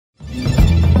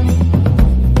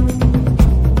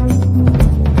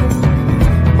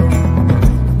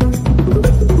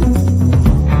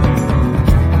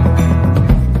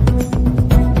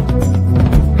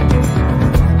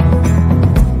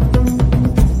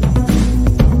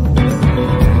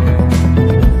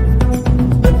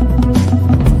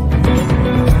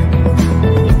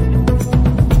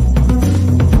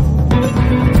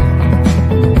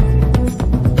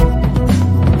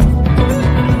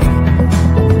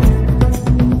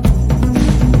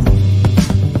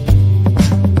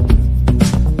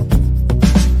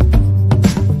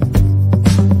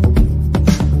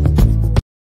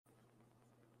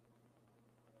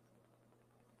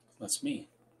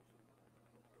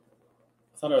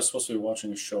thought I was supposed to be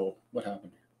watching a show. What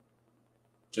happened?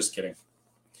 Just kidding.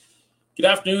 Good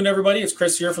afternoon, everybody. It's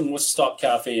Chris here from the Whistle Stop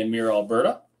Cafe in Mirror,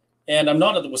 Alberta. And I'm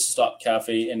not at the Whistle Stop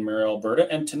Cafe in Mirror, Alberta.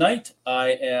 And tonight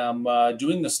I am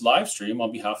doing this live stream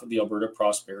on behalf of the Alberta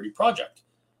Prosperity Project,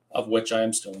 of which I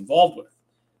am still involved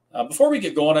with. Before we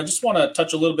get going, I just want to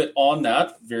touch a little bit on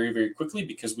that very, very quickly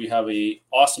because we have an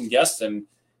awesome guest and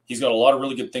he's got a lot of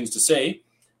really good things to say.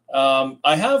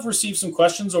 I have received some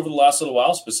questions over the last little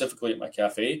while, specifically at my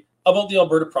cafe, about the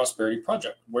Alberta Prosperity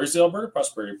Project. Where's the Alberta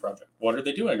Prosperity Project? What are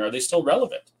they doing? Are they still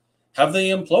relevant? Have they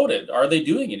imploded? Are they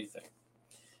doing anything?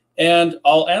 And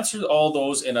I'll answer all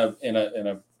those in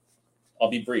a. I'll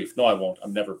be brief. No, I won't.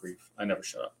 I'm never brief. I never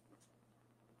shut up.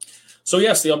 So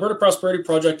yes, the Alberta Prosperity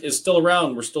Project is still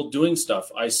around. We're still doing stuff.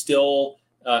 I still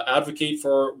advocate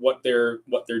for what they're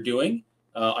doing.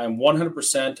 I'm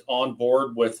 100% on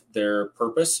board with their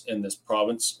purpose in this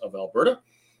province of Alberta.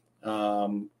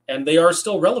 And they are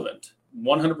still relevant,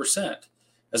 100%.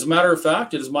 As a matter of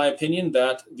fact, it is my opinion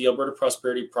that the Alberta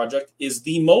Prosperity Project is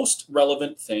the most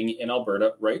relevant thing in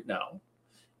Alberta right now,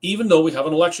 even though we have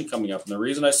an election coming up. And the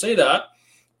reason I say that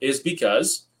is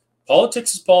because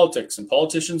politics is politics, and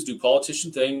politicians do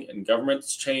politician thing, and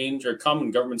governments change or come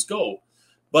and governments go.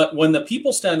 But when the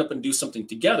people stand up and do something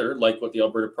together, like what the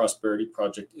Alberta Prosperity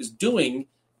Project is doing,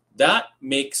 that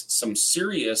makes some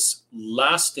serious,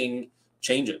 lasting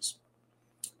changes.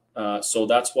 So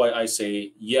that's why I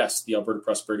say, yes, the Alberta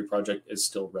Prosperity Project is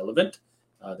still relevant.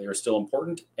 They are still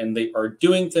important, and they are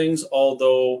doing things,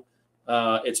 although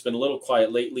it's been a little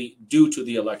quiet lately due to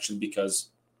the election because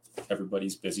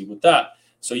everybody's busy with that.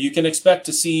 So you can expect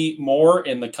to see more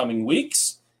in the coming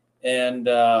weeks, and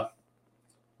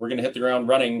we're going to hit the ground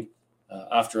running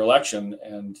after election,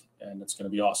 and it's going to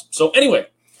be awesome. So anyway,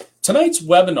 tonight's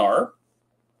webinar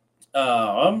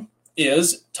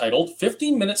is titled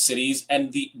 15-Minute Cities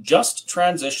and the Just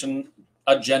Transition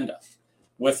Agenda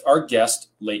with our guest,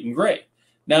 Leighton Gray.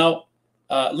 Now,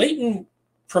 Leighton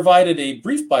provided a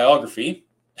brief biography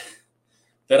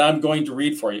that I'm going to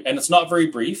read for you, and it's not very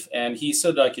brief, and he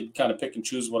said I could kind of pick and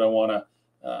choose what I want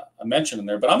to mention in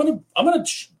there, but I'm going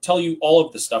to tell you all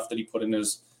of the stuff that he put in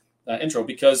his intro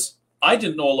because I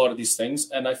didn't know a lot of these things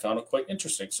and I found it quite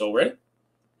interesting. So ready?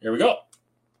 Here we go.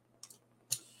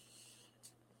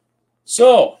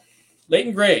 So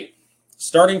Leighton Gray,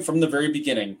 starting from the very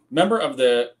beginning, member of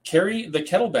the Carry the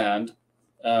Kettle Band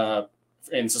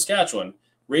in Saskatchewan,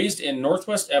 raised in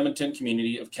Northwest Edmonton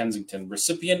community of Kensington,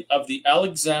 recipient of the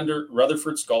Alexander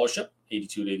Rutherford Scholarship,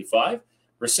 82 to 85,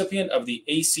 recipient of the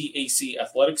ACAC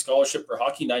Athletic Scholarship for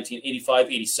Hockey,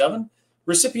 1985-87,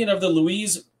 recipient of the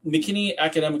Louise McKinney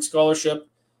Academic Scholarship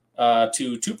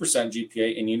to 2%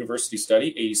 GPA in University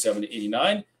Study, 87 to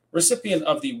 89, recipient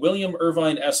of the William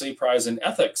Irvine Essay Prize in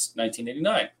Ethics,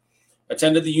 1989,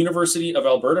 attended the University of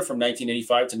Alberta from 1985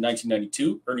 to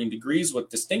 1992, earning degrees with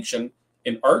distinction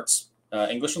in arts,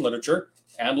 English and literature,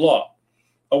 and law.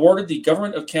 Awarded the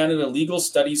Government of Canada Legal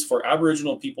Studies for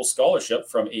Aboriginal People Scholarship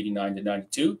from 89 to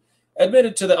 92,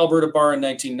 admitted to the Alberta Bar in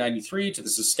 1993, to the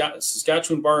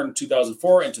Saskatchewan Bar in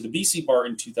 2004, and to the BC Bar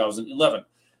in 2011.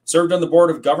 Served on the Board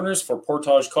of Governors for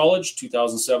Portage College,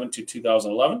 2007 to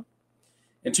 2011.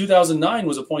 In 2009,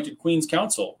 was appointed Queen's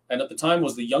Counsel, and at the time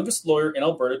was the youngest lawyer in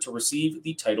Alberta to receive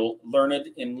the title Learned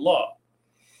in Law.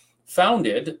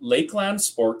 Founded Lakeland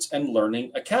Sports and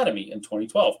Learning Academy in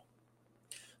 2012.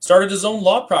 Started his own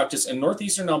law practice in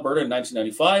northeastern Alberta in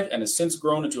 1995 and has since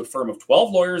grown into a firm of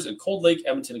 12 lawyers in Cold Lake,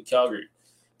 Edmonton, and Calgary.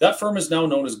 That firm is now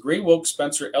known as Gray Woke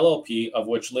Spencer LLP, of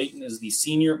which Leighton is the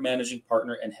senior managing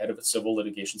partner and head of its civil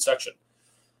litigation section.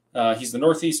 He's the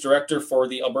Northeast Director for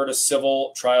the Alberta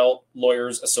Civil Trial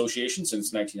Lawyers Association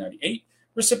since 1998,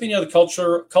 recipient of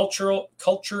the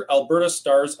Culture Alberta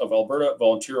Stars of Alberta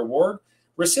Volunteer Award,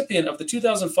 recipient of the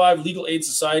 2005 Legal Aid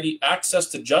Society Access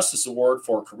to Justice Award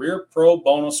for career pro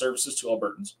bono services to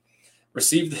Albertans.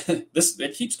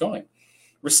 It keeps going.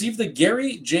 Received the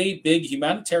Gary J. Big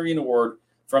Humanitarian Award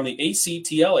from the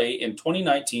ACTLA in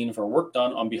 2019 for work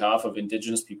done on behalf of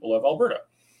Indigenous people of Alberta.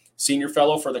 Senior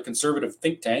Fellow for the conservative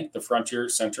think tank, the Frontier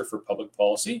Centre for Public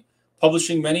Policy,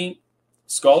 publishing many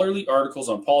scholarly articles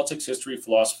on politics, history,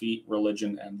 philosophy,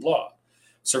 religion, and law.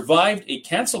 Survived a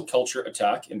cancel culture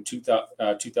attack in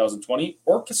 2020,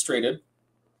 orchestrated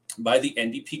by the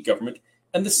NDP government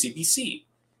and the CBC.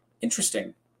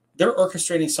 Interesting. They're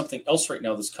orchestrating something else right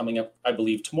now that's coming up, I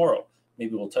believe, tomorrow.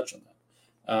 Maybe we'll touch on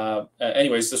that.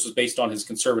 Anyways, this was based on his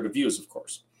conservative views, of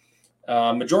course.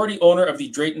 Majority owner of the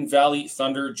Drayton Valley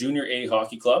Thunder Junior A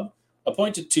Hockey Club,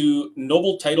 appointed to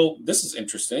noble title. This is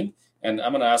interesting, and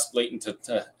I'm going to ask Leighton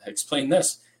to explain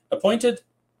this. Appointed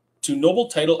to noble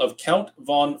title of Count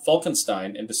von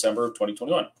Falkenstein in December of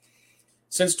 2021.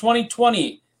 Since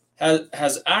 2020,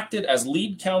 has acted as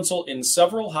lead counsel in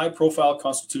several high-profile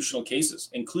constitutional cases,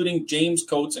 including James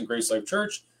Coates and Grace Life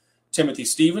Church, Timothy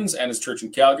Stevens and his church in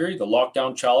Calgary, the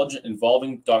lockdown challenge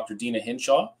involving Dr. Dina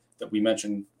Hinshaw, that we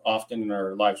mention often in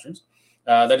our live streams,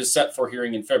 that is set for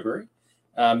hearing in February.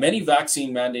 Many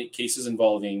vaccine mandate cases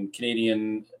involving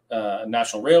Canadian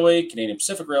National Railway, Canadian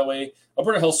Pacific Railway,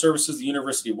 Alberta Health Services, the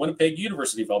University of Winnipeg,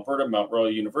 University of Alberta, Mount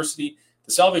Royal University,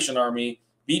 the Salvation Army,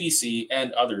 BDC,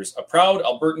 and others. A proud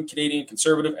Albertan Canadian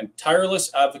conservative and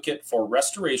tireless advocate for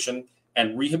restoration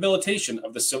and rehabilitation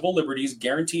of the civil liberties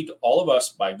guaranteed to all of us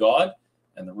by God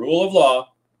and the rule of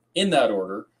law in that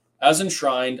order, as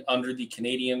enshrined under the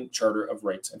Canadian Charter of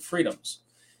Rights and Freedoms.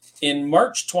 In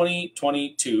March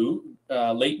 2022,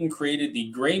 Leighton created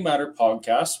the Grey Matter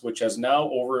podcast, which has now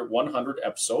over 100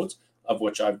 episodes, of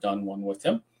which I've done one with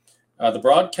him. The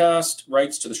broadcast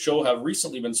rights to the show have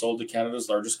recently been sold to Canada's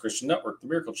largest Christian network, the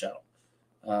Miracle Channel.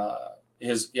 He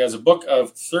has a book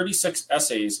of 36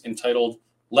 essays entitled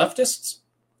Leftists,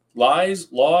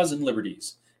 Lies, Laws, and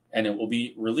Liberties, and it will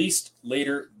be released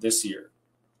later this year.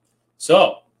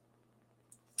 So,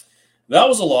 that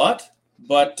was a lot,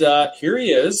 but here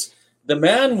he is, the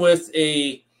man with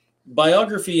a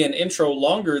biography and intro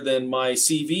longer than my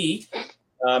CV,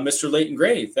 Mr. Leighton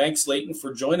Gray. Thanks, Leighton,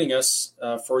 for joining us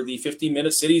for the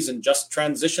 15-minute Cities and Just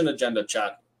Transition Agenda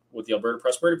chat with the Alberta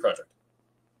Prosperity Project.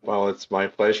 Well, it's my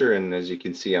pleasure, and as you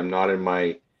can see, I'm not in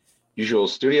my usual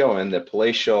studio in the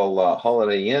palatial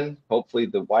Holiday Inn. Hopefully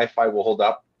the Wi-Fi will hold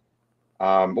up.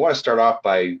 I want to start off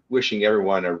by wishing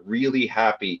everyone a really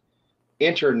happy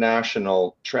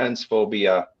International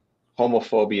Transphobia,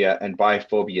 Homophobia, and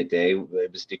Biphobia Day.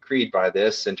 It was decreed by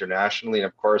this internationally, and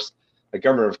of course, the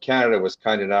Government of Canada was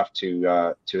kind enough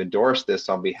to endorse this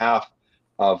on behalf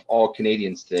of all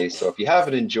Canadians today. So if you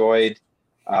haven't enjoyed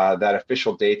that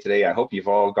official day today, I hope you've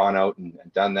all gone out and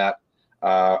done that.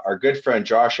 Our good friend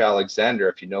Josh Alexander,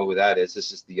 if you know who that is,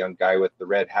 this is the young guy with the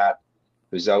red hat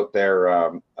who's out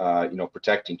there,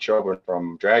 protecting children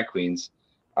from drag queens.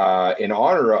 In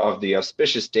honor of the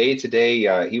auspicious day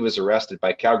today, he was arrested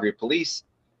by Calgary police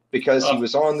because he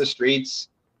was on the streets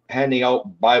handing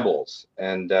out Bibles.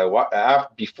 And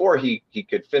before he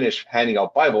could finish handing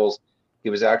out Bibles, he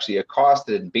was actually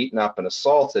accosted and beaten up and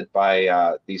assaulted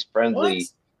by these friendly,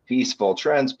 peaceful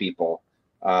trans people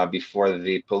before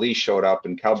the police showed up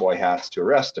in cowboy hats to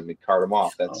arrest him and cart him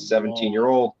off. That's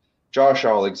 17-year-old Josh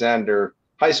Alexander,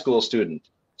 high school student.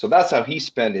 So that's how he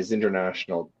spent his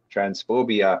international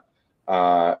transphobia,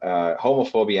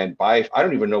 homophobia, and I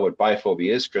don't even know what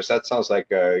biphobia is, Chris. That sounds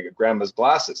like grandma's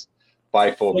glasses.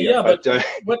 Biphobia. Well, yeah,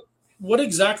 but what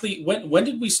exactly? When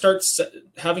did we start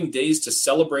having days to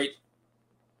celebrate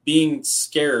being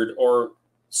scared or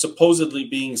supposedly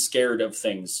being scared of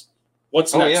things?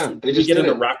 What's next? Yeah, did we get an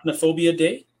arachnophobia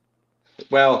day?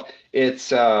 Well, it's.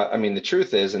 The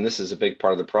truth is, and this is a big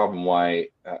part of the problem why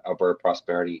Alberta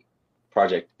Prosperity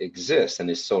Project exists and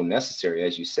is so necessary,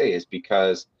 as you say, is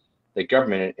because the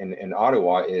government in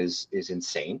Ottawa is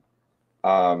insane.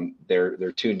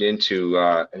 They're tuned into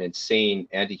an insane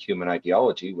anti-human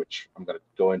ideology, which I'm going to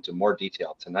go into more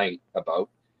detail tonight about,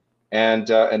 and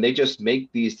they just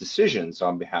make these decisions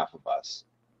on behalf of us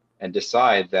and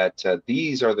decide that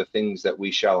these are the things that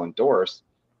we shall endorse.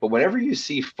 But whenever you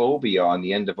see phobia on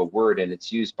the end of a word and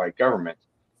it's used by government,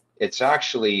 it's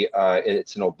actually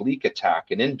it's an oblique attack,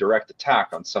 an indirect attack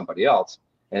on somebody else.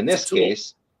 And in this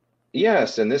case,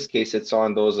 it's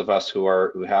on those of us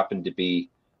who happen to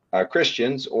be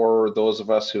Christians, or those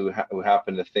of us who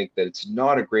happen to think that it's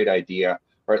not a great idea,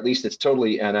 or at least it's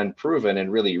totally an unproven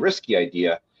and really risky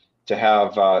idea to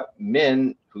have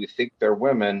men who think they're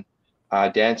women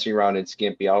dancing around in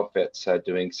skimpy outfits,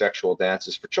 doing sexual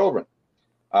dances for children.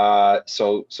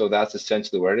 So that's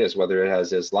essentially what it is, whether it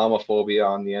has Islamophobia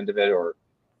on the end of it, or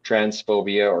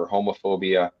transphobia, or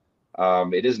homophobia.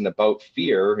 It isn't about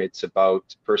fear, it's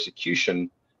about persecution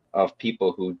of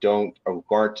people who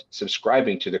aren't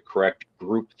subscribing to the correct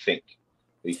group think.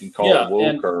 You can call it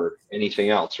woke or anything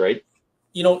else, right?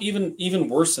 Even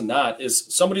worse than that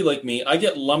is somebody like me. I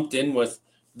get lumped in with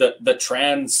the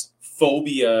trans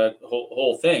phobia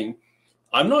whole thing.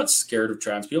 I'm not scared of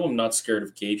trans people. I'm not scared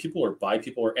of gay people or bi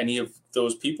people or any of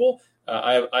those people.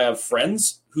 I have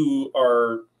friends who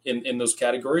are in those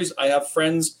categories. I have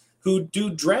friends who do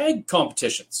drag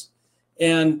competitions.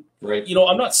 And,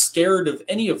 I'm not scared of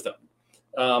any of them.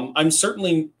 I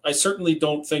certainly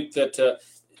don't think that,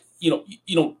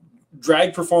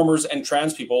 drag performers and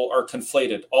trans people are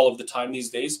conflated all of the time these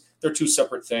days. They're two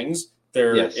separate things.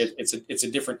 It's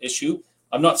a different issue.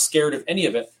 I'm not scared of any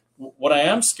of it. What I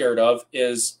am scared of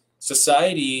is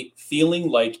society feeling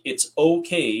like it's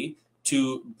okay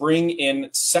to bring in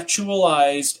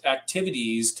sexualized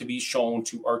activities to be shown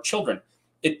to our children.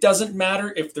 It doesn't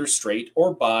matter if they're straight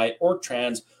or bi or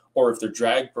trans or if they're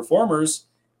drag performers.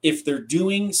 If they're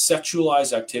doing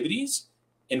sexualized activities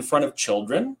in front of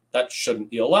children, that shouldn't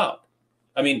be allowed.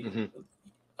 I mean,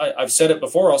 I've said it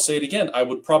before, I'll say it again. I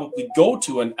would probably go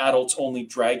to an adults only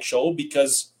drag show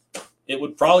because it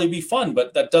would probably be fun,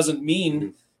 but that doesn't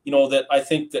mean, that I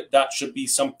think that should be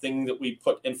something that we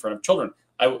put in front of children.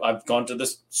 I've gone to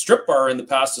this strip bar in the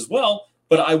past as well,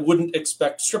 but I wouldn't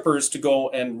expect strippers to go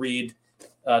and read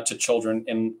to children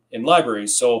in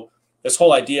libraries. So this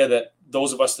whole idea that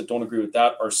those of us that don't agree with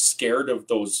that are scared of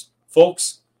those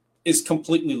folks is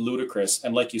completely ludicrous.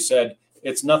 And like you said,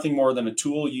 it's nothing more than a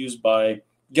tool used by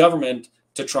government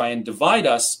to try and divide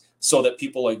us so that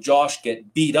people like Josh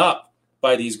get beat up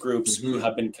by these groups who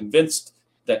have been convinced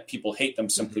that people hate them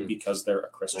simply because they're a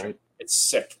Christian. Right. It's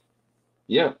sick.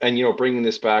 Yeah. And, bringing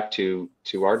this back to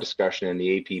our discussion in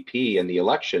the APP and the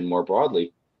election more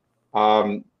broadly,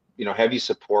 heavy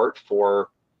support for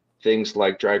things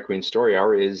like Drag Queen Story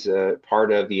Hour is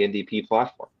part of the NDP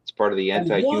platform. It's part of the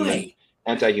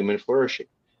anti-human flourishing.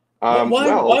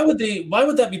 Why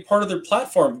would that be part of their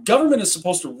platform? Government is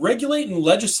supposed to regulate and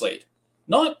legislate,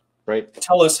 not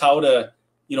tell us how to,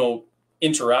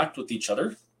 interact with each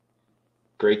other.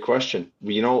 Great question.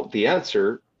 The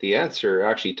answer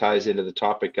actually ties into the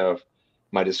topic of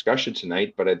my discussion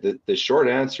tonight, but the short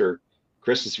answer,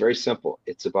 Chris, is very simple.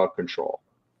 It's about control.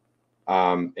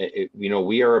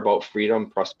 We are about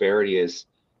freedom. Prosperity is,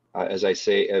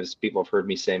 as people have heard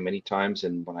me say many times,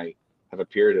 and when I have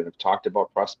appeared and have talked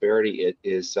about prosperity, it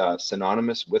is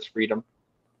synonymous with freedom.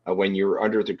 When you're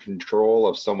under the control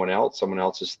of someone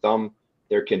else's thumb,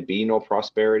 there can be no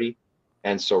prosperity.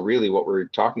 And so really what we're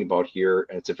talking about here,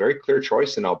 and it's a very clear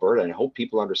choice in Alberta, and I hope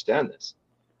people understand this,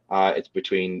 it's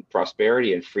between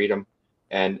prosperity and freedom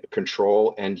and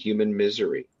control and human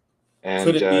misery. And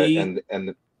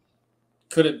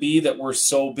could it be that we're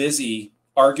so busy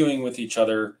arguing with each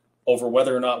other over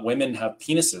whether or not women have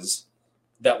penises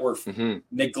that we're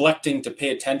neglecting to pay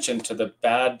attention to the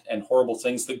bad and horrible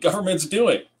things the government's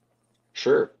doing?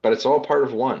 Sure, but it's all part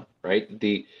of one, right?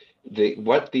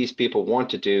 What these people want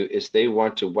to do is they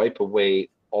want to wipe away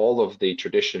all of the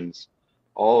traditions,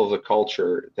 all of the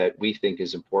culture that we think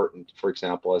is important, for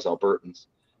example, as Albertans,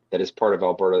 that is part of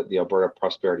Alberta, the Alberta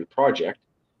Prosperity Project.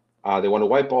 They want to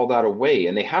wipe all that away,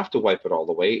 and they have to wipe it all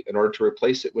away in order to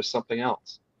replace it with something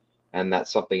else. And that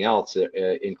something else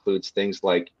includes things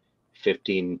like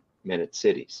 15-minute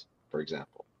cities, for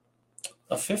example.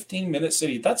 A 15-minute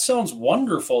city. That sounds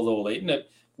wonderful, though, Leighton.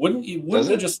 Wouldn't you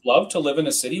just love to live in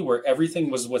a city where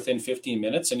everything was within 15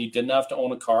 minutes and you didn't have to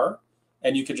own a car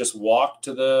and you could just walk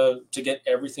to get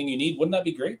everything you need? Wouldn't that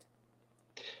be great?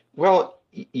 Well,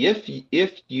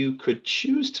 if you could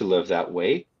choose to live that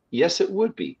way, yes, it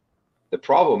would be. The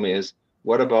problem is,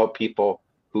 what about people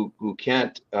who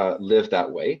can't live that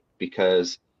way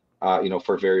because,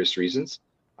 for various reasons,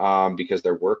 because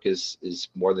their work is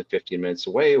more than 15 minutes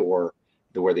away, or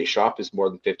where they shop is more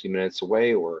than 15 minutes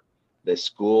away, or the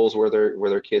schools where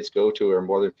their kids go to are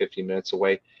more than 15 minutes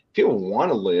away. If people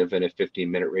want to live in a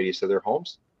 15-minute radius of their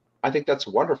homes, I think that's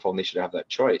wonderful, and they should have that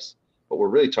choice. What we're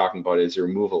really talking about is the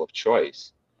removal of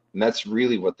choice, and that's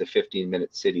really what the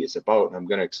 15-minute city is about. And I'm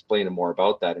going to explain more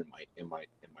about that in my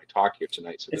talk here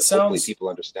tonight, so that hopefully people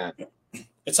understand.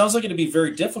 It sounds like it'd be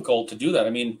very difficult to do that. I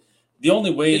mean, the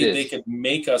only way they could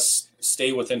make us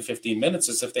stay within 15 minutes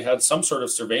is if they had some sort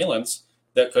of surveillance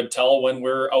that could tell when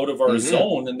we're out of our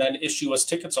zone and then issue us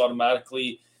tickets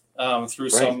automatically through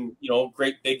some,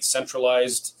 great big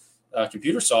centralized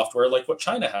computer software like what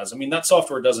China has. I mean, that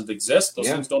software doesn't exist. Those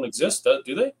things don't exist,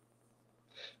 do they?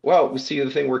 Well, we see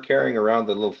the thing, we're carrying around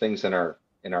the little things in our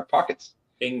pockets.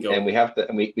 Bingo. And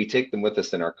we take them with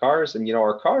us in our cars, and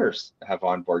our cars have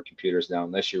onboard computers now.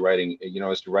 Unless you're riding,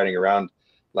 as you're riding around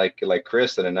like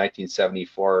Chris in a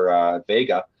 1974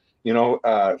 Vega,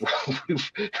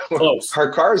 Close.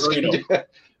 Our cars.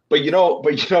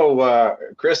 But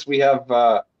Chris, we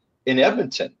have in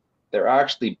Edmonton, they're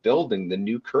actually building the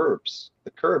new curbs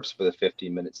for the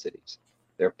 15-minute cities.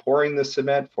 They're pouring the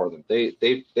cement for them.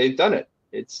 They've done it.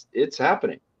 It's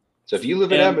happening. So if you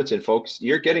live in Edmonton, folks,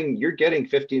 you're getting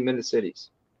 15-minute cities.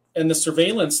 And the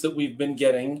surveillance that we've been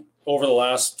getting over the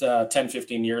last 10,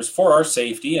 15 years for our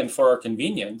safety and for our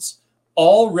convenience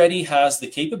already has the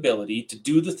capability to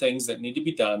do the things that need to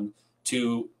be done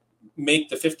to make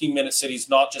the 15-minute cities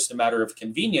not just a matter of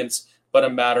convenience, but a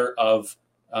matter of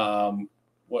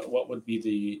what would be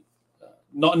the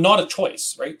not a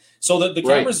choice, right? So the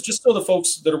Right. cameras, just so the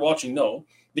folks that are watching know,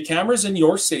 the cameras in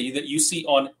your city that you see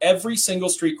on every single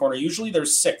street corner, usually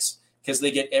there's 6 because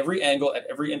they get every angle at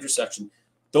every intersection.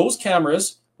 Those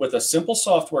cameras with a simple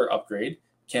software upgrade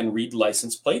can read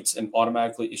license plates and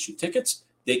automatically issue tickets.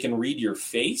 They can read your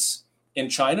face. In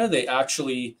China, they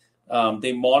actually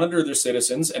they monitor their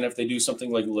citizens, and if they do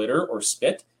something like litter or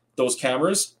spit, those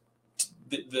cameras,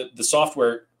 the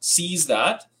software sees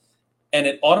that, and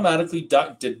it automatically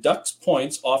deducts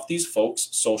points off these folks'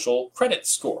 social credit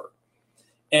score.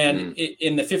 And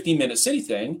in the 15-minute city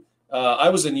thing, I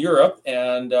was in Europe,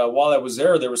 and while I was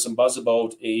there, there was some buzz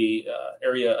about a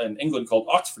area in England called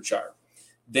Oxfordshire.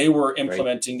 They were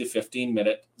implementing the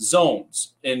 15-minute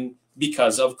zones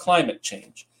because of climate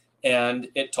change, and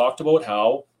it talked about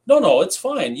how no, it's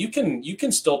fine. You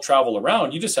can still travel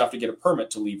around. You just have to get a permit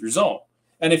to leave your zone.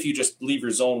 And if you just leave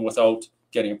your zone without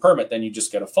getting a permit, then you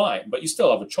just get a fine. But you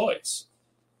still have a choice.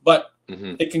 But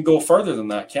it can go further than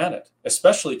that, can it?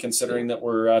 Especially considering that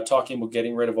we're talking about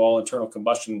getting rid of all internal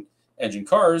combustion engine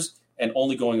cars and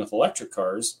only going with electric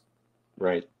cars.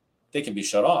 Right. They can be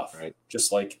shut off, right.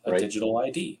 just like a digital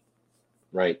ID.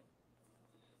 Right.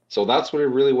 So that's what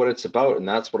it's about, and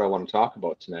that's what I want to talk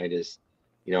about tonight is,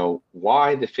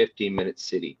 why the 15-minute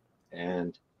city?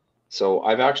 And so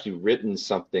I've actually written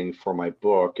something for my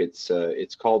book.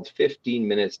 It's called 15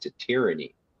 Minutes to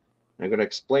Tyranny. I'm going to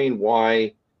explain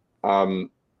why, and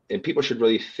people should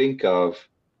really think of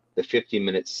the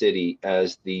 15-minute city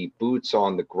as the boots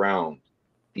on the ground,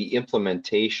 the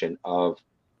implementation of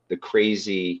the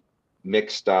crazy,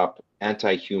 mixed up,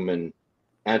 anti-human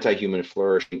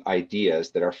flourishing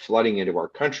ideas that are flooding into our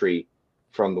country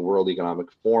from the World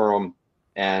Economic Forum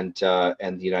and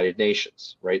the United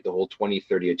Nations, right? The whole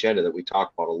 2030 agenda that we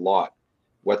talk about a lot.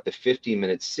 What the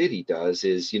 15-minute city does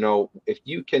is, if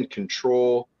you can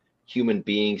control human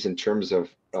beings in terms of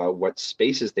what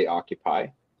spaces they occupy,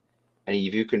 and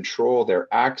if you control their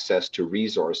access to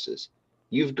resources,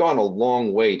 you've gone a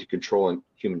long way to controlling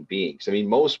human beings. I mean,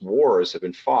 most wars have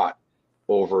been fought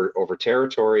over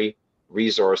territory,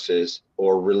 resources,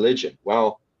 or religion.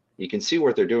 Well, you can see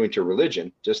what they're doing to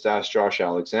religion. Just ask Josh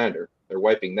Alexander. They're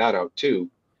wiping that out too.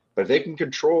 But if they can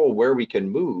control where we can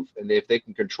move, and if they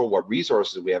can control what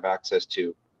resources we have access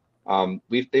to,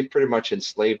 they've pretty much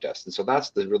enslaved us. And so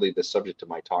that's really the subject of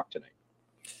my talk tonight.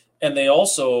 And they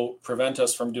also prevent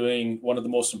us from doing one of the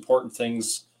most important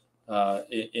things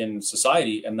in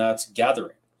society, and that's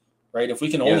gathering, right? If we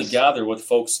can only gather with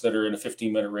folks that are in a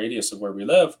 15-minute radius of where we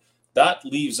live, that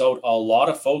leaves out a lot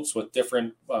of folks with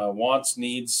different wants,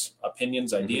 needs,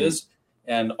 opinions, ideas,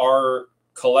 and our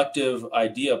collective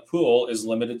idea pool is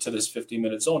limited to this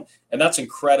 15-minute zone, and that's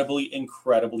incredibly,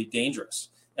 incredibly dangerous.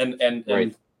 And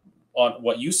on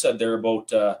what you said there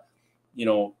about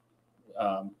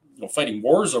fighting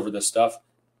wars over this stuff,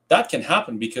 that can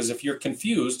happen because if you're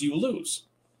confused, you lose.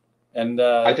 And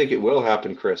I think it will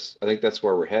happen, Chris. I think that's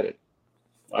where we're headed.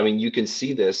 I mean, you can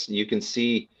see this. You can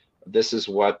see this is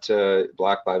what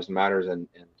Black Lives Matters and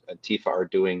Antifa are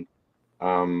doing.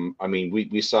 I mean,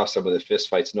 we saw some of the fist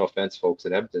fights. No offense, folks,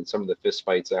 in Edmonton. Some of the fist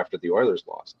fights after the Oilers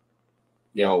lost.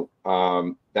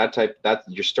 That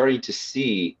you're starting to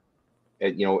see.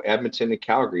 Edmonton and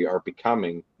Calgary are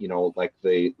becoming, like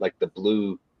the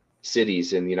blue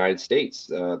cities in the United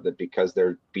States, because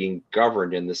they're being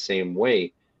governed in the same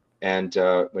way. And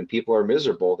when people are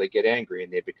miserable, they get angry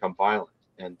and they become violent.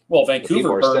 And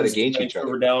Vancouver burns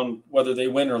Vancouver down whether they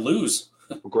win or lose.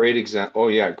 Great example. Oh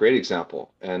yeah, great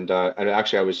example. And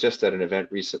actually, I was just at an event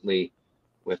recently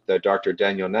with Dr.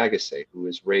 Daniel Nagase, who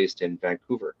was raised in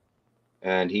Vancouver,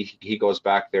 and he goes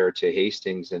back there to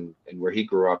Hastings and where he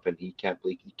grew up, and he can't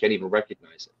even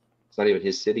recognize it. It's not even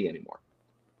his city anymore.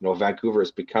 Vancouver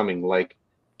is becoming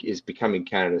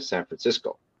Canada's San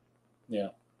Francisco. Yeah.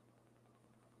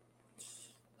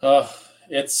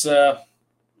 It's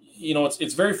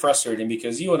very frustrating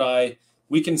because you and I,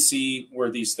 we can see where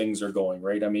these things are going,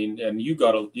 right? I mean, and you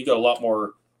got a lot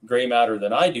more gray matter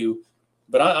than I do,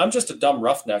 but I'm just a dumb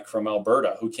roughneck from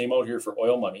Alberta who came out here for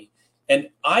oil money. And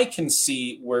I can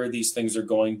see where these things are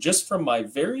going just from my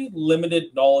very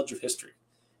limited knowledge of history.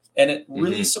 And it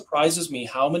really surprises me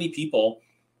how many people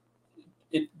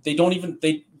they don't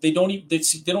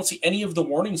see any of the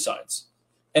warning signs.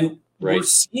 And we're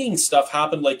seeing stuff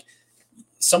happen, like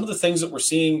some of the things that we're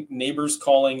seeing, neighbors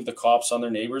calling the cops on their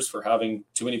neighbors for having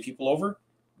too many people over.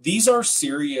 These are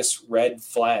serious red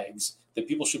flags that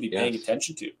people should be paying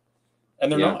attention to.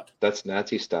 And they're not. That's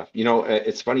Nazi stuff.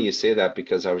 It's funny you say that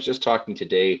because I was just talking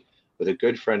today with a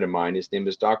good friend of mine. His name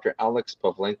is Dr. Alex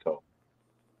Pavlenko.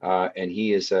 And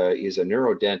he is a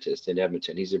neurodentist in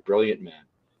Edmonton. He's a brilliant man.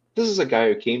 This is a guy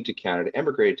who came to Canada,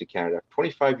 emigrated to Canada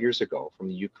 25 years ago from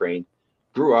the Ukraine,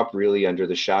 grew up really under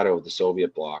the shadow of the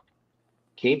Soviet bloc,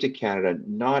 came to Canada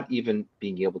not even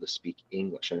being able to speak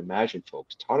English. And imagine,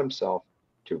 folks, taught himself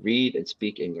to read and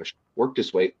speak English, worked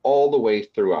his way all the way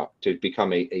through up to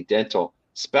become a dental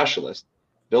specialist,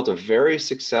 built a very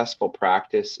successful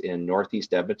practice in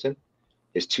Northeast Edmonton.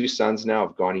 His two sons now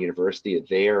have gone to university.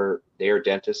 They are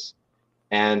dentists.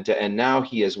 And now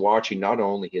he is watching not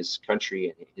only his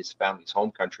country and his family's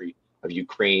home country of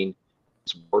Ukraine,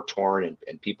 it's war torn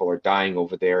and people are dying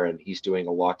over there, and he's doing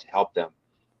a lot to help them.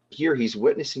 Here he's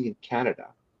witnessing in Canada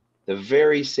the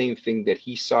very same thing that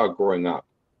he saw growing up,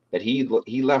 that he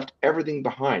left everything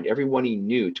behind, everyone he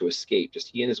knew, to escape. Just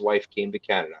he and his wife came to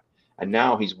Canada, and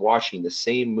now he's watching the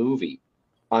same movie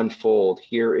unfold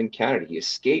here in Canada. He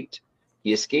escaped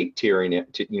tyranny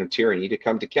to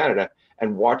come to Canada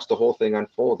and watch the whole thing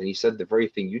unfold. And he said the very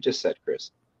thing you just said,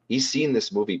 Chris. He's seen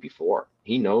this movie before.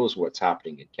 He knows what's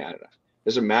happening in Canada.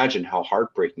 Just imagine how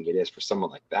heartbreaking it is for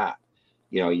someone like that.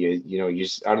 You're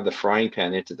just out of the frying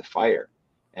pan into the fire.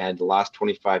 And the last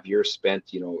 25 years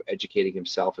spent, educating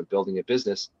himself and building a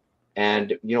business.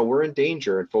 And, we're in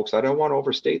danger. And folks, I don't want to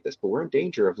overstate this, but we're in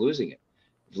danger of losing it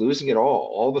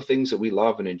all the things that we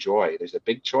love and enjoy. There's a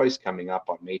big choice coming up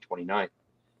on May 29th.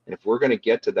 And if we're going to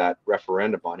get to that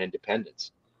referendum on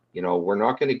independence, we're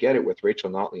not going to get it with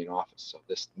Rachel Notley in office. So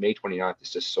this May 29th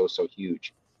is just so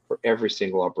huge for every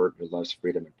single Albertan who loves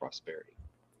freedom and prosperity.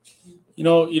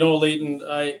 Leighton,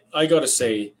 I got to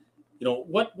say,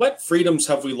 what freedoms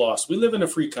have we lost? We live in a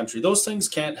free country. Those things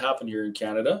can't happen here in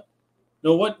Canada.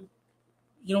 How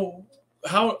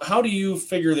do you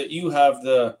figure that you have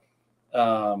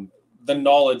the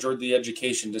knowledge or the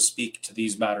education to speak to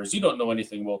these matters? You don't know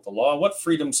anything about the law. What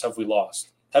freedoms have we lost?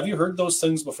 Have you heard those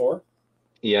things before?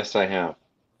 Yes, I have.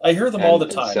 I hear them all the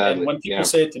time. Sadly, and when people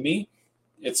say it to me,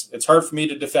 it's hard for me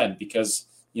to defend because,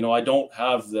 I don't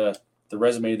have the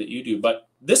resume that you do. But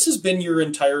this has been your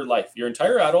entire life, your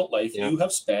entire adult life. Yeah. You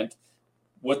have spent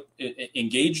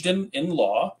engaged in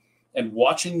law and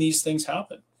watching these things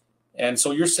happen. And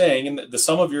so you're saying, and the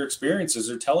sum of your experiences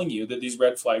are telling you that these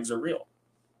red flags are real.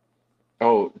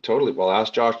 Oh, totally. Well,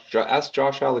 ask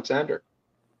Josh Alexander.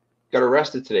 Got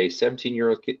arrested today.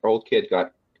 17-year-old kid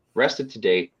got arrested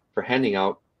today for handing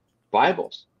out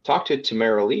Bibles. Talk to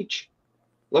Tamara Leach.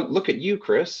 Look at you,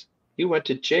 Chris. You went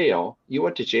to jail. You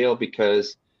went to jail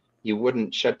because you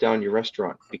wouldn't shut down your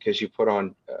restaurant, because you put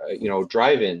on,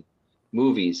 drive-in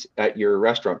movies at your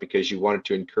restaurant because you wanted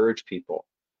to encourage people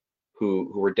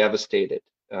who were devastated,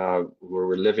 who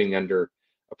were living under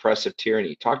oppressive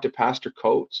tyranny. Talk to Pastor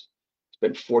Coates.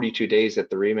 Spent 42 days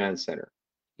at the remand center.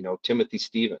 Timothy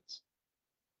Stevens.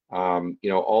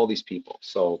 All these people.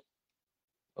 So,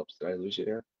 oops, did I lose you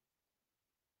there?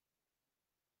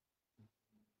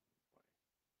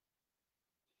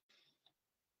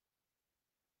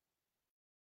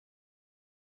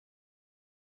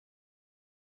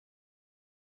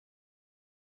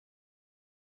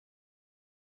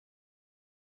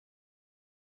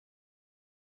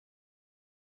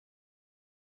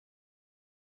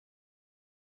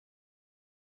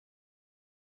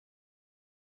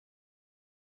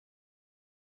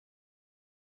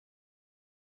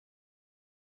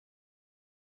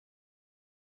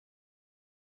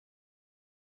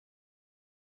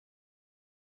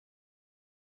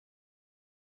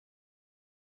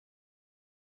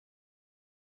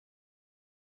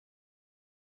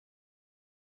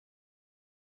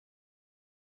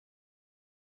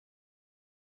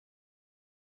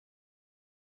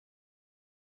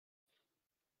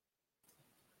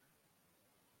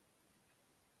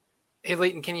 Hey,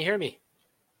 Leighton, can you hear me?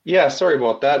 Yeah, sorry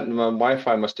about that. My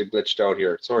Wi-Fi must have glitched out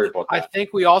here. Sorry about that. I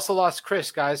think we also lost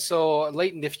Chris, guys. So,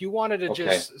 Leighton, if you wanted to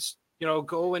just,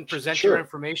 go and present your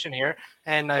information here,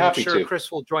 and I'm sure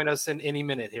Chris will join us in any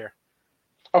minute here.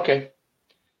 Okay.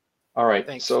 All right.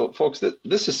 Thanks. So, folks,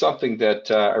 this is something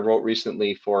that I wrote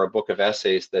recently for a book of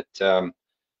essays that I'm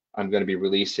going to be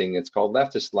releasing. It's called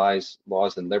Leftist Lies,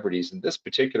 Laws, and Liberties. And this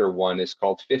particular one is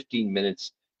called 15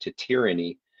 Minutes to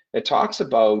Tyranny. It talks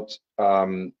about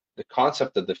the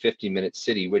concept of the 15-minute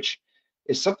city, which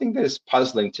is something that is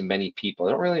puzzling to many people.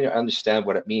 They don't really understand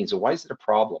what it means. Why is it a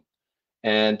problem?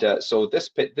 And so this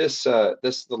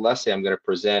little essay I'm going to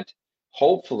present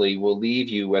hopefully will leave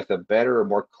you with a better,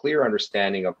 more clear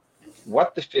understanding of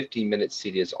what the 15-minute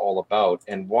city is all about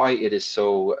and why it is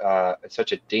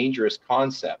such a dangerous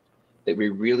concept that we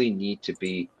really need to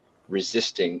be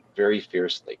resisting very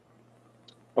fiercely.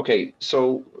 Okay,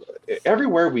 so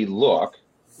everywhere we look,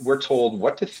 we're told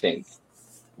what to think,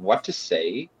 what to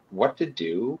say, what to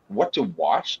do, what to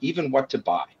watch, even what to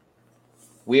buy.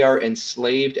 We are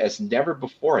enslaved as never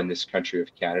before in this country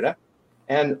of Canada,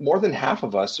 and more than half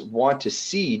of us want to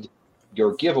cede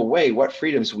or give away what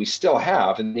freedoms we still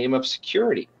have in the name of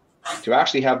security, to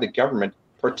actually have the government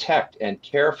protect and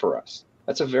care for us.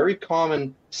 That's a very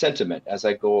common sentiment as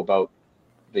I go about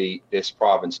this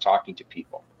province talking to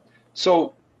people.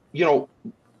 So,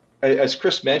 as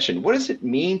Chris mentioned, what does it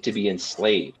mean to be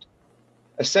enslaved?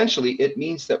 Essentially, it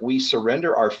means that we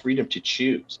surrender our freedom to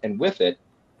choose, and with it,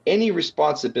 any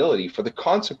responsibility for the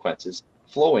consequences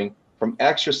flowing from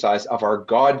exercise of our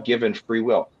God-given free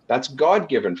will. That's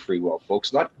God-given free will,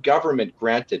 folks, not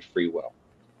government-granted free will.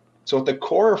 So at the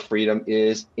core of freedom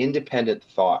is independent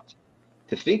thought.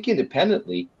 To think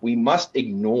independently, we must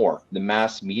ignore the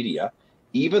mass media,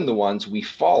 even the ones we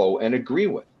follow and agree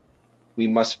with. We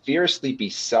must fiercely be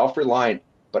self-reliant,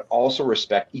 but also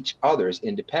respect each other's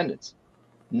independence.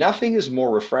 Nothing is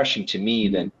more refreshing to me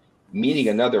than meeting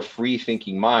another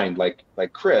free-thinking mind like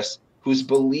Chris, whose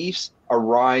beliefs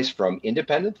arise from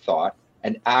independent thought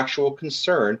and actual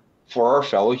concern for our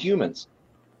fellow humans.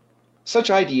 Such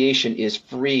ideation is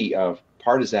free of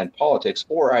partisan politics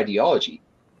or ideology,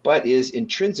 but is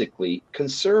intrinsically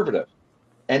conservative.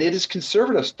 And it is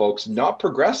conservatives, folks, not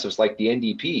progressives like the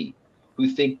NDP, who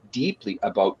think deeply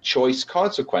about choice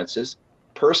consequences,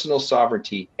 personal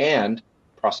sovereignty, and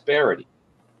prosperity.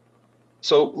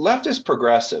 So leftist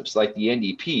progressives like the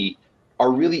NDP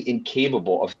are really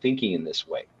incapable of thinking in this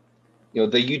way.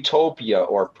 The utopia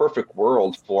or perfect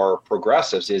world for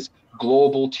progressives is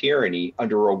global tyranny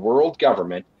under a world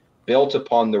government built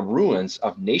upon the ruins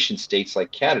of nation states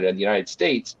like Canada and the United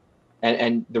States,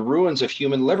 and the ruins of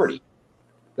human liberty.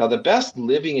 Now, the best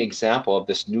living example of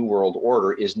this new world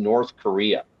order is North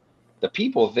Korea. The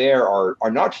people there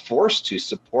are not forced to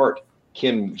support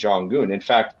Kim Jong-un. In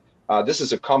fact, this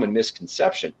is a common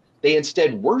misconception. They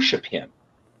instead worship him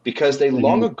because they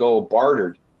long ago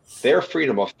bartered their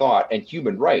freedom of thought and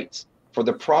human rights for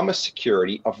the promised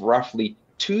security of roughly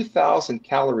 2,000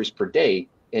 calories per day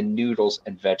in noodles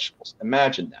and vegetables.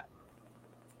 Imagine that.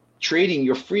 Trading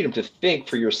your freedom to think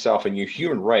for yourself and your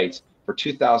human rights for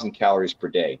 2,000 calories per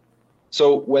day.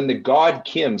 So when the God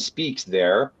Kim speaks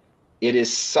there, it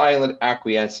is silent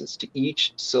acquiescence to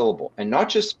each syllable, and not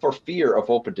just for fear of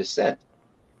open dissent.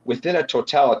 Within a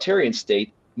totalitarian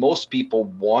state, most people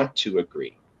want to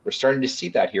agree. We're starting to see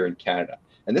that here in Canada.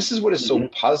 And this is what is so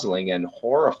puzzling and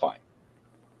horrifying.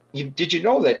 Did you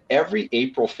know that every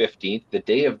April 15th, the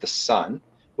day of the sun,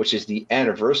 which is the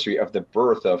anniversary of the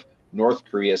birth of North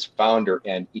Korea's founder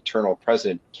and eternal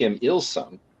president Kim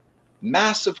Il-sung,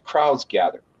 massive crowds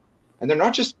gather. And they're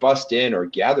not just bussed in or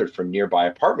gathered from nearby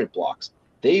apartment blocks.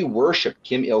 They worship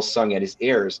Kim Il-sung and his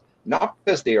heirs, not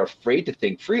because they are afraid to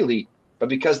think freely, but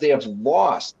because they have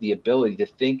lost the ability to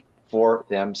think for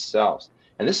themselves.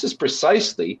 And this is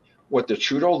precisely what the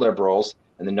Trudeau Liberals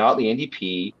and the Notley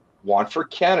NDP want for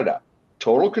Canada: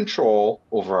 total control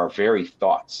over our very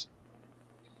thoughts.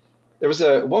 There was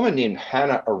a woman named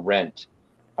Hannah Arendt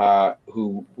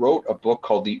who wrote a book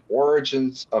called The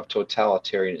Origins of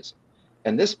Totalitarianism.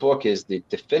 And this book is the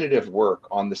definitive work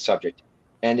on the subject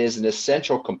and is an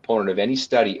essential component of any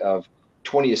study of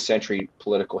 20th century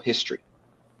political history.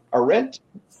 Arendt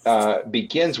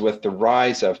begins with the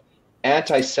rise of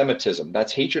anti-Semitism,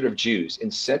 that's hatred of Jews,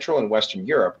 in Central and Western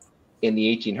Europe in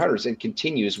the 1800s, and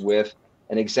continues with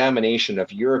an examination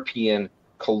of European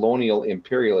colonial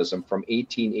imperialism from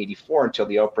 1884 until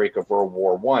the outbreak of World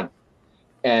War I.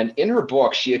 And in her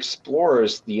book, she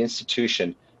explores the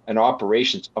institution and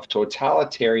operations of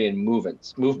totalitarian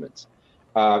movements.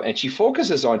 And she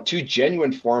focuses on two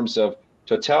genuine forms of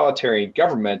totalitarian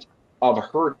government of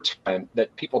her time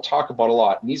that people talk about a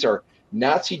lot. And these are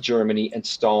Nazi Germany and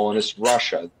Stalinist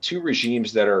Russia, two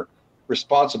regimes that are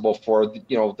responsible for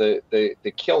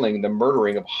the killing, the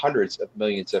murdering of hundreds of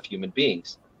millions of human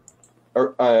beings.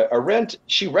 Arendt,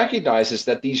 she recognizes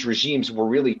that these regimes were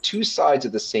really two sides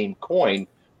of the same coin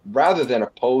rather than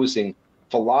opposing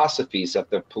philosophies of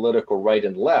the political right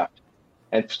and left.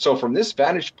 And so from this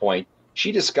vantage point,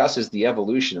 she discusses the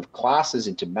evolution of classes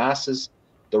into masses,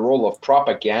 the role of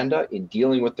propaganda in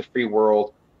dealing with the free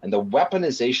world, and the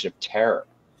weaponization of terror,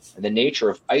 and the nature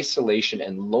of isolation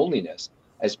and loneliness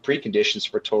as preconditions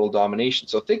for total domination.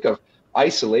 So think of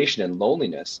isolation and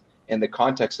loneliness in the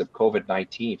context of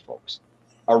COVID-19, folks.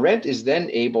 Arendt is then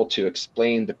able to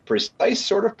explain the precise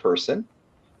sort of person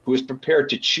who is prepared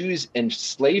to choose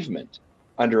enslavement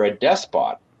under a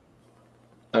despot,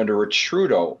 under a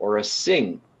Trudeau or a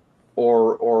Singh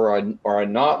or a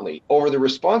Notley, over the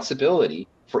responsibility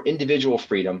for individual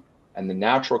freedom and the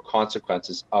natural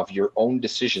consequences of your own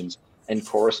decisions and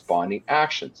corresponding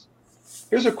actions.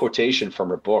 Here's a quotation from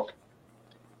her book.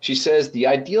 She says the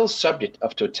ideal subject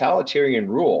of totalitarian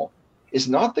rule is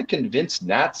not the convinced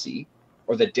Nazi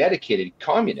or the dedicated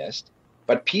communist,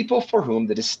 but people for whom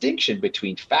the distinction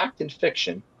between fact and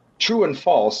fiction, true and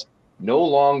false, no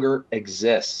longer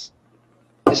exists.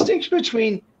 Distinction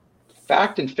between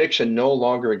fact and fiction no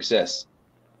longer exists.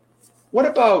 What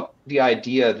about the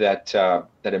idea that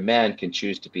a man can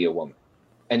choose to be a woman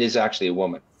and is actually a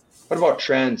woman? What about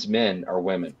trans men or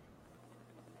women?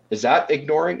 Is that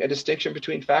ignoring a distinction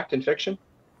between fact and fiction?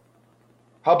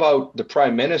 How about the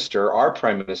prime minister, our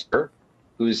prime minister,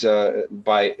 who's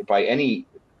by any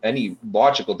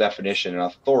logical definition an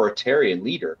authoritarian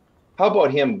leader? How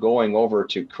about him going over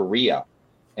to Korea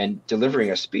and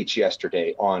delivering a speech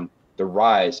yesterday on the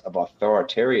rise of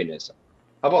authoritarianism?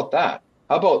 How about that?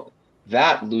 How about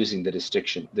that losing the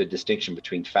distinction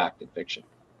between fact and fiction?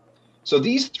 So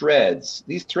these threads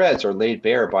are laid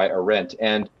bare by Arendt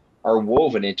and are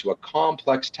woven into a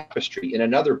complex tapestry in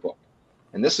another book.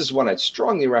 And this is one I'd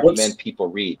strongly recommend people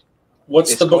read.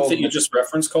 What's the book that you just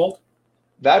referenced called?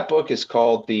 That book is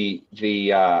called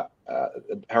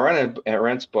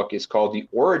Arendt's book is called The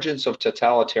Origins of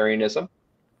Totalitarianism.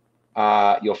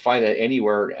 You'll find it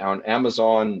anywhere on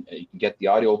Amazon. You can get the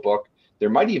audio book. There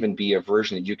might even be a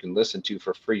version that you can listen to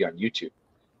for free on YouTube.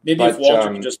 Maybe if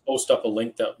Walter can just post up a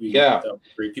link that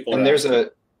people. And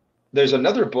there's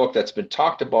another book that's been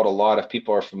talked about a lot if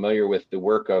people are familiar with the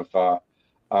work of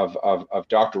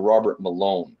Dr. Robert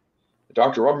Malone.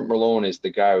 Dr. Robert Malone is the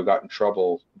guy who got in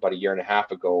trouble about a year and a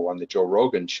half ago on the Joe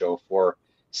Rogan show for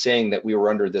saying that we were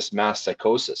under this mass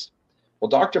psychosis. Well,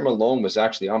 Dr. Malone was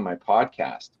actually on my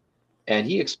podcast, and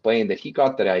he explained that he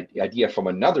got that idea from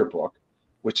another book,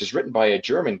 which is written by a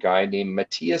German guy named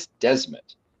Matthias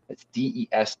Desmet. It's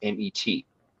Desmet.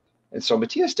 And so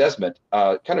Matthias Desmet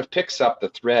kind of picks up the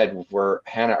thread where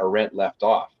Hannah Arendt left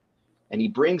off. And he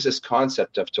brings this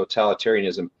concept of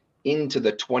totalitarianism into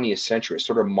the 20th century,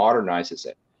 sort of modernizes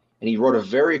it. And he wrote a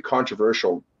very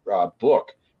controversial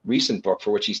recent book, for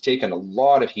which he's taken a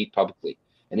lot of heat publicly.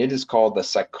 And it is called The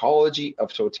Psychology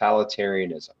of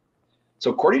Totalitarianism. So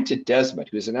according to Desmet,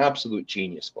 who is an absolute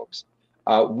genius, folks,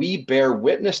 we bear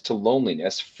witness to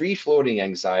loneliness, free-floating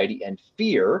anxiety, and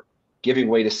fear, giving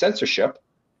way to censorship,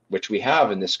 which we have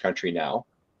in this country now,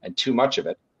 and too much of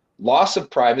it, loss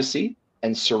of privacy,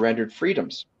 and surrendered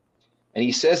freedoms. And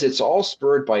he says it's all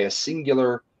spurred by a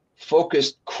singular,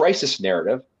 focused crisis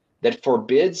narrative that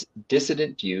forbids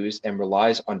dissident views and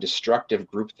relies on destructive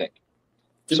groupthink.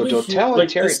 So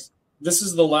totalitarian. This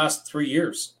is the last 3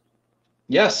 years.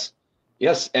 Yes,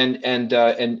 and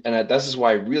this is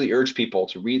why I really urge people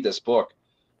to read this book.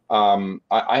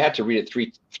 I had to read it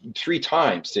three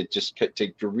times to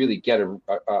really get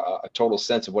a total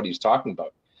sense of what he's talking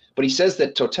about. But he says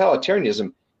that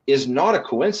totalitarianism is not a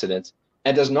coincidence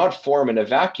and does not form in a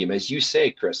vacuum, as you say,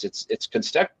 Chris. It's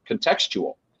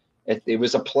contextual. It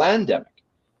was a plandemic.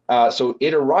 So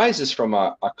it arises from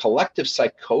a collective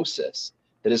psychosis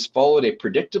that has followed a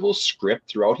predictable script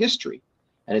throughout history,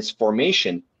 and its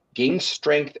formation gains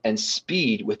strength and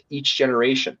speed with each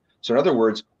generation. So in other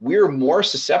words, we're more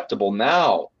susceptible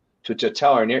now to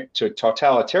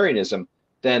totalitarianism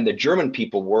than the German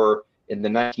people were in the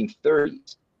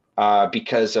 1930s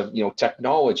because of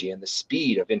technology and the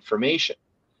speed of information.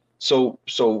 So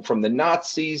from the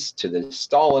Nazis to the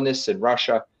Stalinists in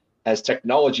Russia, as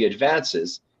technology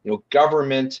advances,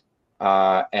 government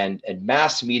and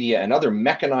mass media and other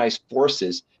mechanized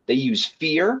forces, they use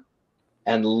fear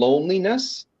and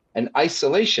loneliness and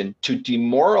isolation to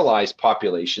demoralize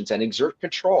populations and exert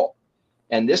control.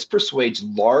 And this persuades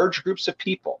large groups of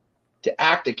people to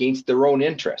act against their own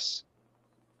interests,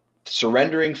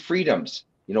 surrendering freedoms,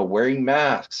 wearing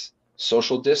masks,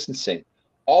 social distancing,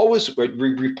 always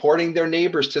reporting their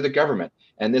neighbors to the government.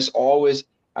 And this always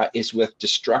is with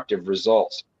destructive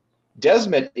results.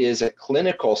 Desmet is a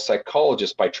clinical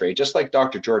psychologist by trade, just like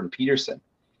Dr. Jordan Peterson,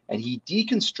 and he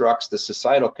deconstructs the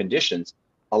societal conditions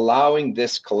allowing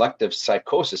this collective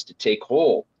psychosis to take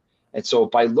hold. And so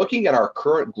by looking at our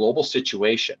current global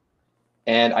situation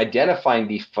and identifying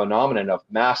the phenomenon of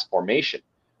mass formation,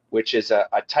 which is a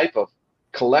type of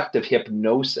collective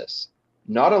hypnosis,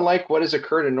 not unlike what has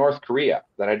occurred in North Korea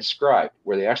that I described,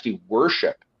 where they actually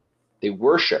worship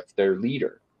their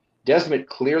leader. Desmet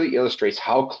clearly illustrates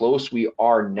how close we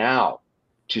are now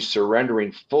to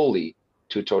surrendering fully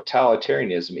to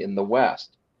totalitarianism in the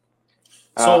West.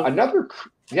 Go ahead.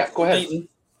 Leighton,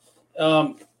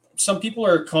 some people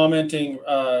are commenting,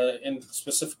 and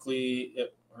specifically,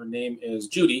 her name is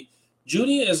Judy.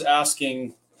 Judy is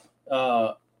asking,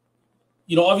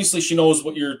 obviously she knows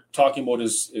what you're talking about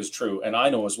is true, and I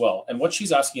know as well. And what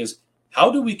she's asking is,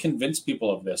 How do we convince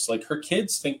people of this? Like, her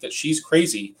kids think that she's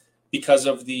crazy because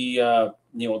of the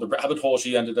the rabbit hole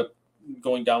she ended up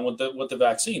going down with the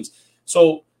vaccines.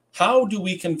 So how do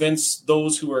we convince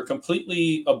those who are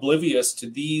completely oblivious to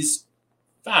these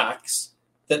facts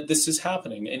that this is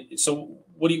happening? And so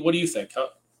what do you think?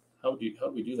 How do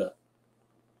we do that?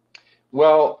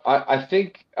 Well, I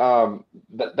think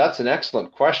that's an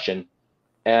excellent question,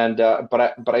 and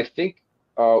but I think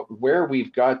what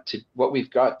we've got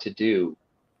to do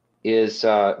is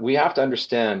we have to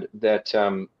understand that,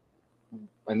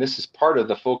 and this is part of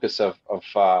the focus of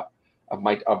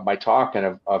my talk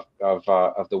and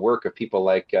of the work of people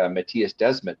like Matthias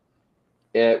Desmet.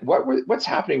 What's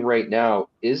happening right now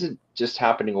isn't just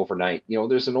happening overnight.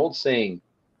 There's an old saying,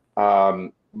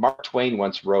 Mark Twain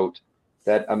once wrote,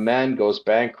 that a man goes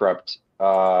bankrupt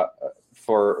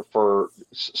for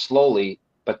slowly,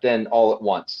 but then all at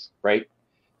once, right?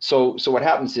 So what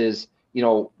happens is,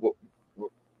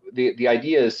 the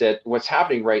idea is that what's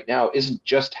happening right now isn't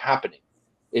just happening.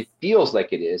 It feels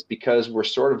like it is because we're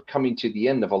sort of coming to the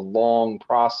end of a long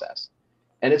process,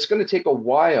 and it's going to take a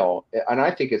while. And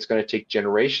I think it's going to take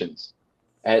generations,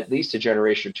 at least a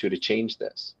generation or two, to change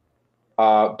this.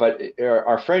 But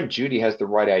our friend Judy has the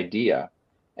right idea,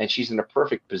 and she's in a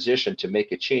perfect position to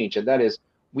make a change. And that is,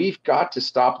 we've got to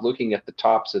stop looking at the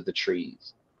tops of the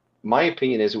trees. My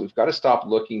opinion is that we've got to stop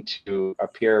looking to a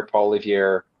Pierre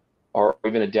Poilievre or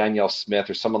even a Danielle Smith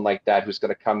or someone like that who's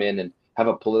going to come in and have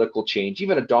a political change.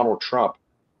 Even a Donald Trump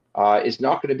is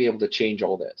not going to be able to change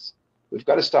all this. We've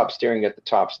got to stop staring at the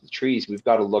tops of the trees. We've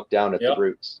got to look down at the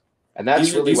roots. And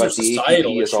that's really what the APP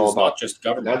is all about. Not just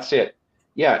government. That's it.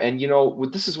 Yeah, and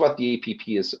this is what the APP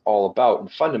is all about, and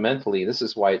fundamentally, this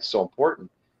is why it's so important.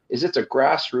 Is it's a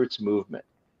grassroots movement.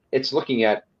 It's looking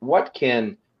at what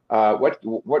can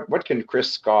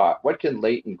Chris Scott, what can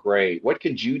Leighton Gray, what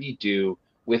can Judy do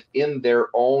within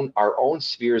our own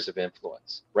spheres of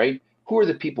influence, right? Who are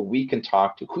the people we can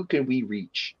talk to? Who can we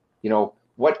reach?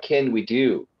 What can we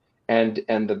do? And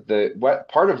what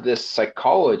part of this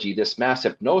psychology, this mass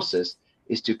hypnosis,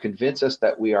 is to convince us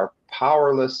that we are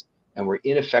powerless, and we're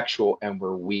ineffectual, and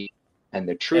we're weak. And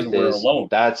the truth is,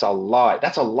 that's a lie.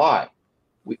 That's a lie.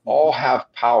 We all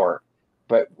have power,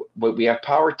 but we have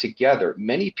power together.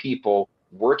 Many people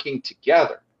working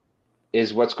together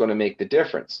is what's going to make the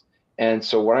difference. And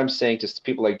so what I'm saying to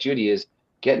people like Judy is,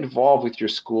 get involved with your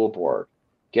school board,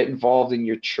 get involved in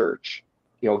your church,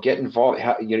 get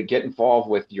involved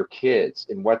with your kids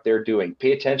in what they're doing.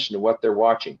 Pay attention to what they're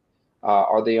watching.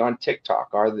 Are they on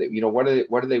TikTok? Are they, what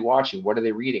are they watching? What are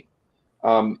they reading?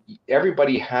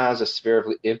 Everybody has a sphere of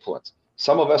influence.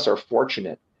 Some of us are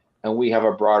fortunate, and we have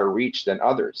a broader reach than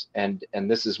others. And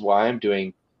this is why I'm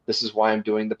doing the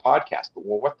podcast. But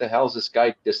well, what the hell is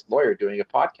this lawyer doing a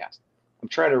podcast? I'm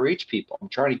trying to reach people. I'm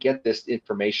trying to get this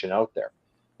information out there,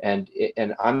 and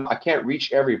I can't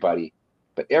reach everybody,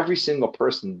 but every single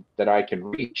person that I can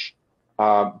reach,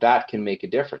 that can make a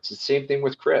difference. The same thing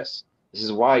with Chris. This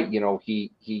is why he's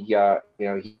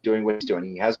doing what he's doing.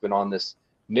 He has been on this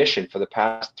mission for the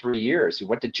past 3 years. He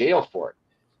went to jail for it.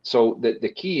 So the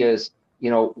key is,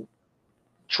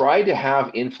 try to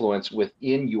have influence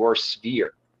within your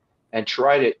sphere, and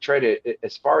try to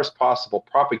as far as possible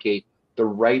propagate the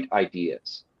right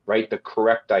ideas, right? The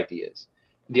correct ideas.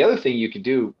 The other thing you can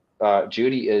do,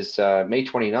 Judy, is May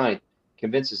 29th,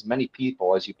 convince as many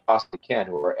people as you possibly can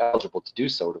who are eligible to do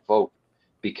so to vote,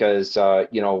 because a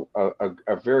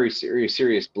very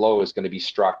serious blow is going to be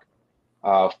struck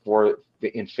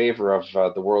in favor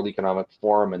of the World Economic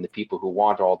Forum and the people who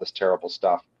want all this terrible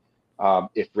stuff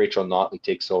if Rachel Notley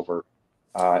takes over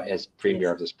as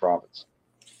premier of this province.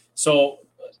 So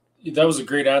that was a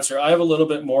great answer. I have a little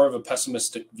bit more of a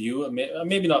pessimistic view.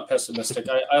 Maybe not pessimistic.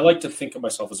 I like to think of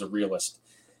myself as a realist.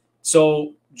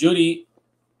 So, Judy,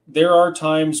 there are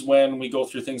times when we go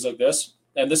through things like this,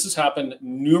 and this has happened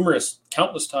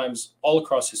countless times all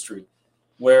across history,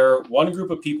 where one group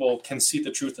of people can see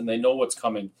the truth and they know what's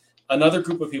coming. Another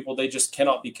group of people, they just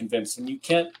cannot be convinced, and you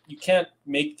can't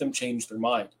make them change their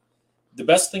mind. The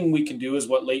best thing we can do is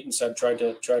what Leighton said: try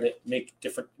to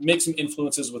make some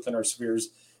influences within our spheres,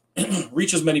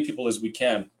 reach as many people as we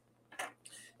can,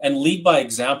 and lead by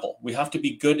example. We have to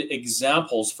be good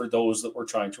examples for those that we're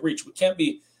trying to reach. We can't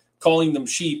be calling them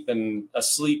sheep and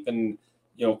asleep and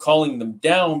calling them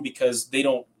down because they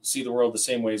don't see the world the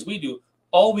same way as we do.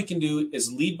 All we can do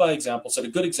is lead by example, set a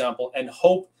good example, and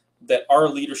hope that our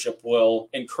leadership will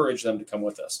encourage them to come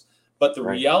with us. But the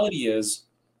reality is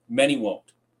many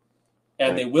won't.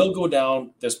 And they will go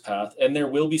down this path, and there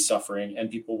will be suffering,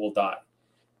 and people will die.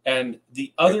 And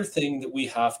the other thing that we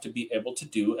have to be able to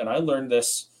do, and I learned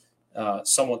this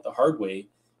somewhat the hard way,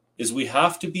 is we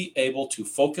have to be able to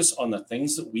focus on the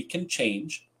things that we can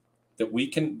change, that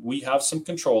we have some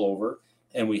control over,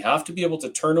 and we have to be able to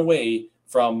turn away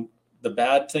from the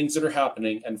bad things that are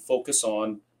happening and focus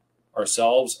on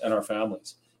ourselves and our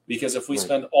families. Because if we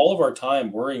spend all of our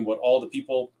time worrying about all the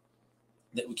people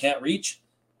that we can't reach,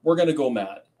 we're going to go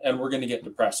mad and we're going to get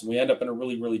depressed and we end up in a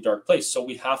really, really dark place. So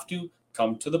we have to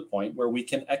come to the point where we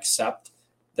can accept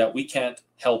that we can't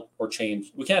help or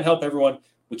change. We can't help everyone.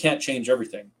 We can't change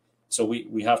everything. So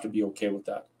we have to be okay with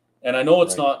that. And I know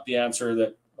it's not the answer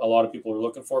that a lot of people are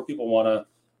looking for. People want to,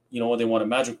 they want a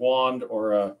magic wand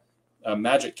or a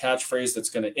magic catchphrase that's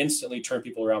going to instantly turn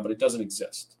people around, but it doesn't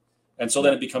exist. And so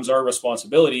then it becomes our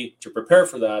responsibility to prepare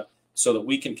for that so that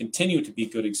we can continue to be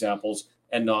good examples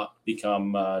and not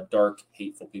become dark,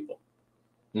 hateful people.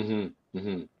 Mm-hmm.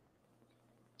 Mm-hmm.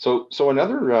 So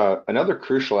another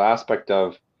crucial aspect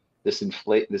of this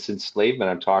enslavement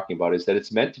I'm talking about is that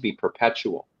it's meant to be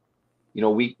perpetual.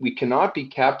 We cannot be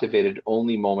captivated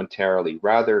only momentarily.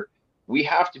 Rather, we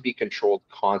have to be controlled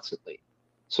constantly.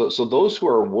 So those who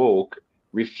are woke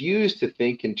refuse to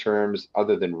think in terms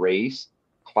other than race,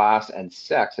 class, and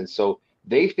sex. And so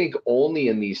they think only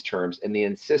in these terms, and they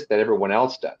insist that everyone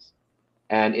else does.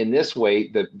 And in this way,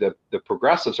 the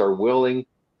progressives are willing,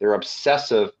 they're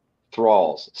obsessive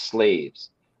thralls,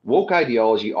 slaves. Woke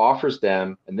ideology offers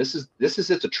them, and this is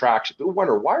its attraction. People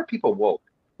wonder, why are people woke?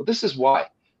 Well, this is why.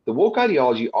 The woke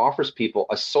ideology offers people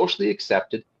a socially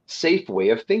accepted, safe way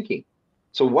of thinking.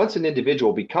 So once an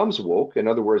individual becomes woke, in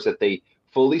other words, that they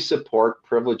fully support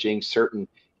privileging certain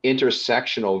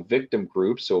intersectional victim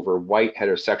groups over white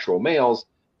heterosexual males,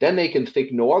 then they can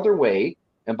think no other way,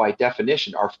 and by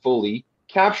definition are fully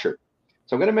captured.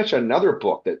 So I'm going to mention another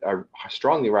book that I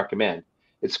strongly recommend.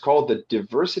 It's called The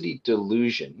Diversity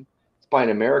Delusion. It's by an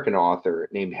American author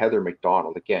named Heather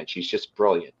McDonald. Again, she's just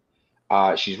brilliant.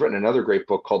 She's written another great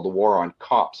book called The War on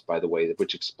Cops, by the way,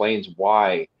 which explains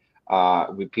why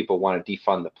people want to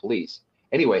defund the police.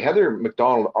 Anyway, Heather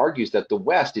McDonald argues that the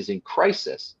West is in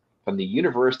crisis from the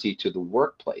university to the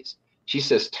workplace. She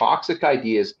says toxic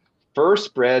ideas first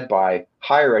spread by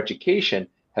higher education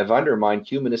have undermined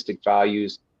humanistic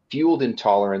values, fueled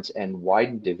intolerance, and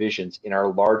widened divisions in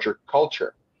our larger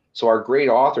culture. So our great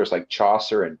authors like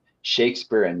Chaucer and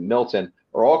Shakespeare and Milton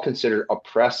are all considered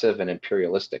oppressive and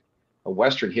imperialistic.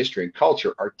 Western history and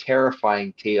culture are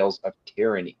terrifying tales of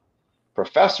tyranny.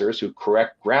 Professors who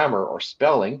correct grammar or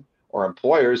spelling, or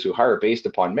employers who hire based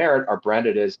upon merit, are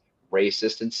branded as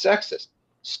racist and sexist.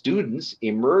 Students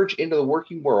emerge into the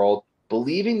working world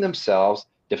believing themselves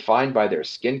defined by their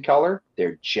skin color,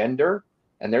 their gender,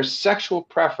 and their sexual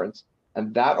preference,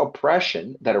 and that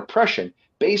oppression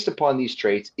based upon these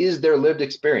traits is their lived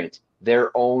experience,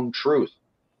 their own truth.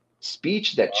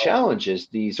 Speech that challenges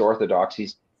these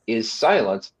orthodoxies is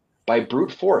silenced by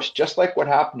brute force, just like what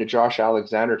happened to Josh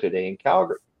Alexander today in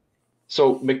Calgary.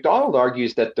 So McDonald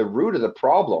argues that the root of the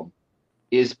problem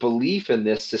is belief in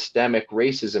this systemic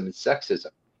racism and sexism,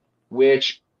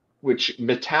 which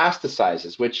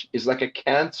metastasizes, which is like a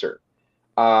cancer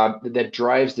that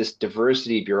drives this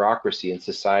diversity bureaucracy in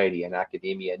society and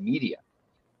academia and media.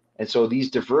 And so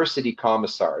these diversity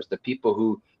commissars, the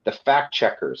fact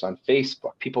checkers on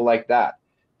Facebook, people like that,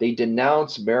 they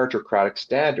denounce meritocratic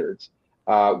standards,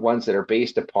 ones that are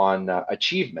based upon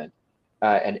achievement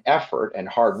and effort and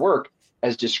hard work,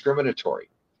 as discriminatory.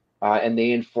 And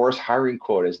they enforce hiring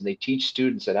quotas, and they teach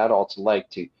students and adults alike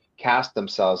to cast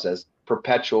themselves as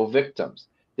perpetual victims.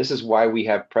 This is why we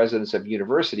have presidents of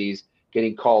universities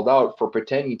getting called out for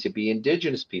pretending to be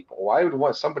Indigenous people. Why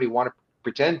would somebody want to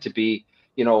pretend to be,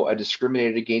 a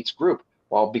discriminated against group?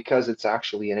 Well, because it's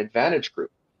actually an advantage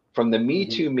group. From the Me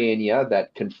Too mania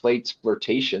that conflates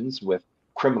flirtations with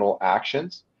criminal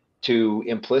actions, to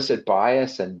implicit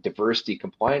bias and diversity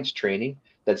compliance training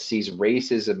that sees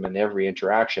racism in every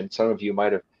interaction. Some of you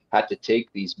might have had to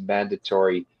take these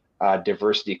mandatory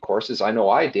diversity courses. I know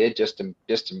I did, just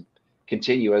to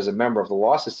continue as a member of the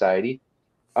Law Society.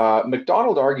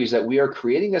 McDonald argues that we are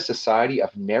creating a society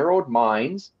of narrowed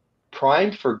minds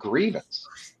primed for grievance,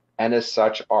 and as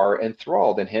such are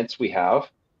enthralled. And hence we have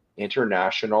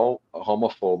International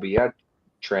Homophobia,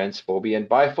 Transphobia, and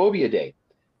Biphobia Day.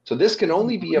 So this can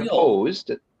only be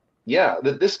opposed.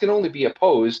 This can only be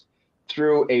opposed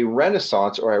through a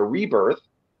renaissance or a rebirth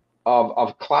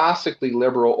of classically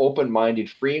liberal, open-minded,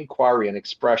 free inquiry and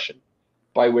expression,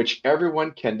 by which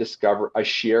everyone can discover a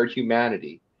shared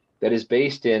humanity that is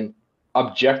based in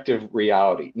objective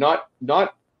reality, not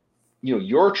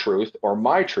your truth or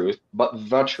my truth, but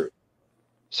the truth.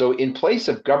 So in place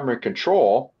of government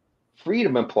control,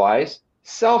 freedom implies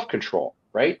self-control,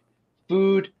 right?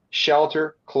 Food,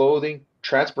 shelter, clothing,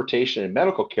 transportation, and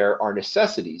medical care are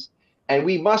necessities, and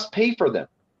we must pay for them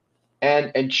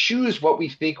and choose what we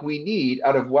think we need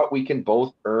out of what we can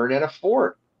both earn and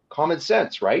afford. Common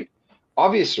sense, right?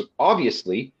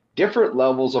 Obviously, different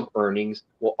levels of earnings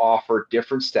will offer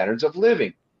different standards of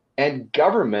living, and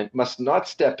government must not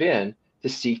step in to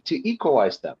seek to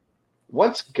equalize them.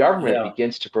 Once government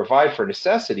begins to provide for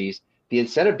necessities, the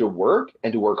incentive to work,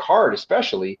 and to work hard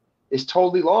especially, is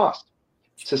totally lost.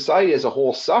 Society as a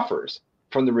whole suffers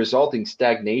from the resulting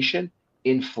stagnation,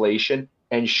 inflation,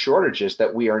 and shortages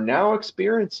that we are now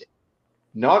experiencing.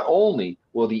 Not only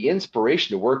will the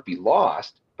inspiration to work be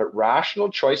lost, but rational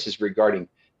choices regarding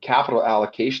capital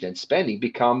allocation and spending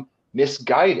become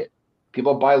misguided.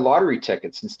 People buy lottery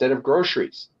tickets instead of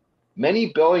groceries.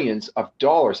 Many billions of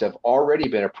dollars have already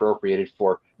been appropriated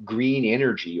for green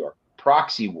energy or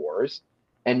proxy wars,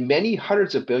 and many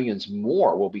hundreds of billions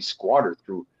more will be squandered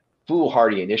through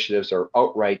foolhardy initiatives or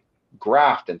outright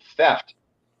graft and theft.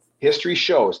 History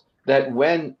shows that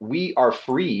when we are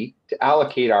free to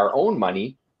allocate our own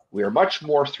money, we are much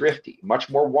more thrifty, much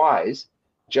more wise,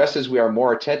 just as we are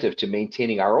more attentive to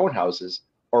maintaining our own houses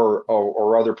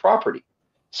or other property.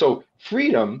 So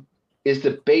freedom is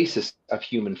the basis of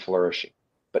human flourishing.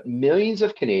 But millions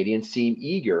of Canadians seem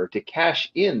eager to cash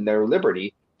in their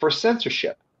liberty for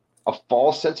censorship, a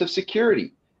false sense of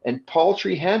security, and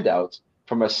paltry handouts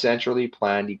from a centrally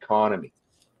planned economy.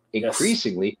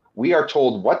 Increasingly, we are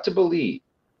told what to believe,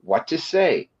 what to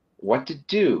say, what to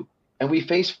do, and we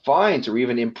face fines or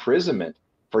even imprisonment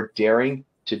for daring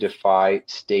to defy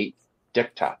state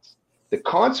diktats. The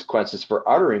consequences for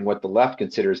uttering what the left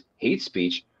considers hate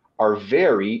speech are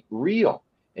very real.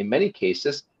 In many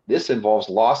cases, this involves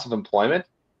loss of employment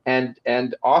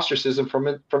and ostracism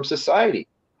from society.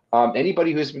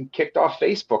 Anybody who's been kicked off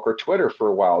Facebook or Twitter for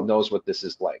a while knows what this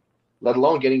is like, let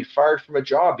alone getting fired from a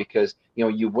job because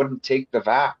you wouldn't take the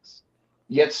vax.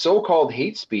 Yet so-called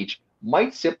hate speech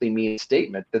might simply mean a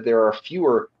statement that there are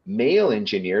fewer male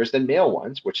engineers than male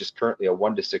ones, which is currently a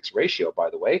 1-to-6 ratio, by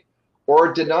the way,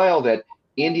 or a denial that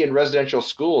Indian residential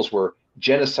schools were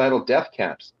genocidal death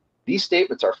camps. These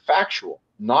statements are factual,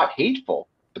 not hateful,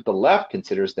 but the left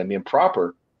considers them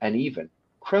improper and even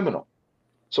criminal.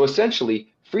 So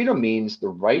essentially, freedom means the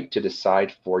right to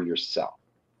decide for yourself.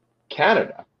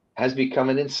 Canada has become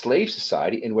an enslaved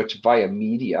society in which via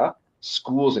media,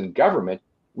 schools, and government,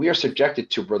 we are subjected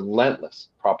to relentless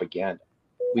propaganda.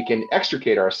 We can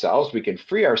extricate ourselves, we can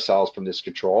free ourselves from this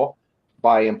control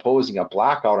by imposing a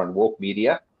blackout on woke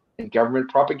media and government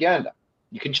propaganda.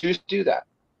 You can choose to do that.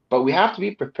 But we have to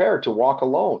be prepared to walk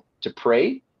alone, to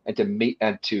pray and to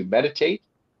meditate,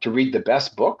 to read the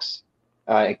best books,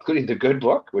 including the good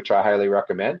book, which I highly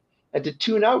recommend, and to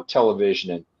tune out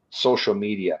television and social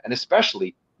media, and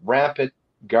especially rampant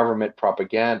government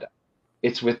propaganda.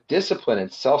 It's with discipline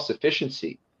and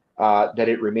self-sufficiency that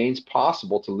it remains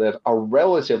possible to live a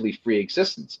relatively free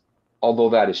existence, although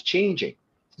that is changing.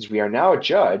 Since we are now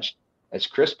judged, as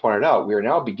Chris pointed out, we are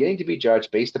now beginning to be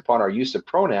judged based upon our use of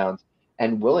pronouns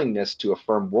and willingness to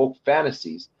affirm woke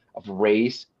fantasies of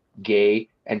race, gay,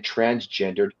 and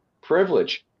transgendered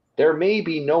privilege. There may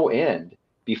be no end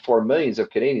before millions of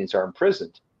Canadians are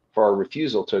imprisoned for our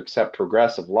refusal to accept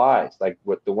progressive lies like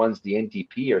what the ones the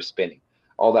NDP are spinning.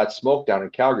 All that smoke down in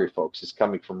Calgary, folks, is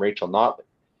coming from Rachel Notley.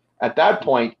 At that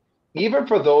point, even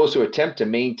for those who attempt to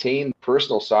maintain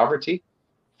personal sovereignty,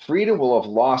 freedom will have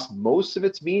lost most of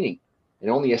its meaning, and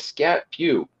only a scant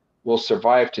few will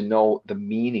survive to know the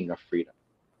meaning of freedom.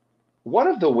 One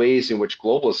of the ways in which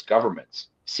globalist governments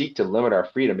seek to limit our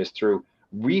freedom is through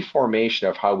reformation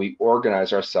of how we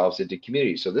organize ourselves into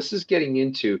communities. So this is getting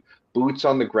into boots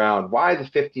on the ground. Why the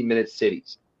 15-minute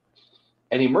cities?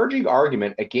 An emerging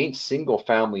argument against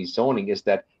single-family zoning is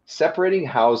that separating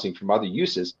housing from other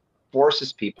uses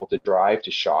forces people to drive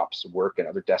to shops, work, and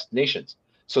other destinations.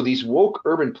 So these woke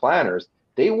urban planners,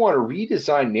 they want to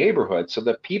redesign neighborhoods so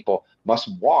that people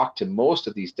must walk to most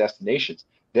of these destinations,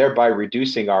 thereby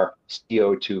reducing our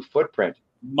CO2 footprint.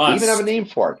 Must. They even have a name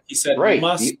for it. He said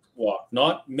must walk,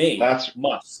 not may.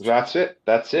 Must. That's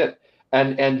it.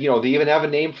 And they even have a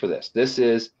name for this. This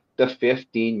is the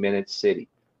 15-minute city,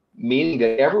 meaning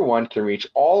that everyone can reach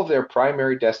all of their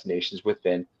primary destinations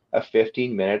within a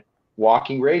 15-minute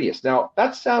walking radius. Now,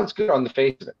 that sounds good on the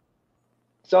face of it.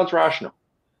 It sounds rational.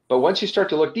 But once you start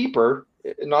to look deeper,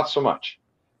 not so much.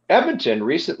 Edmonton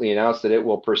recently announced that it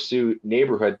will pursue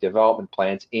neighborhood development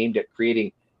plans aimed at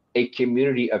creating a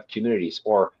community of communities,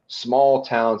 or small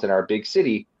towns in our big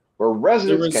city where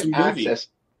residents can access.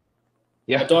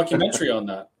 A documentary on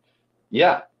that.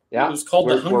 Yeah. It was called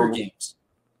The Hunger Games.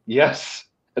 Yes,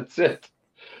 that's it.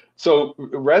 So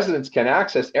residents can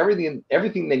access everything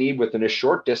they need within a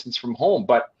short distance from home.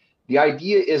 But the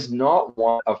idea is not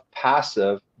one of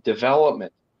passive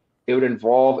development. It would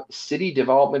involve city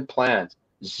development plans,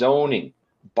 zoning,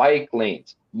 bike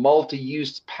lanes,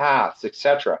 multi-use paths,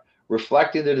 etc.,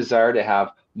 reflecting the desire to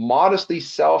have modestly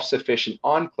self-sufficient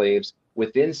enclaves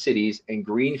within cities and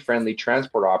green-friendly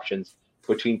transport options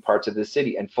between parts of the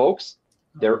city. And folks,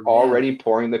 they're already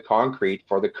pouring the concrete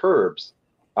for the curbs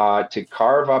to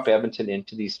carve up Edmonton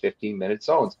into these 15-minute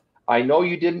zones. I know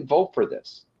you didn't vote for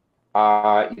this,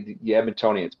 the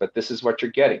Edmontonians, but this is what you're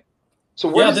getting. So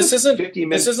where this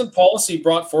isn't policy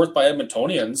brought forth by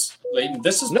Edmontonians, Leighton.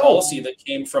 This is policy that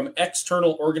came from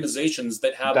external organizations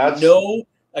that have no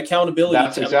accountability.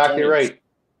 That's exactly right.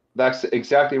 That's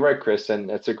exactly right, Chris, and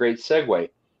that's a great segue.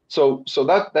 So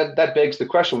that begs the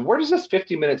question: where does this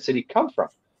 15-minute city come from?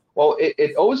 Well,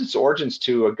 it owes its origins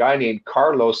to a guy named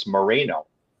Carlos Moreno,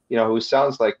 who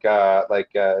sounds like a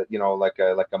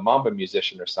Mamba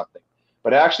musician or something,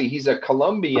 but actually he's a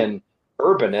Colombian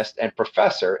urbanist and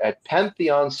professor at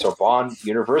Pantheon-Sorbonne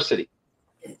University.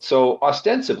 So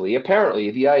ostensibly, apparently,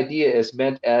 the idea is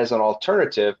meant as an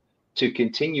alternative to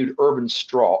continued urban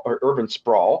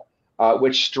sprawl,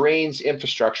 which strains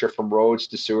infrastructure from roads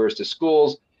to sewers to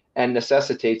schools and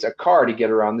necessitates a car to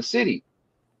get around the city.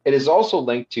 It is also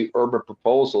linked to urban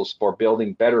proposals for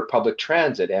building better public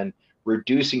transit and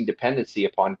reducing dependency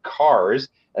upon cars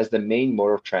as the main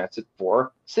mode of transit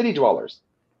for city dwellers.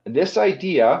 And this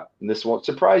idea, and this won't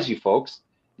surprise you folks,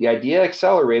 the idea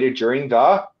accelerated during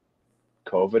the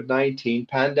COVID-19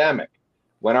 pandemic,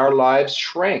 when our lives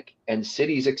shrank and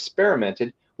cities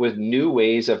experimented with new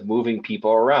ways of moving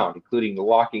people around, including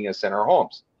locking us in our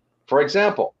homes. For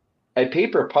example, a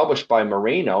paper published by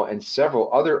Moreno and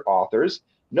several other authors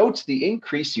notes the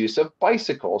increased use of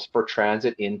bicycles for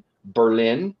transit in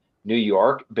Berlin, New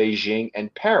York, Beijing,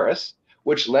 and Paris,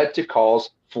 which led to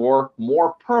calls for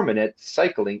more permanent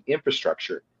cycling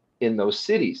infrastructure in those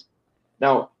cities.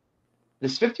 Now,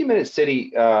 this 15-minute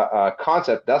city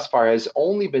concept thus far has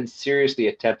only been seriously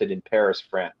attempted in Paris,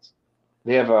 France.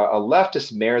 They have a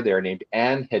leftist mayor there named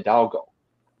Anne Hidalgo,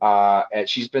 and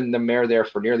she's been the mayor there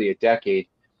for nearly a decade,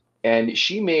 and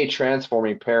she made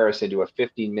transforming Paris into a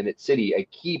 15-minute city a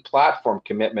key platform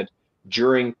commitment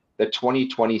during the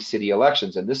 2020 city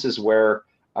elections. And this is where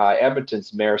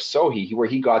Edmonton's Mayor Sohi, where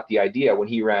he got the idea when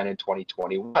he ran in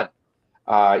 2021.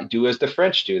 Do as the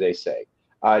French do, they say.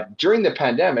 During the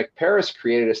pandemic, Paris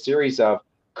created a series of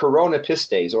Corona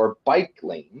pistes, or bike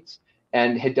lanes,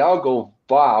 and Hidalgo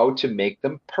vowed to make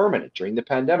them permanent during the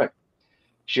pandemic.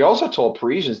 She also told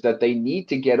Parisians that they need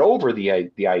to get over the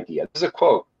idea. This is a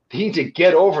quote. They need to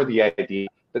get over the idea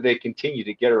that they continue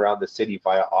to get around the city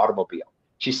via automobile.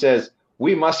 She says,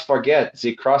 "We must forget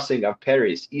the crossing of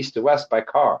Paris east to west by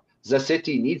car. The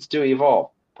city needs to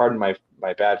evolve." Pardon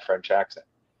my bad French accent.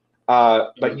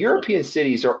 But European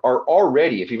cities are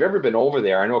already, if you've ever been over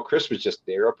there, I know Chris was just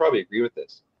there, I'll probably agree with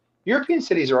this. European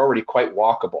cities are already quite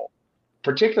walkable,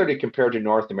 particularly compared to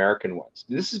North American ones.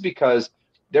 This is because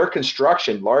their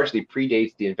construction largely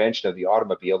predates the invention of the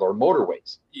automobile or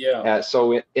motorways. Yeah.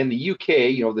 So in the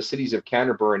UK, the cities of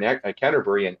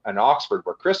Canterbury and Oxford,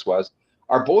 where Chris was,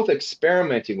 are both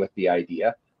experimenting with the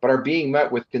idea, but are being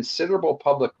met with considerable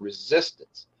public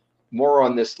resistance. More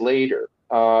on this later.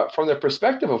 From the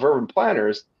perspective of urban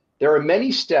planners, there are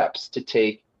many steps to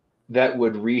take that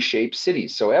would reshape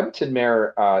cities. So Edmonton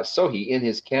Mayor Sohi, in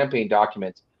his campaign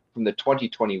documents from the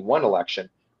 2021 election,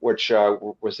 which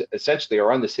was essentially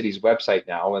are on the city's website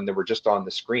now, and they were just on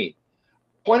the screen,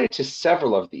 pointed to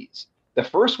several of these. The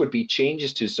first would be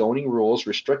changes to zoning rules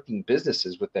restricting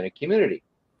businesses within a community.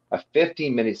 A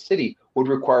 15-minute city would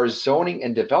require zoning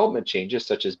and development changes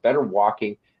such as better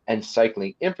walking and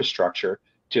cycling infrastructure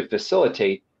to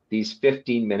facilitate these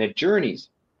 15-minute journeys.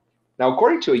 Now,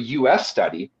 according to a US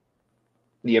study,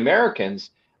 the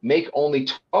Americans make only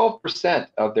 12%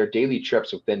 of their daily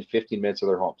trips within 15 minutes of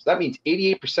their homes. That means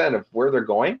 88% of where they're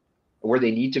going, where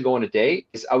they need to go in a day,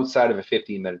 is outside of a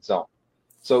 15-minute zone.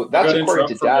 So that's according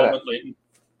to data.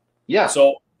 Yeah.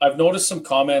 So I've noticed some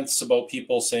comments about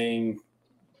people saying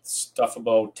stuff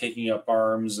about taking up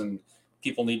arms and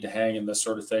people need to hang and this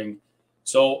sort of thing.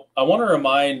 So I want to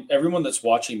remind everyone that's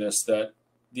watching this that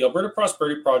the Alberta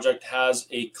Prosperity Project has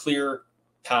a clear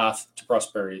path to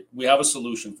prosperity. We have a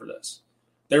solution for this.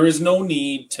 There is no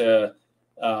need to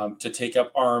take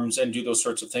up arms and do those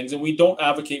sorts of things, and we don't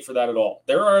advocate for that at all.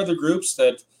 There are other groups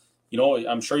that,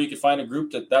 I'm sure you could find a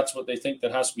group that's what they think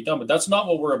that has to be done, but that's not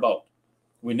what we're about.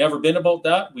 We've never been about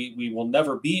that. We will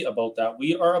never be about that.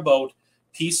 We are about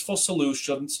peaceful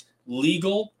solutions,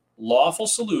 legal, lawful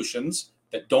solutions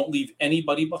that don't leave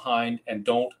anybody behind and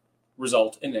don't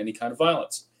result in any kind of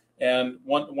violence. And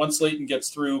once Leighton gets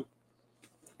through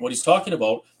what he's talking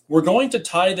about, we're going to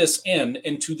tie this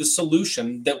into the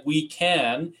solution that we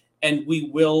can and we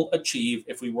will achieve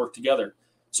if we work together.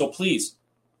 So please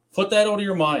put that out of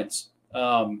your minds.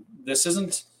 This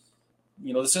isn't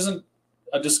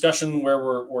a discussion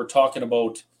where we're talking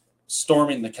about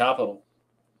storming the Capitol.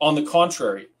 On the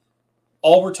contrary,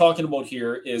 all we're talking about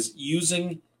here is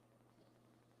using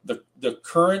the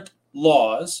current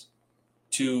laws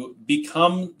to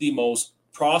become the most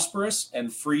prosperous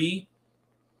and free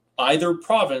either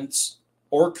province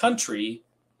or country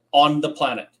on the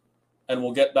planet. And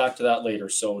we'll get back to that later.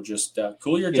 So just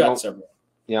cool your jets, everyone.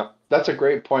 Yeah, that's a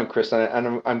great point, Chris.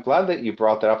 And I'm glad that you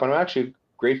brought that up. And I'm actually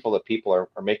grateful that people are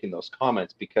making those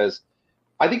comments, because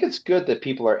I think it's good that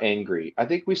people are angry. I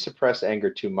think we suppress anger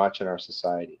too much in our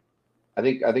society. I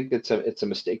think it's a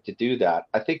mistake to do that.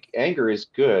 I think anger is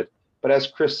good, but as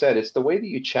Chris said, it's the way that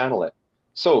you channel it.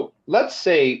 So let's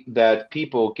say that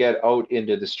people get out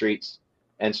into the streets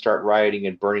and start rioting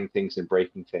and burning things and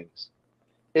breaking things.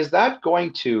 Is that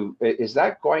going to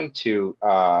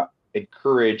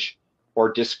encourage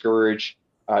or discourage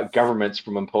governments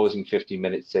from imposing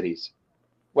 15-minute cities?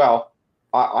 Well,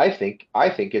 I think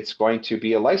it's going to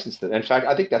be a license to them. In fact,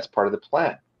 I think that's part of the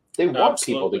plan. They want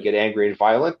people to get angry and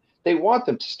violent. They want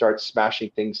them to start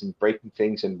smashing things and breaking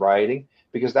things and rioting,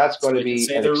 because that's going to be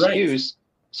an excuse,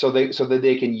 so that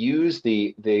they can use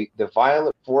the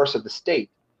violent force of the state,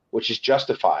 which is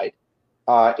justified,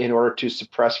 in order to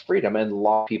suppress freedom and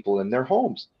lock people in their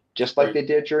homes, just like they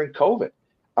did during COVID.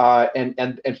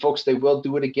 And folks, they will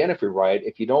do it again if we riot.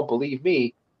 If you don't believe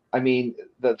me, I mean,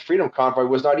 the Freedom Convoy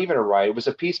was not even a riot. It was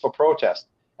a peaceful protest,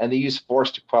 and they used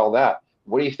force to quell that.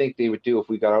 What do you think they would do if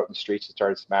we got out in the streets and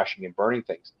started smashing and burning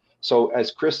things? So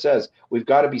as Chris says, we've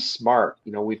got to be smart.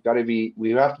 We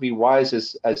have to be wise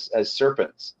as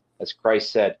serpents, as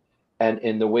Christ said. And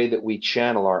in the way that we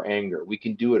channel our anger, we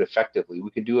can do it effectively. We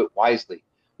can do it wisely.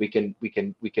 We can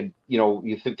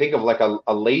you think of like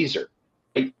a laser,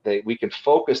 right? That we can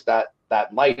focus that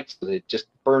light so that it just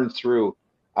burns through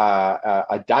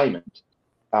a diamond.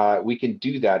 We can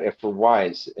do that if we're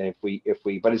wise, and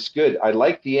but it's good. I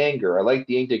like the anger. I like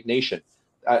the indignation.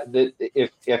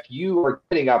 If you are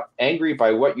getting up angry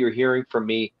by what you're hearing from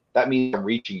me, that means I'm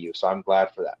reaching you. So I'm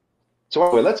glad for that. So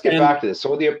anyway, let's get back to this.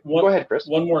 So go ahead, Chris.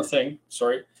 One more thing.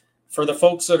 Sorry. For the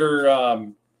folks that are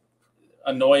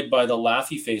annoyed by the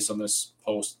laughy face on this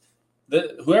post,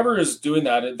 whoever is doing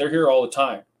that, they're here all the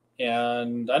time.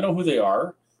 And I know who they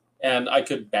are. And I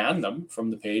could ban them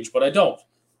from the page, but I don't.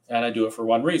 And I do it for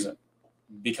one reason,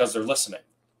 because they're listening.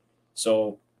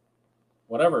 So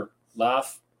whatever,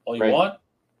 laugh all you want,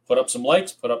 put up some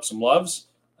likes, put up some loves,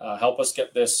 help us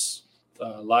get this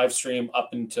live stream up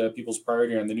into people's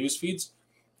priority on the news feeds,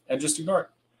 and just ignore it.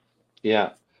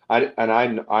 Yeah,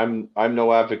 I'm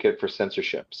no advocate for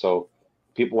censorship. So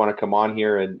people want to come on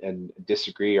here and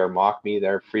disagree or mock me,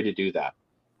 they're free to do that.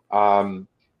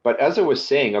 But as I was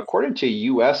saying, according to a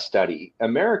U.S. study,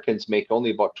 Americans make only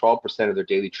about 12% of their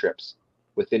daily trips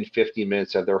within 15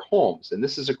 minutes of their homes. And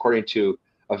this is according to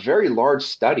a very large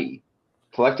study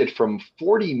collected from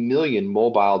 40 million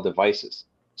mobile devices.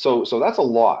 So that's a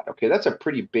lot. Okay, that's a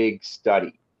pretty big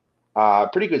study,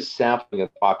 pretty good sampling of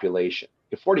the population.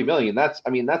 40 million, that's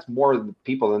more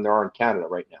people than there are in Canada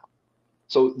right now.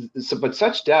 But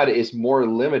such data is more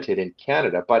limited in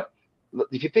Canada. But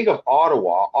if you think of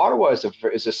Ottawa is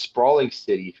a sprawling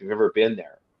city if you've ever been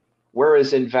there.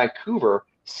 Whereas in Vancouver,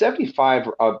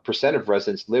 75% of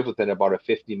residents live within about a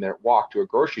 15-minute walk to a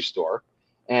grocery store,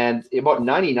 and about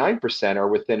 99% are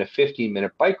within a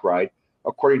 15-minute bike ride,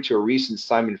 according to a recent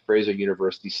Simon Fraser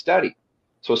University study.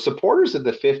 So supporters of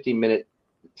the 15-minute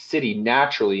city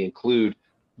naturally include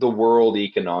the World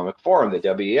Economic Forum, the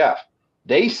WEF.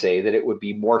 They say that it would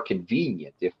be more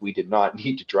convenient if we did not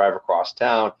need to drive across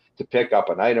town to pick up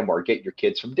an item or get your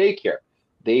kids from daycare.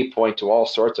 They point to all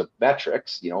sorts of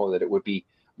metrics, that it would be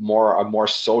a more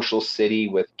social city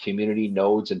with community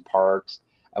nodes and parks.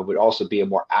 It would also be a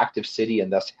more active city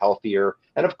and thus healthier.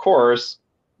 And of course,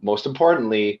 most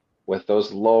importantly, with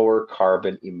those lower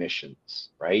carbon emissions,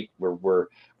 right? We're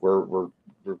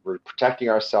protecting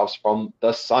ourselves from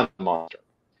the sun monster.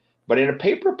 But in a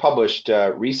paper published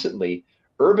recently,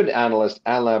 urban analyst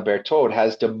Alain Berthaud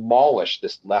has demolished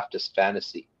this leftist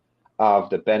fantasy of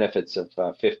the benefits of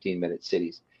 15-minute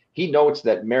cities. He notes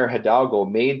that Mayor Hidalgo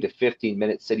made the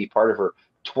 15-minute city part of her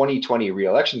 2020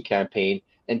 re-election campaign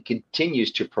and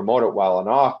continues to promote it while in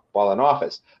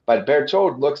office. But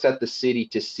Berthaud looks at the city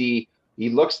to see,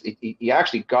 he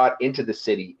actually got into the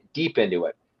city, deep into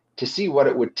it, to see what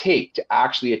it would take to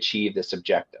actually achieve this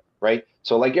objective. right?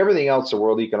 So like everything else the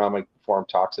World Economic Forum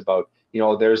talks about,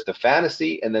 there's the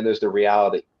fantasy and then there's the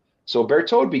reality. So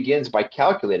Berthoud begins by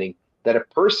calculating that a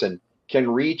person can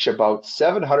reach about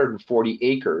 740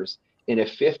 acres in a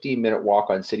 15-minute walk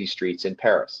on city streets in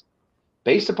Paris.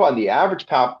 Based upon the average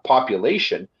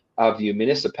population of the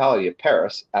municipality of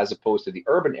Paris, as opposed to the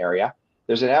urban area,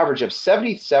 there's an average of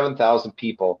 77,000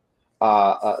 people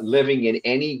living in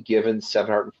any given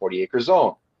 740-acre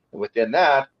zone. And within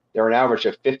that, there are an average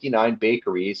of 59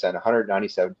 bakeries and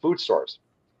 197 food stores.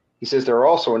 He says there are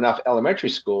also enough elementary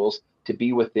schools to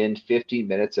be within 15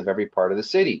 minutes of every part of the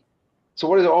city. So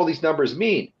what do all these numbers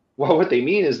mean? Well, what they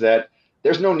mean is that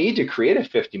there's no need to create a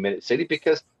 50-minute city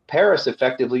because Paris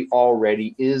effectively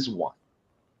already is one.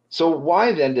 So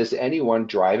why then does anyone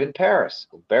drive in Paris?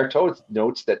 Berthoud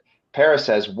notes that Paris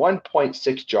has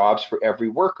 1.6 jobs for every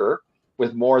worker,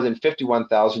 with more than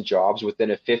 51,000 jobs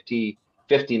within a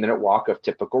 15-minute walk of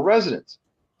typical residents.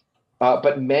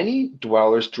 But many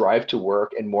dwellers drive to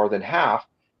work, and more than half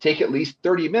take at least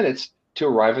 30 minutes to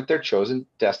arrive at their chosen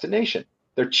destination.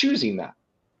 They're choosing that.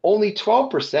 Only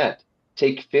 12%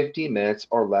 take 15 minutes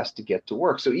or less to get to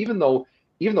work. So even though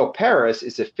Paris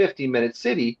is a 15-minute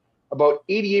city, about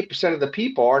 88% of the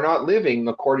people are not living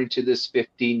according to this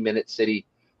 15-minute city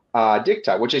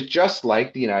diktat, which is just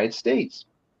like the United States.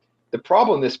 The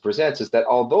problem this presents is that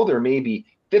although there may be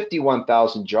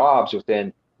 51,000 jobs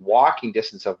within walking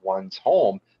distance of one's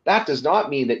home, that does not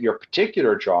mean that your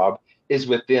particular job is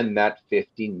within that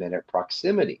 15-minute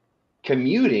proximity.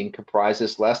 Commuting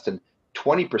comprises less than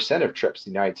 20% of trips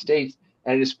in the United States,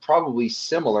 and it is probably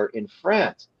similar in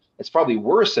France. It's probably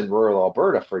worse in rural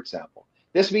Alberta, for example.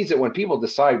 This means that when people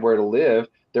decide where to live,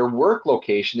 their work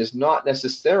location is not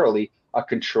necessarily a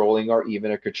controlling or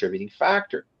even a contributing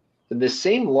factor. Then the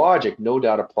same logic no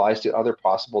doubt applies to other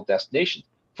possible destinations.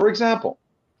 For example,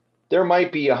 there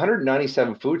might be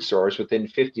 197 food stores within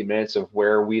 50 minutes of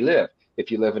where we live, if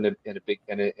you live in a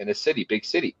big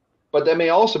city. But that may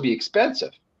also be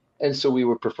expensive. And so we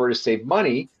would prefer to save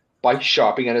money by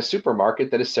shopping at a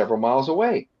supermarket that is several miles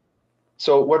away.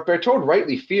 So what Berthoud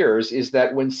rightly fears is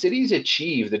that when cities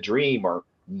achieve the dream or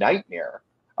nightmare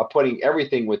of putting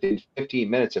everything within 15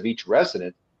 minutes of each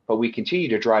resident, but we continue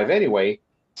to drive anyway,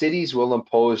 cities will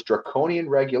impose draconian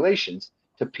regulations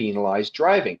to penalize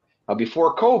driving. Now,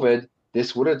 before COVID,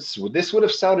 this would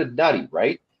have sounded nutty,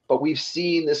 right? But we've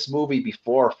seen this movie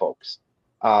before, folks.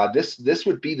 This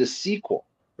would be the sequel,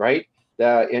 right?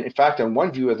 In fact, on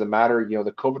one view of the matter,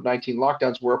 the COVID-19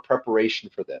 lockdowns were a preparation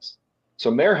for this. So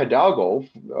Mayor Hidalgo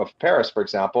of Paris, for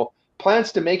example,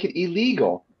 plans to make it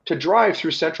illegal to drive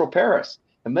through central Paris.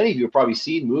 And many of you have probably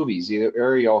seen movies, either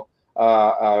aerial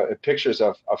pictures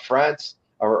of France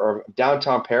or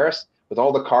downtown Paris with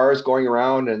all the cars going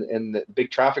around in the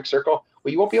big traffic circle.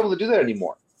 Well, you won't be able to do that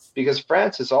anymore because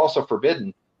France has also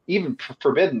forbidden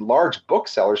large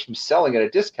booksellers from selling at a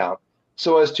discount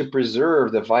so as to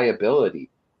preserve the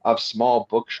viability of small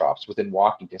bookshops within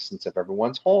walking distance of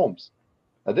everyone's homes.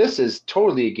 Now, this is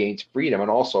totally against freedom and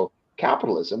also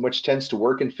capitalism, which tends to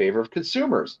work in favor of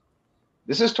consumers.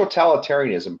 This is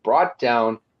totalitarianism brought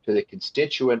down to the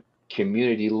constituent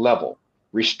community level,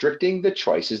 restricting the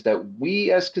choices that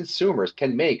we as consumers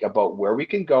can make about where we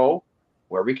can go,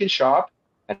 where we can shop,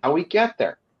 and how we get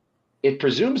there. It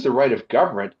presumes the right of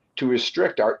government to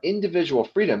restrict our individual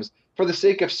freedoms for the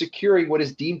sake of securing what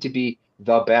is deemed to be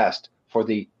the best for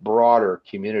the broader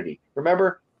community.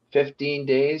 Remember, 15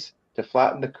 days to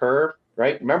flatten the curve,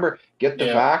 right? Remember, get the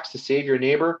vax to save your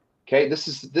neighbor. Okay, this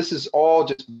is all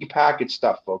just repackaged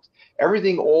stuff, folks.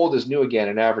 Everything old is new again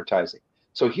in advertising.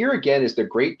 So here again is the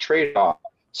great trade-off,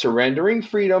 surrendering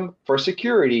freedom for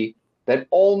security that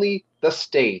only the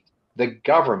state, the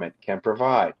government, can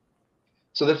provide.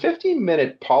 So the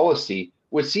 15-minute policy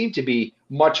would seem to be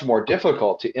much more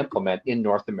difficult to implement in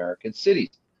North American cities.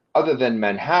 Other than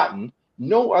Manhattan,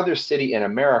 no other city in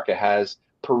America has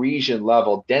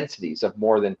Parisian-level densities of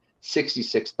more than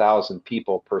 66,000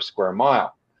 people per square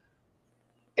mile.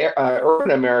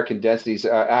 Urban American densities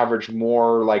average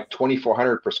more like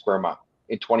 2,400 per square mile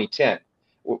in 2010.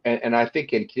 And I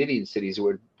think in Canadian cities it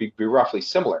would be roughly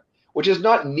similar, which is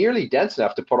not nearly dense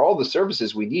enough to put all the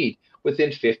services we need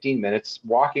within 15 minutes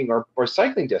walking or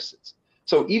cycling distance.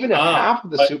 So even if half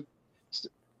of the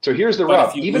so here's the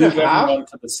rub. Even if half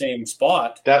to the same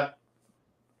spot, that's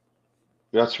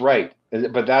right.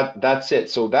 But that's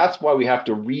it. So that's why we have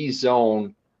to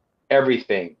rezone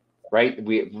everything, right?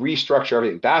 We restructure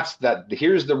everything.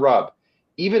 Here's the rub.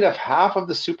 Even if half of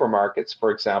the supermarkets, for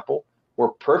example, were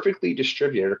perfectly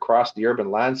distributed across the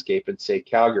urban landscape in, say,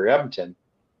 Calgary, Edmonton,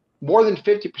 more than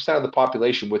 50% of the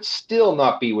population would still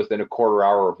not be within a quarter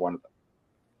hour of one of them.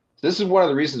 So this is one of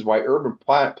the reasons why urban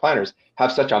planners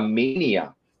have such a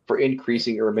mania for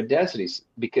increasing urban densities.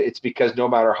 Because no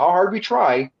matter how hard we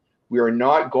try, we are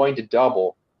not going to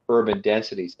double urban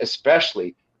densities,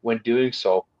 especially when doing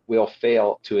so, we'll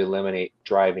fail to eliminate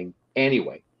driving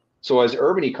anyway. So as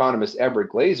urban economist Edward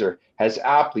Glaser has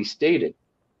aptly stated,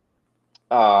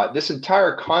 this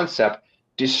entire concept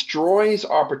destroys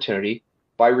opportunity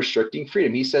by restricting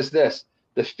freedom. He says this: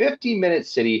 the 50-minute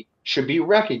city should be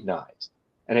recognized.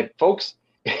 And folks,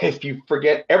 if you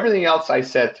forget everything else I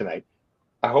said tonight,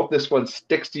 I hope this one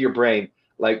sticks to your brain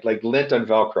like lint on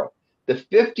Velcro. The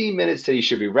 50-minute city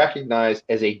should be recognized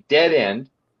as a dead end,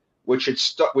 which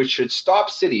should stop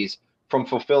cities from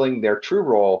fulfilling their true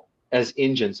role as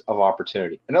engines of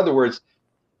opportunity. In other words,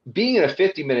 being in a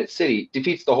 50-minute city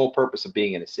defeats the whole purpose of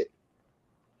being in a city.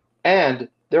 And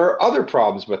there are other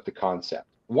problems with the concept,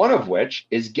 one of which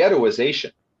is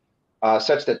ghettoization,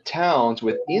 such that towns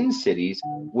within cities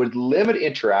would limit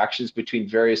interactions between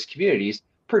various communities,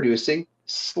 producing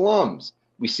slums.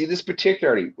 We see this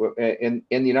particularly in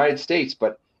the United States,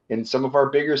 but in some of our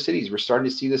bigger cities, we're starting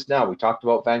to see this now. We talked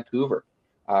about Vancouver,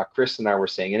 Chris and I were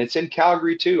saying, and it's in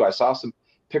Calgary too. I saw some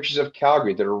pictures of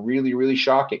Calgary that are really, really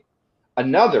shocking.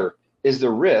 Another is the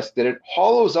risk that it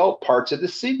hollows out parts of the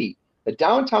city. The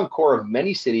downtown core of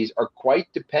many cities are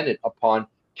quite dependent upon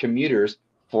commuters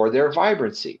for their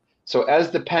vibrancy. So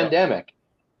as the pandemic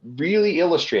really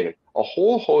illustrated, a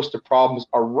whole host of problems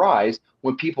arise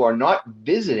when people are not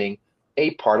visiting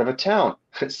a part of a town.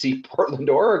 See Portland,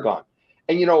 Oregon.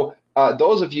 And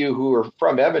those of you who are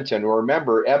from Edmonton or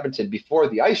remember Edmonton before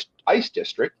the ice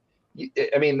district,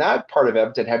 I mean, that part of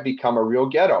Edmonton had become a real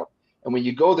ghetto. And when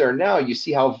you go there now, you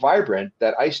see how vibrant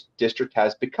that ice district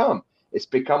has become. It's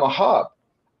become a hub.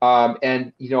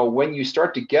 And when you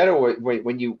start to ghetto,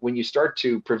 when you start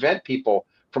to prevent people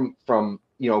from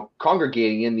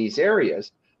congregating in these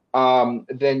areas,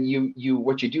 then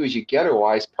what you do is you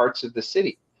ghettoize parts of the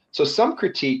city. So some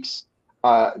critiques,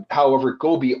 however,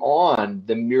 go beyond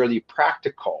the merely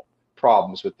practical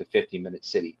problems with the 50-minute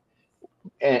city.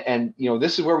 And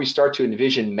this is where we start to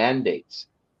envision mandates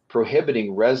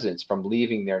prohibiting residents from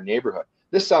leaving their neighborhood.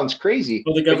 This sounds crazy.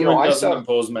 Well, the government doesn't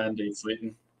impose mandates,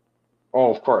 Leighton. Oh,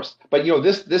 of course. But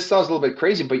this sounds a little bit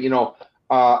crazy. But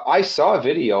I saw a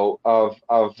video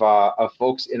of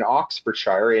folks in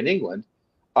Oxfordshire in England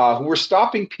who were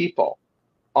stopping people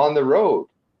on the road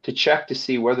to check to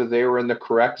see whether they were in the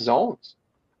correct zones.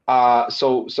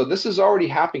 So this is already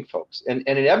happening, folks. And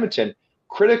in Edmonton,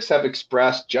 critics have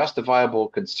expressed justifiable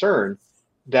concern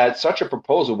that such a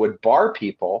proposal would bar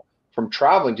people from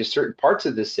traveling to certain parts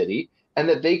of the city, and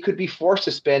that they could be forced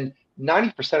to spend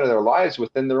 90% of their lives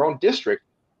within their own district,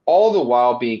 all the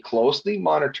while being closely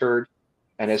monitored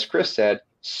and, as Chris said,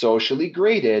 socially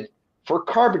graded for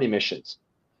carbon emissions.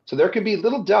 So there can be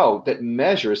little doubt that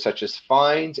measures such as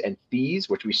fines and fees,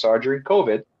 which we saw during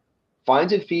COVID,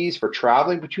 fines and fees for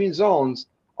traveling between zones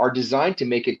are designed to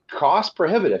make it cost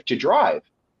prohibitive to drive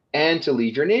and to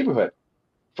leave your neighborhood.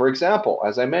 For example,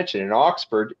 as I mentioned, in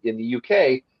Oxford in the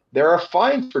UK, there are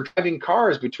fines for driving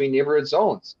cars between neighborhood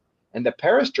zones. And the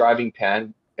Paris driving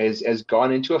ban has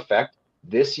gone into effect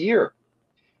this year.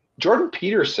 Dr.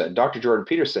 Jordan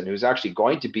Peterson, who's actually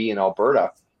going to be in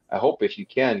Alberta, I hope if you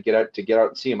can get out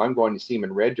and see him. I'm going to see him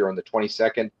in Red Deer on the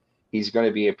 22nd. He's going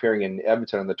to be appearing in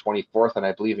Edmonton on the 24th, and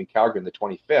I believe in Calgary on the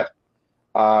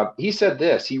 25th. He said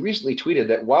this. He recently tweeted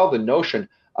that while the notion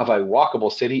of a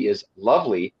walkable city is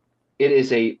lovely, it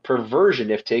is a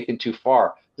perversion if taken too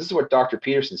far. This is what Dr.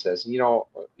 Peterson says.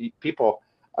 People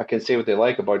can say what they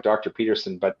like about Dr.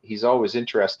 Peterson, but he's always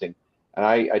interesting, and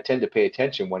I tend to pay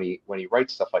attention when he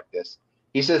writes stuff like this.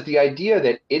 He says the idea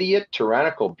that idiot,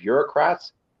 tyrannical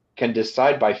bureaucrats can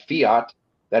decide by fiat,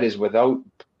 that is without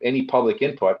any public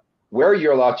input, where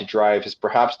you're allowed to drive is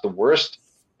perhaps the worst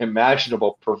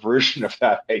imaginable perversion of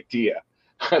that idea.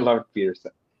 I love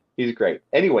Peterson. He's great.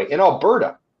 Anyway, in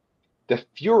Alberta, the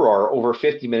furor over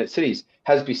 50-minute cities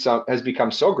has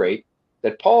become so great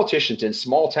that politicians in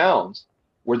small towns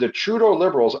where the Trudeau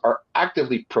Liberals are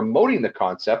actively promoting the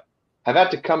concept have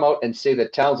had to come out and say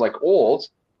that towns like Olds,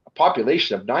 a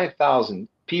population of 9,000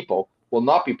 people, will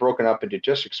not be broken up into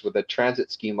districts with a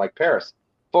transit scheme like Paris.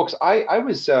 Folks,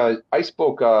 I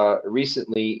spoke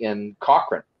recently in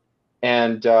Cochrane,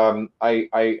 and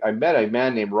I met a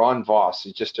man named Ron Voss.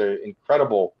 He's just an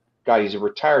incredible guy. He's a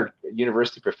retired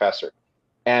university professor,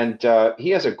 and he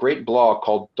has a great blog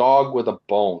called Dog with a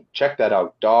Bone. Check that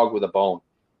out, Dog with a Bone.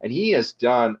 And he's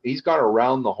gone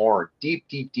around the horn, deep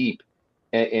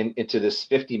into this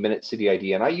 50-minute city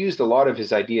idea. And I used a lot of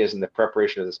his ideas in the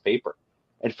preparation of this paper.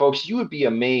 And folks, you would be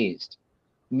amazed.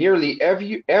 Nearly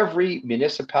every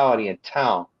municipality and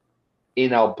town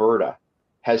in Alberta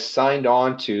has signed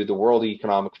on to the World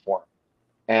Economic Forum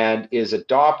and is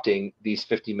adopting these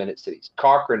 50-minute cities.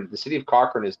 Cochrane, the city of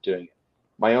Cochrane is doing it.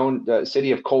 My own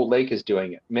city of Cold Lake is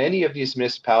doing it. Many of these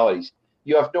municipalities,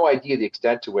 you have no idea the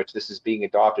extent to which this is being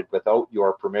adopted without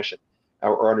your permission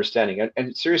or understanding.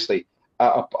 And seriously,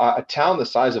 a town the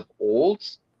size of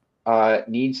Olds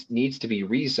needs to be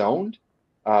rezoned.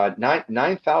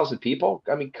 9,000 people.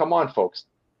 I mean, come on, folks.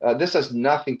 This has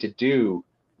nothing to do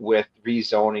with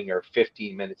rezoning or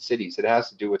 15-minute cities. It has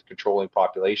to do with controlling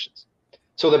populations.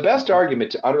 So the best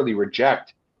argument to utterly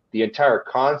reject the entire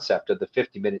concept of the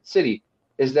 50-minute city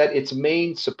is that its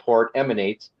main support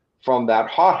emanates from that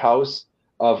hothouse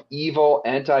of evil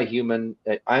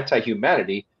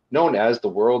anti-humanity known as the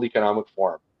World Economic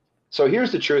Forum. So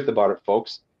here's the truth about it,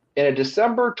 folks. In a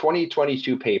December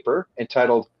 2022 paper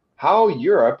entitled How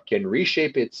Europe Can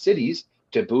Reshape Its Cities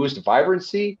to Boost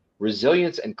Vibrancy,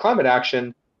 Resilience, and Climate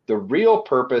Action, the real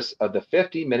purpose of the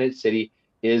 50-minute city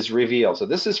is revealed. So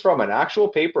this is from an actual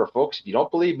paper, folks. If you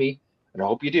don't believe me, and I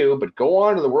hope you do, but go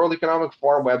on to the World Economic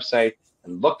Forum website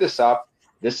and look this up.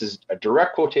 This is a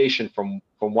direct quotation from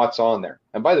what's on there.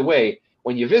 And by the way,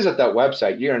 when you visit that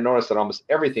website, you're going to notice that almost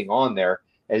everything on there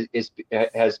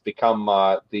has become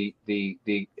the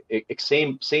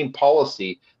same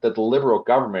policy that the Liberal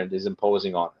government is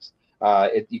imposing on us.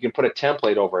 You can put a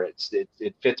template over it.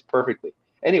 It fits perfectly.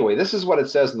 Anyway, this is what it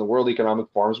says in the World Economic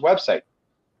Forum's website.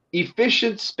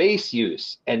 Efficient space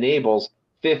use enables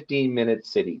 15-minute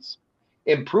cities.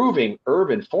 Improving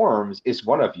urban forms is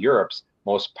one of Europe's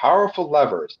most powerful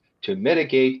levers to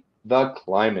mitigate the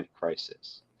climate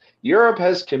crisis. Europe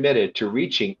has committed to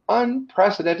reaching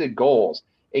unprecedented goals,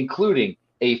 including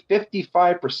a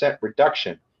 55%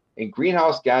 reduction in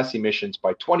greenhouse gas emissions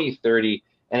by 2030,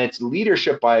 and its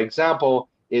leadership by example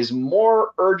is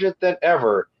more urgent than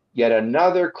ever, yet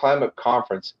another climate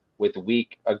conference with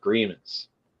weak agreements.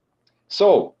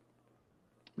 So,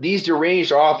 these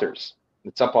deranged authors,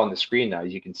 it's up on the screen now,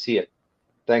 you can see it.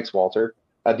 Thanks, Walter.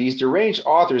 These deranged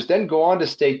authors then go on to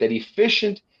state that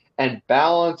efficient and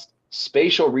balanced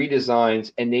spatial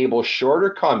redesigns enable shorter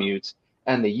commutes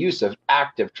and the use of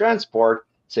active transport,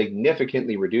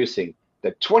 significantly reducing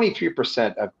the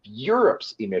 23% of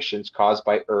Europe's emissions caused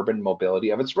by urban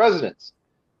mobility of its residents.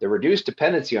 The reduced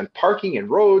dependency on parking and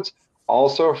roads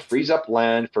also frees up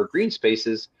land for green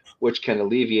spaces, which can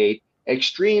alleviate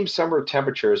extreme summer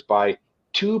temperatures by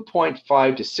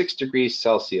 2.5 to 6 degrees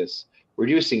Celsius,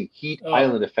 reducing heat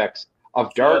island effects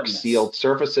of dark sealed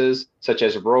surfaces such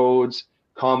as roads,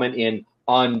 common in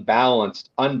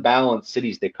unbalanced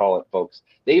cities, they call it, folks.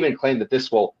 They even claim that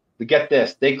this will, get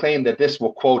this, they claim that this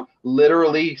will, quote,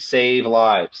 literally save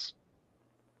lives.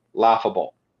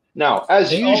 Laughable. Now,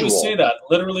 as usual, always say that,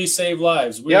 literally save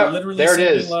lives. We're literally there saving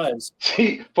it is. Lives.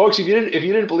 See, folks, if you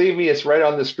didn't believe me, it's right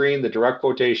on the screen, the direct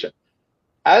quotation.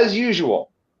 As usual,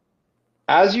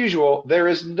 there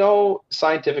is no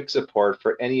scientific support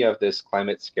for any of this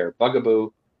climate scare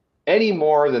bugaboo, any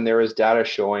more than there is data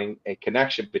showing a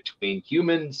connection between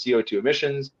human CO2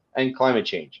 emissions and climate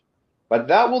change. But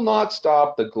that will not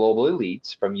stop the global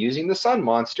elites from using the sun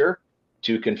monster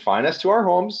to confine us to our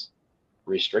homes,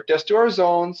 restrict us to our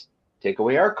zones, take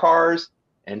away our cars,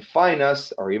 and fine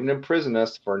us or even imprison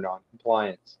us for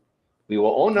non-compliance. We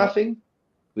will own nothing,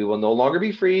 we will no longer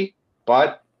be free,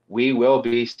 but we will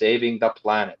be saving the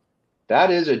planet.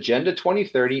 That is Agenda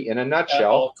 2030 in a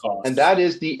nutshell, and that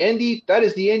is the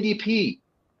NDP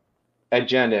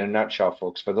agenda in a nutshell,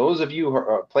 folks. For those of you who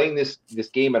are playing this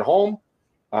game at home,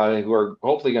 who are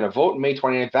hopefully going to vote on May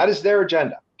 29th, that is their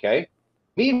agenda. Okay.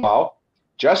 Meanwhile,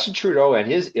 Justin Trudeau and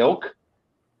his ilk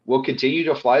will continue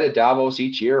to fly to Davos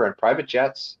each year on private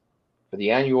jets for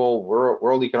the annual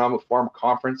World Economic Forum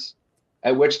conference,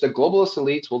 at which the globalist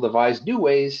elites will devise new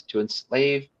ways to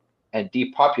enslave and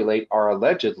depopulate our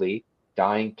allegedly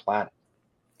dying planet.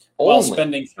 While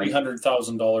spending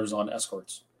 $300,000 on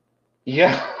escorts.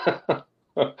 Yeah,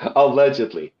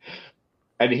 allegedly.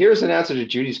 And here's an answer to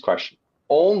Judy's question.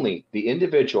 Only the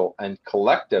individual and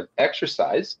collective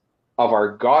exercise of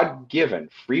our God-given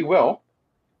free will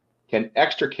can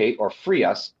extricate or free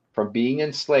us from being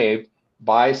enslaved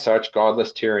by such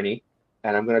godless tyranny.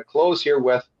 And I'm going to close here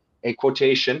with a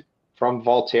quotation from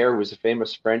Voltaire, who was a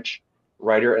famous French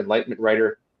writer, Enlightenment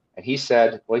writer. And he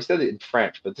said, well, he said it in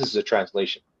French, but this is a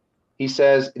translation. He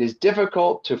says, "It is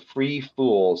difficult to free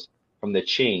fools from the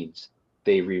chains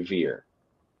they revere."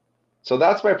 So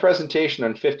that's my presentation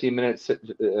on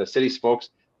 15-minute cities, folks.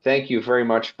 Thank you very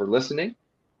much for listening.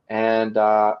 And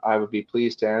I would be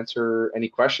pleased to answer any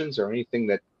questions or anything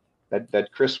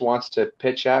that Chris wants to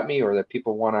pitch at me or that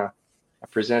people want to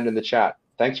present in the chat.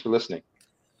 Thanks for listening.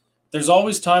 there's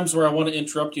always times where I want to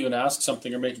interrupt you and ask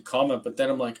something or make a comment, but then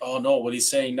I'm like, oh no, what he's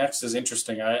saying next is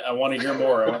interesting. I want to hear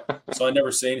more. So I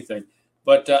never say anything.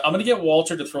 But I'm going to get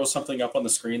Walter to throw something up on the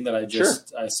screen that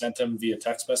I sent him via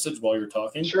text message while you're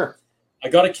talking. Sure. I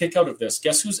got a kick out of this.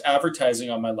 Guess who's advertising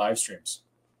on my live streams?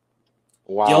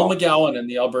 Wow. Gil McGowan and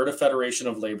the Alberta Federation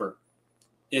of Labor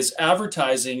is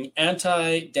advertising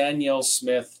anti-Danielle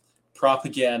Smith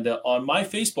propaganda on my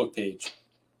Facebook page.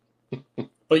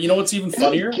 But you know what's even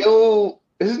funnier? Isn't Gil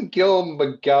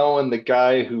McGowan the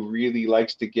guy who really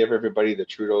likes to give everybody the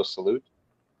Trudeau salute?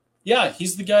 Yeah,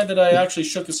 he's the guy that I actually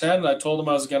shook his hand and I told him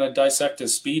I was going to dissect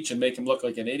his speech and make him look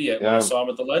like an idiot when I saw him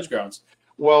at the Ledge Grounds.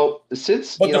 Well,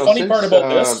 the funny part about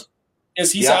this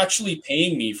is he's actually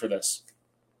paying me for this.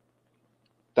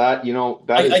 I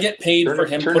get paid for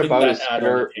him putting that ad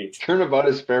on the page. Turnabout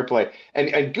is fair play,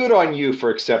 and good on you for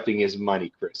accepting his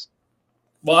money, Chris.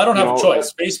 Well, I don't have a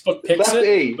choice. Facebook picks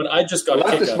it, but I just got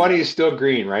to kick this money is still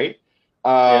green, right?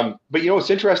 But what's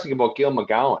interesting about Gil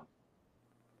McGowan?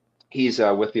 He's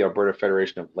with the Alberta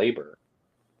Federation of Labor.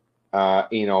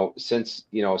 Since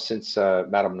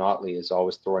Madame Notley is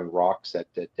always throwing rocks at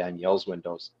Danielle's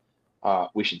windows,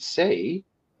 we should say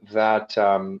that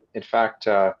in fact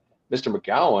Mr.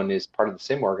 McGowan is part of the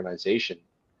same organization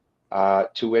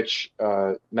to which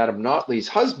Madame Notley's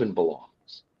husband belongs.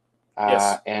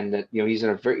 And that he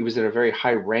was in a very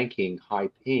high-ranking,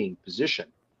 high-paying position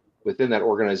within that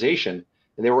organization,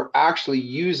 and they were actually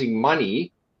using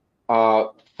money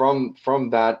from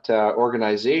that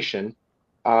organization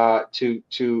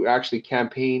to actually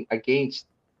campaign against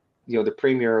the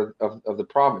premier of the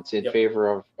province in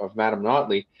favor of Madame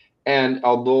Notley. And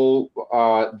although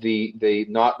the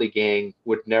Notley gang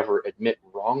would never admit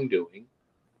wrongdoing,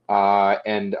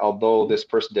 and although this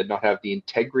person did not have the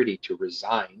integrity to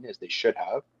resign as they should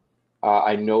have,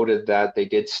 I noted that they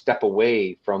did step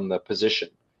away from the position,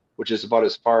 which is about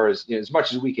as far as as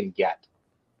much as we can get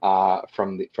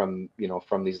from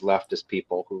these leftist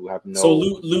people who have no. So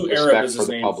Lou Arab is his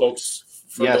name, folks.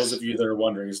 For those of you that are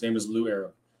wondering, his name is Lou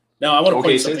Arab. Now I want to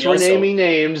point something else out. Since we're naming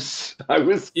names, I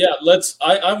want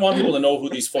people to know who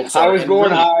these folks are. I was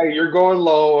going high, you're going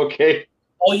low. Okay.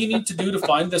 All you need to do to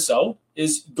find this out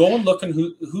is go and look and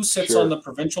who sits on the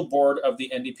provincial board of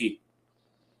the NDP.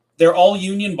 They're all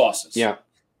union bosses. Yeah.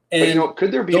 And but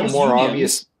could there be a more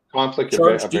obvious conflict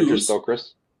of interest, though,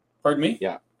 Chris? Pardon me?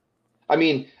 Yeah. I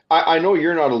mean, I know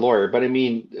you're not a lawyer, but I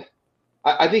mean,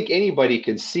 I think anybody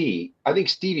can see. I think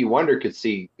Stevie Wonder could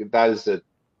see that is a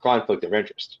conflict of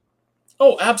interest.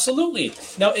 Oh, absolutely.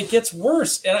 Now it gets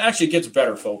worse, and actually it gets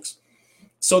better, folks.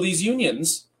 So these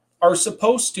unions are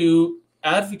supposed to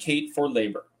advocate for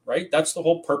labor, right? That's the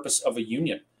whole purpose of a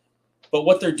union. But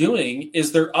what they're doing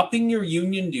is they're upping your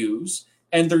union dues,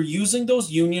 and they're using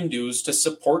those union dues to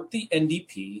support the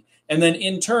NDP. And then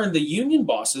in turn, the union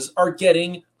bosses are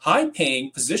getting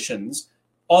high-paying positions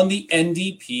on the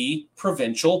NDP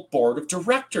provincial board of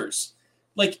directors.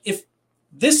 Like, if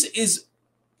this is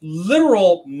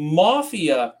literal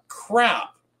mafia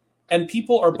crap and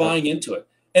people are buying into it.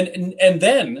 And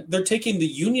then they're taking the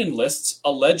union lists,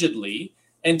 allegedly,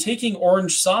 and taking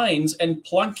orange signs and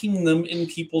plunking them in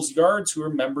people's yards who are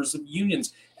members of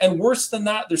unions. And worse than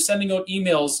that, they're sending out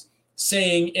emails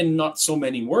saying in not so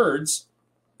many words,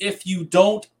 if you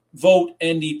don't vote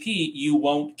NDP, you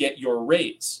won't get your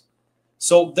raise.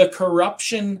 So the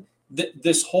corruption,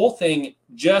 this whole thing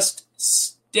just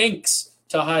stinks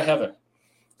to high heaven.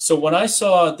 So when I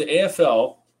saw the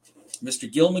AFL, Mr.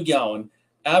 Gil McGowan,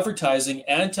 advertising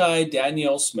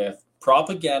anti-Danielle Smith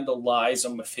propaganda lies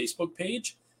on my Facebook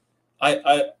page,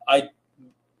 the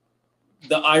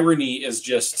irony is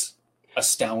just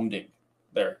astounding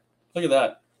there. Look at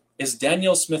that. Is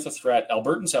Danielle Smith a threat?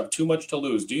 Albertans have too much to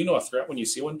lose. Do you know a threat when you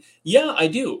see one? Yeah, I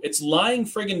do. It's lying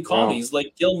friggin' commies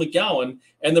like Gil McGowan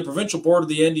and the provincial board of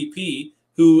the NDP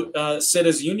who sit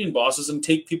as union bosses and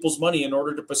take people's money in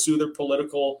order to pursue their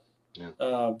political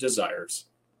desires.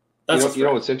 You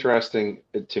know what's interesting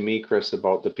to me, Chris,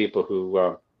 about the people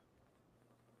who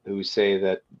say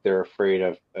that they're afraid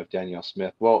of Danielle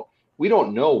Smith. Well, we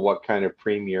don't know what kind of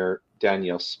premier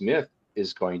Danielle Smith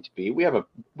is going to be. We have a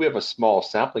small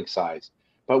sampling size,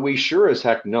 but we sure as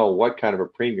heck know what kind of a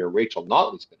premier Rachel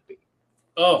Notley's going to be.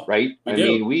 Oh, right. I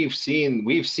mean, we've seen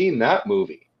that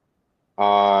movie,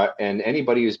 and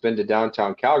anybody who's been to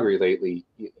downtown Calgary lately,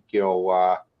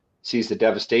 sees the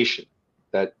devastation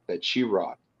that she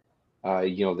wrought.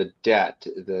 The debt,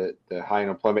 the high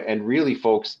unemployment, and really,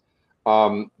 folks,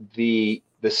 the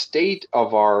decrepit state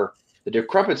of our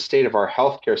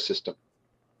healthcare system,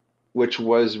 which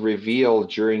was revealed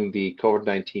during the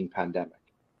COVID-19 pandemic,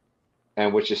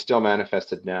 and which is still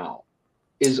manifested now,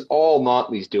 is all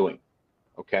Notley's doing.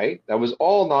 Okay, that was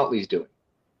all Notley's doing.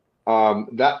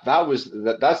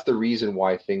 That's the reason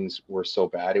why things were so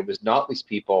bad. It was Notley's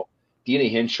people. Dina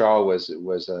Hinshaw was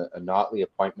a Notley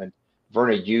appointment.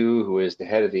 Verna Yu, who is the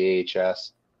head of the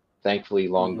AHS, thankfully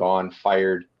long gone,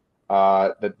 fired.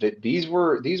 These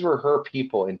were her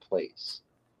people in place,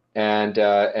 and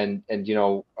you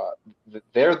know,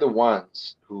 they're the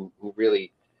ones who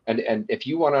really, and if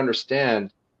you want to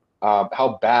understand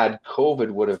how bad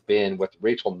COVID would have been with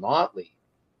Rachel Notley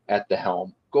at the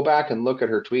helm, go back and look at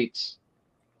her tweets.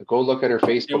 Go look at her Facebook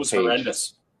page. It was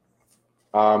horrendous.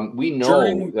 We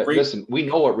know that. Listen, we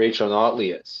know what Rachel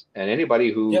Notley is, and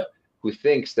anybody who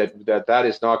thinks that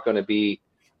is not going to be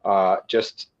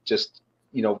just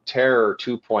you know, terror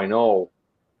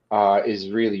 2.0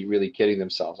 is really kidding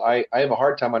themselves. I have a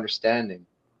hard time understanding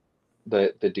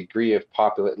the degree of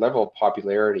level of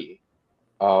popularity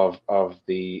of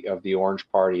the Orange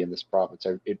Party in this province.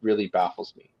 It really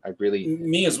baffles me.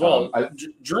 Me as well.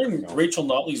 During Rachel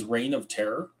Notley's reign of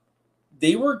terror,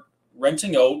 they were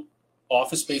renting out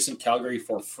office space in Calgary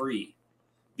for free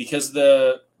because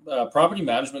the property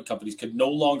management companies could no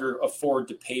longer afford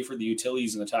to pay for the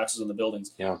utilities and the taxes on the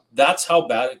buildings. Yeah, that's how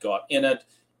bad it got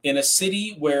in a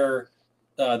city where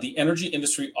the energy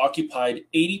industry occupied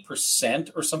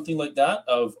 80% or something like that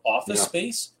of office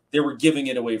space. They were giving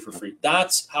it away for free.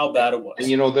 That's how bad it was. And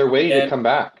you know, they're waiting to come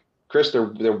back, Chris. They're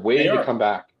waiting to come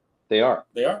back. They are.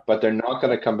 But they're not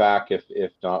going to come back if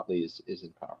Notley is in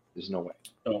power. There's no way.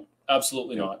 No,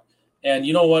 absolutely not. And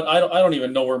you know what? I don't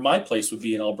even know where my place would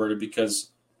be in Alberta, because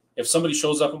if somebody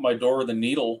shows up at my door with a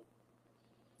needle,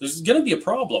 there's going to be a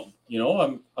problem. You know,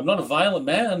 I'm not a violent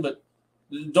man, but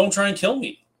don't try and kill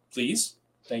me, please.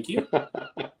 Thank you.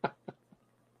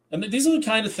 And these are the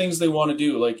kind of things they want to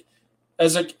do. Like,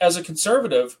 as a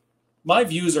conservative, my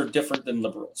views are different than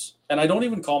liberals, and I don't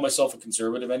even call myself a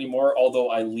conservative anymore, although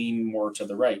I lean more to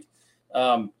the right.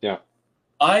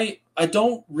 I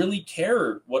don't really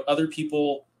care what other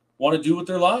people want to do with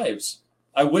their lives.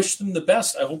 I wish them the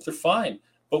best. I hope they're fine.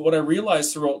 But what I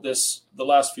realized throughout the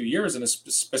last few years, and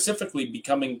specifically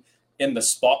becoming in the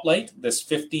spotlight, this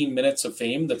 15 minutes of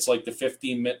fame that's like the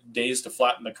 15 days to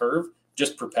flatten the curve,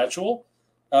 just perpetual.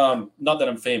 Not that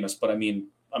I'm famous, but I mean,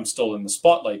 I'm still in the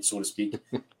spotlight, so to speak,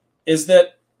 is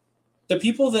that the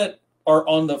people that are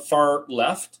on the far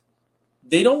left,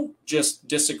 they don't just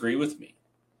disagree with me.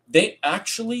 They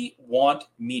actually want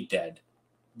me dead.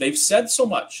 They've said so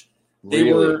much.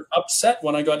 They were upset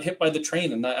when I got hit by the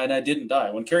train and I didn't die.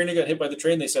 When Carrie and I got hit by the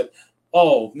train, they said,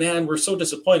 "Oh man, we're so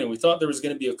disappointed. We thought there was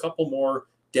going to be a couple more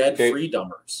dead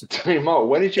free-dumbers." Time out.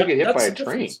 When did you get hit by a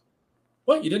train?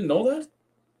 What, you didn't know that?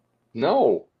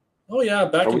 No. Oh yeah,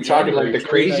 back in January. Are we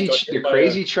talking like the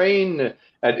crazy train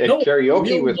at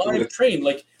karaoke with live train?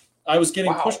 Like, I was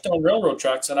getting pushed down railroad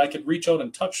tracks and I could reach out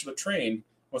and touch the train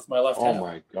with my left hand. Oh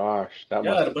my gosh, that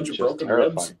I had a bunch of broken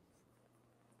ribs.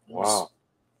 Wow.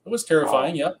 It was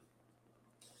terrifying, yeah.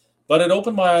 But it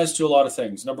opened my eyes to a lot of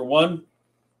things. Number one,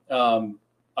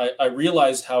 I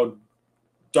realized how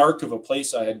dark of a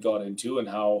place I had got into and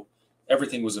how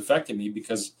everything was affecting me,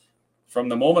 because from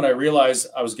the moment I realized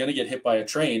I was going to get hit by a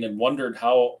train and wondered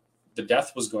how the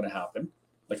death was going to happen,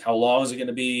 like how long is it going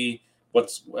to be?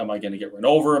 Am I going to get run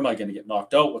over? Am I going to get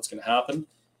knocked out? What's going to happen?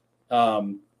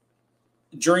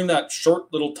 During that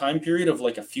short little time period of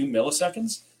like a few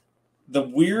milliseconds, the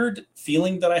weird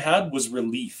feeling that I had was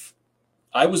relief.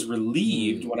 I was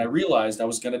relieved when I realized I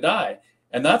was going to die.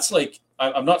 And that's like,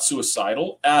 I'm not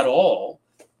suicidal at all,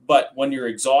 but when you're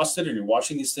exhausted and you're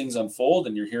watching these things unfold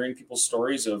and you're hearing people's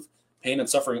stories of pain and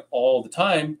suffering all the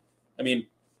time, I mean,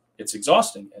 it's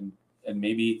exhausting. And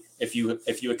maybe if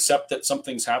you accept that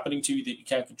something's happening to you that you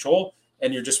can't control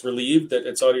and you're just relieved that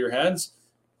it's out of your hands,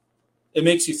 it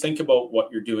makes you think about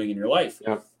what you're doing in your life.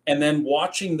 Yeah. And then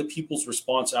watching the people's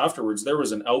response afterwards, there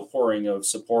was an outpouring of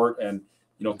support and,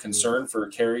 concern for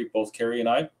both Carrie and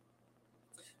I.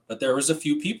 But there was a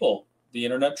few people, the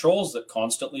internet trolls that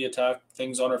constantly attack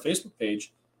things on our Facebook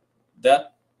page,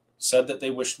 that said that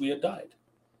they wished we had died.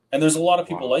 And there's a lot of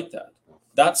people like that.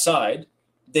 That side,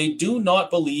 they do not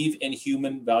believe in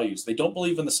human values. They don't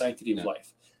believe in the sanctity of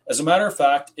life. As a matter of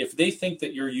fact, if they think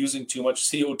that you're using too much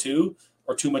CO2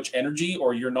 or too much energy,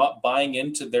 or you're not buying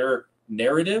into their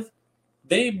narrative,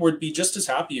 they would be just as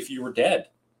happy if you were dead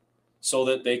so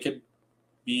that they could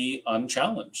be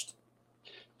unchallenged.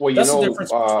 Well, that's the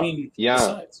difference between the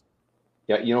sides.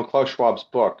 Yeah, Klaus Schwab's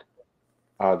book,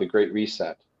 The Great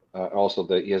Reset, also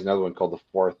he has another one called The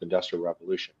Fourth Industrial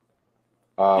Revolution.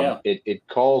 It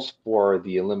calls for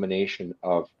the elimination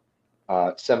of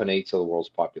 7/8 of the world's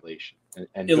population.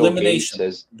 And elimination, Bill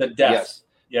Gates says, the death. Yes,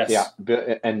 Yes.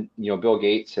 Yeah, and Bill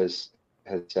Gates has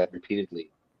said repeatedly,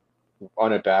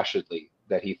 unabashedly,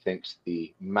 that he thinks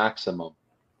the maximum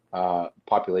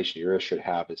population the Earth should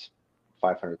have is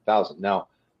 500,000. Now,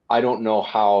 I don't know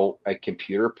how a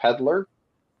computer peddler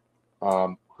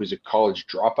who's a college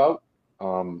dropout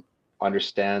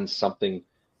understands something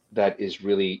that is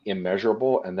really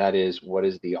immeasurable, and that is, what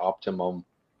is the optimum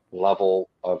level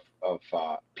of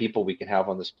people we can have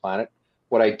on this planet.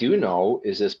 What I do know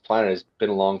is this planet has been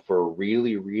along for a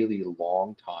really, really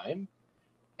long time,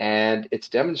 and it's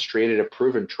demonstrated a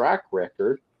proven track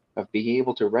record of being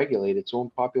able to regulate its own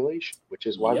population, which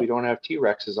is why we don't have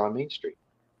T-Rexes on Main Street.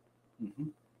 Mm-hmm.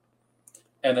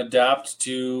 And adapt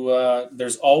to,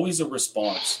 there's always a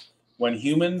response. When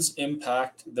humans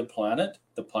impact the planet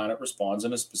responds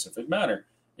in a specific manner.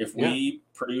 If we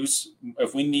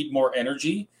need more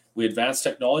energy, we advance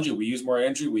technology, we use more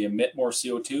energy, we emit more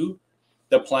CO2,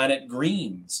 the planet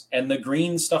greens. And the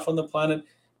green stuff on the planet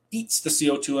eats the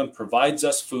CO2 and provides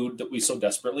us food that we so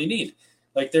desperately need.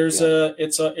 Like it's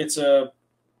a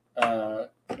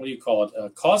what do you call it? A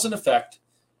cause and effect.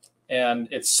 And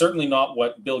it's certainly not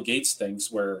what Bill Gates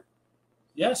thinks, where,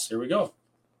 yes, here we go.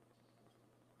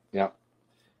 Yeah.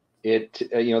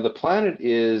 The planet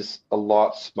is a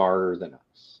lot smarter than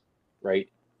us, right?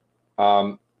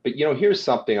 But here's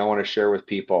something I want to share with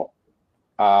people.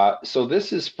 So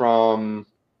this is from,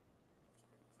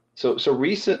 so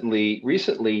recently,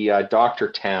 Dr.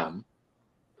 Tam,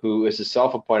 who is a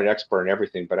self-appointed expert in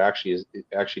everything, but is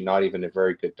not even a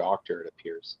very good doctor, it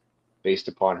appears, based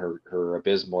upon her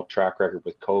abysmal track record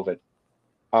with COVID.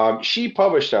 She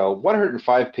published a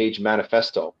 105-page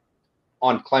manifesto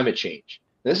on climate change.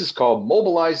 This is called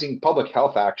Mobilizing Public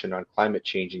Health Action on Climate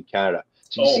Change in Canada.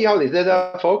 So you see how they did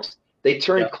that, folks? They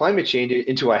turned climate change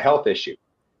into a health issue.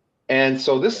 And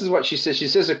so this is what she says. She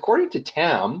says, according to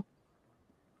Tam,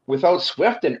 without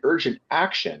swift and urgent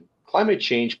action, climate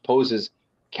change poses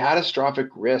catastrophic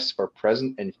risks for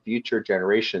present and future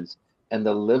generations and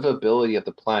the livability of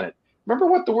the planet. Remember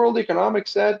what the World Economic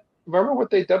said? Remember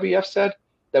what the WF said?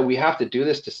 That we have to do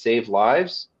this to save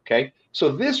lives? Okay. So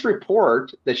this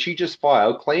report that she just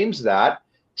filed claims that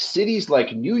cities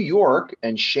like New York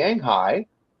and Shanghai,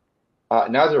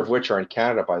 neither of which are in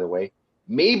Canada, by the way,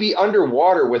 may be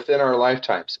underwater within our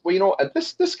lifetimes. Well,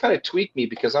 this kind of tweaked me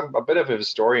because I'm a bit of a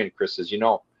historian, Chris, as you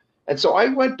know. And so I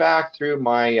went back through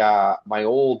my my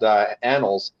old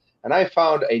annals, and I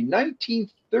found a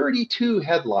 1932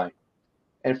 headline.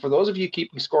 And for those of you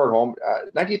keeping score at home,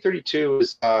 1932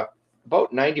 is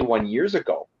about 91 years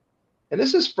ago. And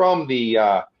this is from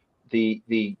the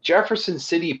Jefferson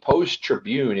City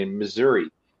Post-Tribune in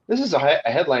Missouri. This is a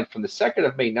headline from the 2nd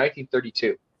of May,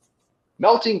 1932.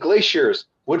 Melting glaciers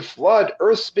would flood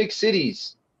Earth's big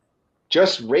cities.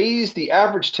 Just raise the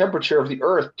average temperature of the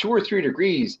Earth 2 or 3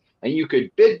 degrees, and you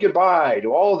could bid goodbye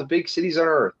to all the big cities on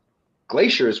Earth.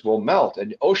 Glaciers will melt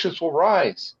and oceans will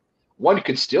rise. One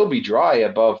could still be dry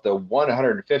above the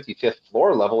 155th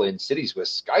floor level in cities with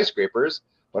skyscrapers,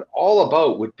 but all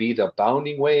about would be the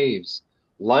bounding waves.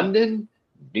 London,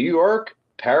 New York,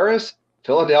 Paris,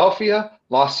 Philadelphia,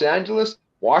 Los Angeles,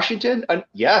 Washington, and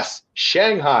yes,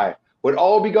 Shanghai would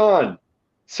all be gone.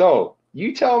 So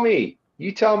you tell me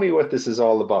what this is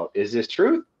all about. Is this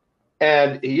truth?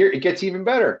 And here it gets even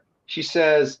better. She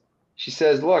says,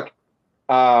 look,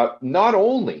 not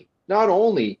only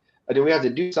do we have to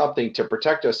do something to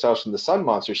protect ourselves from the sun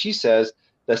monster, she says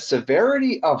the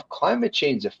severity of climate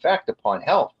change's effect upon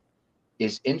health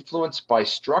is influenced by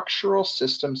structural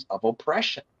systems of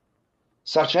oppression,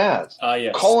 such as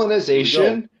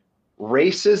colonization,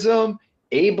 racism,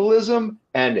 ableism,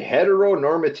 and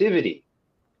heteronormativity.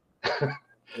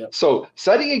 So,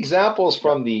 citing examples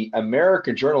from the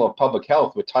American Journal of Public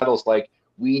Health with titles like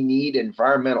 "We Need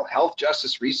Environmental Health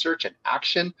Justice Research and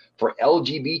Action for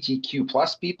LGBTQ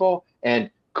plus people" and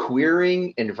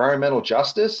 "Queering Environmental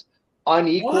Justice,"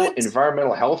 unequal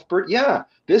environmental health burden. Yeah,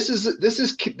 this is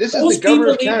the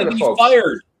governor of Canada, folks.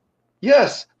 Fired.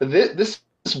 Yes, this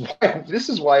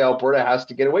is why Alberta has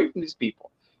to get away from these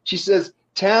people. She says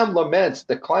Tam laments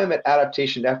the climate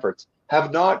adaptation efforts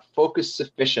have not focused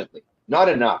sufficiently, not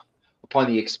enough, upon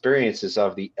the experiences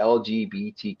of the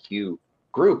LGBTQ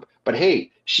group. But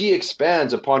hey, she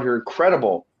expands upon her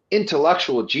incredible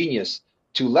intellectual genius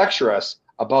to lecture us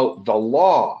about the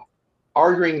law,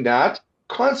 arguing that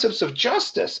concepts of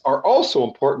justice are also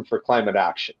important for climate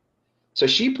action. So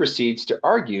she proceeds to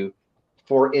argue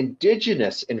for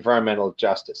Indigenous environmental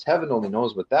justice. Heaven only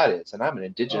knows what that is, and I'm an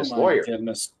Indigenous lawyer,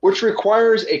 which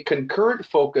requires a concurrent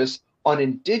focus on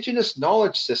Indigenous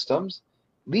knowledge systems,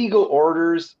 legal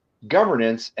orders,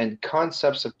 governance, and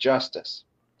concepts of justice.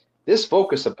 This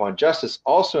focus upon justice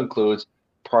also includes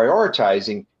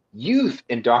prioritizing youth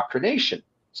indoctrination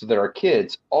so that our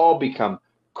kids all become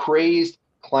crazed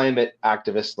climate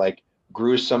activists like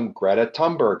gruesome Greta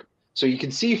Thunberg. So you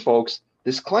can see, folks,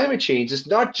 this climate change is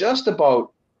not just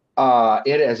about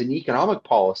it as an economic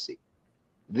policy.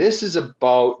 This is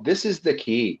the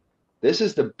key. This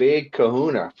is the big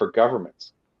kahuna for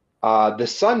governments. The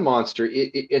sun monster,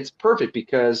 it's perfect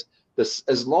because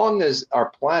as long as our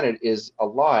planet is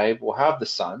alive, we'll have the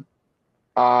sun.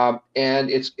 And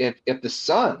if the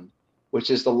sun, which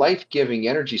is the life-giving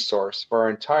energy source for our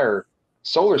entire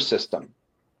solar system,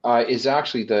 is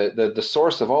actually the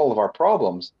source of all of our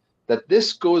problems, that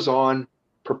this goes on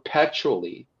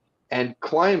perpetually, and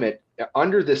climate,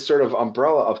 under this sort of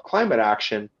umbrella of climate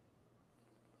action,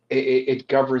 it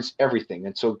governs everything.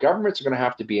 And so governments are going to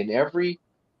have to be in every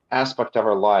aspect of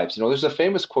our lives. There's a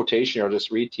famous quotation I'll just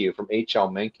read to you from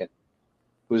H.L. Mencken,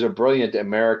 who's a brilliant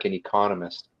American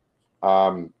economist.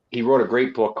 He wrote a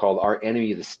great book called Our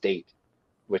Enemy the State,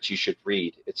 which you should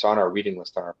read. It's on our reading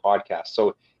list on our podcast.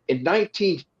 So he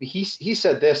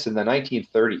said this in the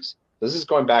 1930s. This is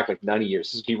going back like 90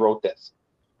 years. He wrote this.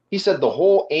 He said the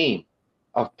whole aim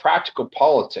of practical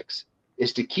politics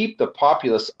is to keep the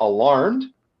populace alarmed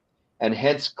and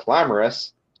hence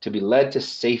clamorous to be led to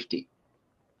safety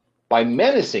by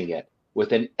menacing it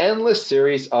with an endless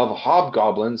series of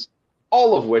hobgoblins,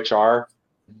 all of which are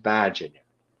imaginary.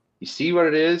 You see what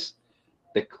it is?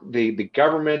 The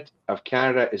government of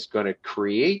Canada is going to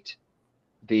create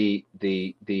the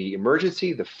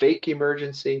emergency, the fake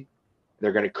emergency.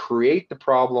 They're going to create the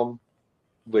problem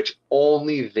which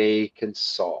only they can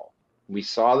solve. We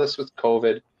saw this with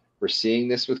COVID. We're seeing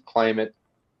this with climate,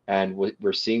 and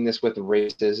we're seeing this with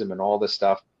racism and all this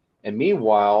stuff. And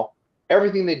meanwhile,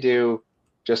 everything they do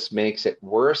just makes it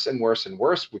worse and worse and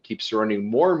worse. We keep surrendering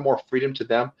more and more freedom to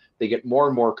them. They get more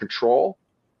and more control.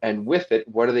 And with it,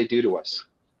 what do they do to us?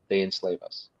 They enslave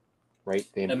us, right?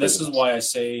 And this is why I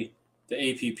say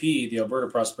the APP, the Alberta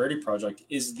Prosperity Project,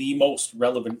 is the most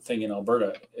relevant thing in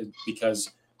Alberta,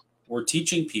 because we're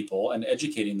teaching people and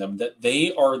educating them that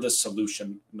they are the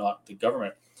solution, not the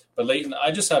government. But Leighton,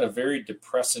 I just had a very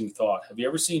depressing thought. Have you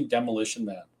ever seen Demolition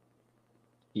Man?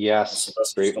 Yes,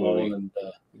 great movie. And,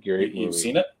 great you've movie.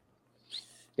 Seen it?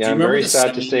 Yeah, I'm very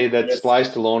sad to say that Sly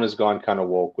Stallone has gone kind of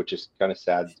woke, which is kind of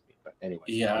sad to me. But anyway.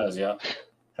 He has, yeah.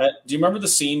 Do you remember the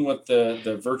scene with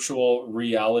the virtual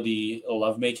reality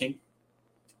lovemaking?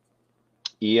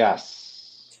 Yes.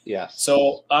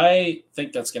 So I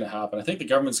think that's going to happen. I think the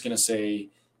government's going to say,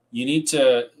 you need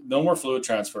to, no more fluid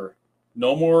transfer,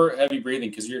 no more heavy breathing,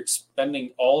 because you're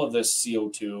expending all of this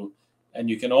CO2, and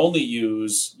you can only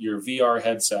use your VR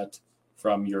headset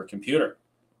from your computer.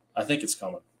 I think it's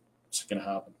coming. It's going to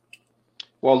happen.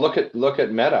 Well, look at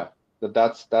Meta.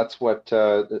 That's what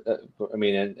I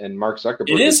mean, and Mark Zuckerberg.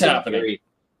 It is happening.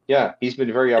 He's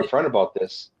been very upfront about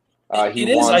this.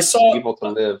 He wants people to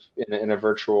live in a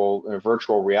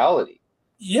virtual reality.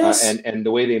 Yes. And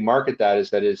the way they market that is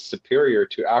that it's superior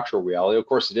to actual reality. Of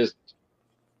course, it isn't.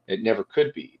 It never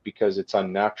could be, because it's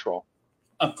unnatural.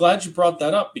 I'm glad you brought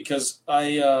that up, because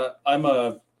I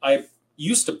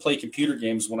used to play computer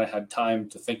games when I had time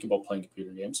to think about playing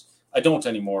computer games. I don't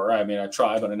anymore. I mean, I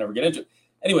try, but I never get into it.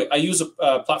 Anyway, I use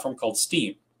a platform called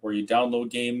Steam, where you download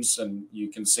games and you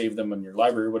can save them in your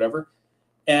library or whatever.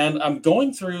 And I'm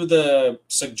going through the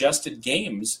suggested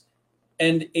games,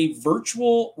 and a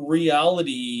virtual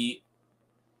reality,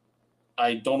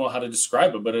 I don't know how to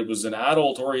describe it, but it was an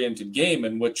adult-oriented game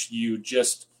in which you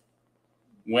just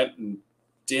went and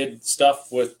did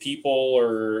stuff with people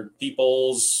or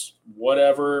people's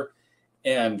whatever,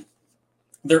 and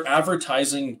they're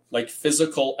advertising like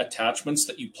physical attachments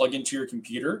that you plug into your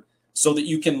computer so that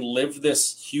you can live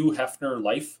this Hugh Hefner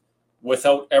life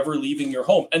without ever leaving your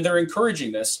home. And they're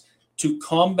encouraging this to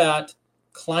combat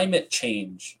climate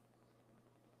change.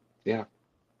 Yeah.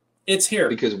 It's here.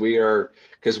 Because we are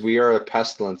a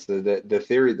pestilence.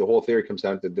 The whole theory comes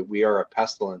down to that we are a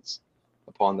pestilence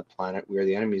upon the planet. We are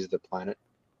the enemies of the planet.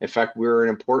 In fact, we're an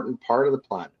important part of the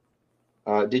planet.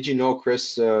 Did you know,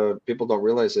 Chris, people don't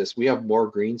realize this, we have more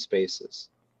green spaces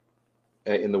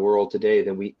in the world today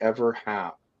than we ever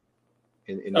have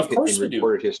in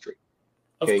recorded history.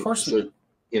 Okay, of course we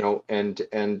do. And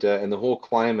the whole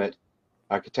climate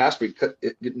catastrophe,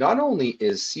 not only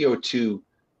is CO2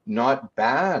 not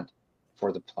bad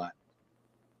for the planet.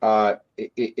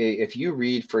 If you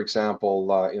read, for example,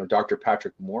 Dr.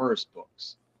 Patrick Moore's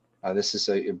books, this is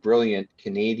a brilliant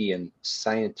Canadian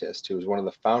scientist who was one of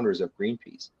the founders of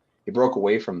Greenpeace. He broke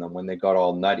away from them when they got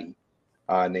all nutty,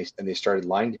 and they started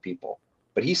lying to people.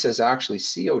 But he says actually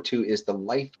CO2 is the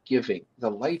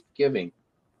life-giving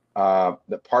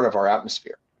the part of our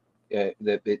atmosphere.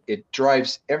 It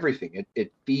drives everything.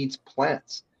 It feeds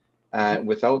plants.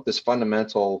 Without this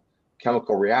fundamental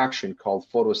chemical reaction called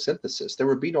photosynthesis, there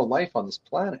would be no life on this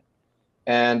planet.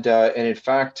 And in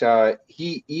fact,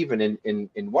 he even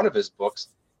in one of his books,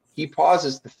 he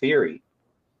posits the theory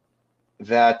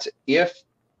that if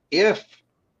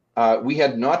we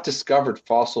had not discovered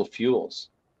fossil fuels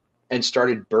and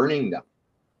started burning them,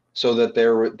 so that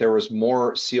there was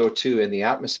more CO2 in the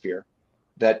atmosphere,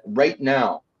 that right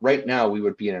now we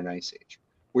would be in an ice age.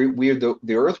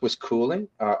 The Earth was cooling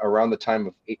around the time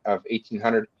of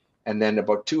 1800, and then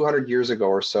about 200 years ago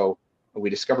or so, we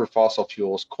discovered fossil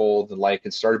fuels, coal, the like,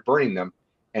 and started burning them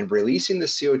and releasing the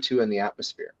CO2 in the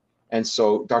atmosphere. And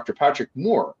so Dr. Patrick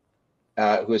Moore,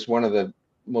 who is one of the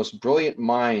most brilliant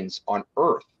minds on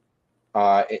Earth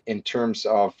in terms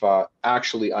of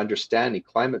actually understanding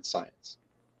climate science,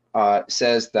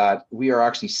 says that we are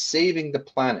actually saving the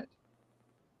planet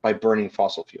by burning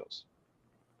fossil fuels.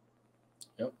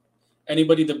 Yep.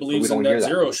 Anybody that believes in net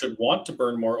zero should want to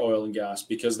burn more oil and gas,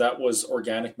 because that was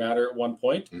organic matter at one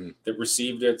point that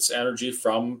received its energy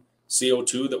from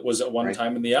CO2 that was at one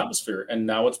time in the atmosphere, and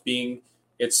now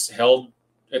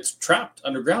it's trapped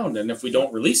underground, and if we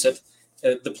don't release it,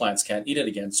 the plants can't eat it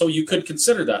again. So you could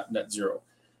consider that net zero.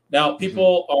 Now,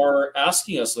 people are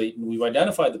asking us, Leighton, we've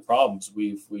identified the problems,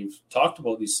 we've talked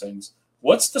about these things.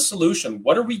 What's the solution?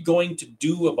 What are we going to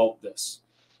do about this?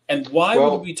 And why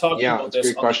would we talk about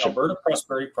this on the Alberta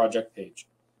Prosperity Project page?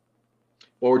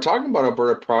 Well, we're talking about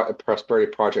Alberta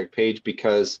Prosperity Project page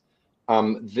because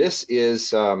this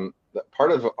is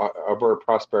part of Alberta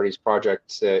Prosperity's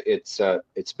project.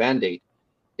 Its mandate,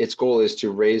 its goal is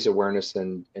to raise awareness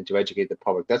and to educate the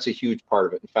public. That's a huge part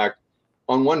of it. In fact,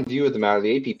 on one view of the matter,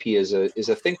 the APP is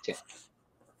a think tank,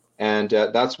 and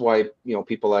that's why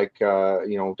people like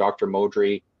Dr.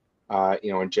 Modry,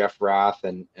 and Jeff Rath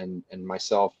and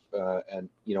myself and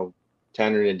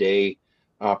Tanner Naday,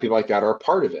 people like that are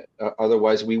part of it.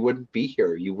 Otherwise, we wouldn't be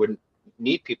here. You wouldn't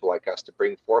need people like us to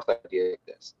bring forth ideas like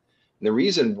this. And the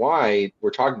reason why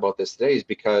we're talking about this today is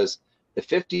because the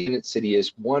 50-minute city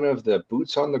is one of the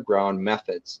boots on the ground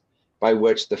methods by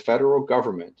which the federal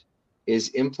government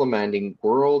is implementing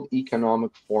World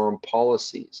Economic Forum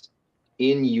policies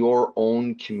in your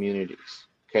own communities.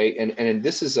 Okay, and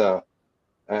this is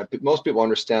most people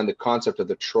understand the concept of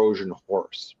the Trojan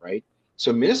horse, right?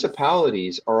 So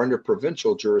municipalities are under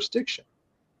provincial jurisdiction,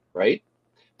 right?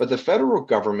 But the federal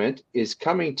government is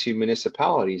coming to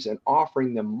municipalities and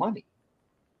offering them money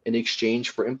in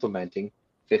exchange for implementing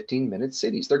 15-minute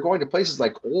cities. They're going to places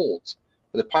like Olds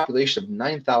with a population of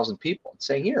 9,000 people and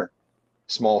saying, here,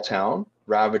 small town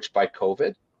ravaged by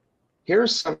COVID,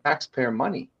 here's some taxpayer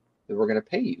money that we're going to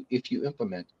pay you if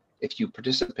you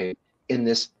participate in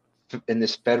this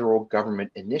federal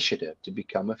government initiative to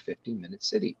become a 15-minute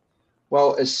city.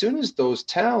 Well, as soon as those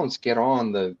towns get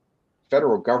on the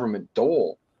federal government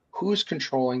dole, who's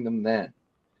controlling them then?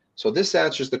 So this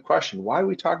answers the question, why are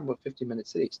we talking about 15-minute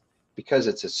cities? Because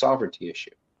it's a sovereignty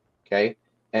issue, okay?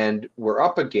 And we're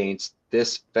up against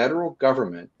this federal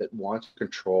government that wants to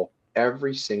control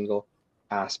every single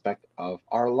aspect of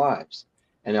our lives.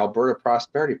 And Alberta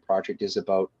Prosperity Project is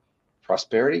about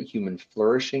prosperity, human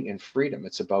flourishing, and freedom.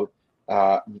 It's about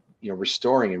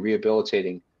restoring and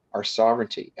rehabilitating our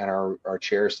sovereignty and our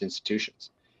cherished institutions.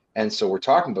 And so we're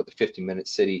talking about the 15-minute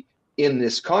city in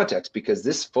this context because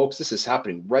this is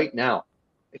happening right now.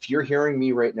 If you're hearing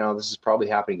me right now, this is probably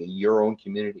happening in your own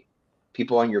community.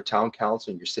 People on your town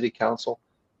council and your city council,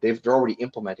 they're already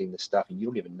implementing this stuff and you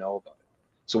don't even know about it.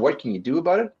 So what can you do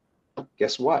about it?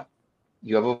 Guess what?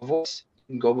 You have a voice.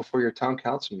 You can go before your town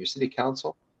council and your city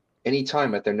council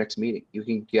anytime at their next meeting. You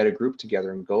can get a group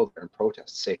together and go there and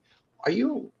protest. Say, are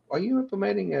you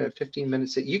implementing a 15-minute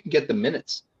city? You can get the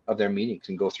minutes of their meetings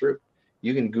and go through.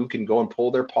 You can go and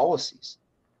pull their policies.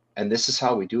 And this is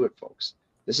how we do it, folks.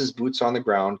 This is boots on the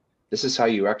ground. This is how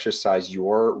you exercise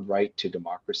your right to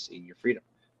democracy and your freedom.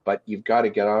 But you've got to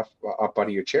get up out of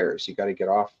your chairs. You got to get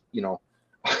off,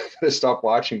 to stop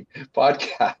watching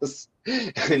podcasts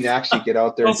and actually get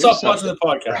out there. Don't stop watching the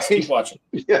podcast. Right? Keep watching.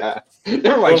 Yeah.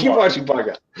 Never mind. Keep watching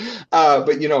podcasts.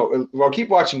 But keep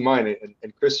watching mine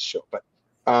and Chris's show. But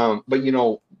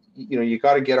you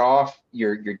got to get off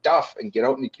your duff and get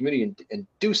out in the community and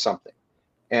do something.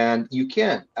 And you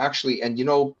can actually, and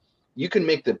you can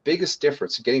make the biggest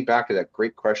difference. Getting back to that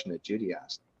great question that Judy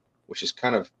asked, which is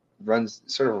kind of runs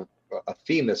sort of a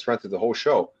theme that's run through the whole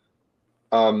show.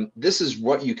 This is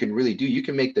what you can really do. You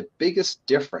can make the biggest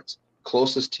difference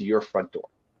closest to your front door,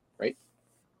 right?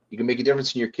 You can make a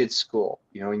difference in your kid's school,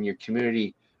 in your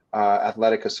community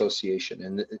athletic association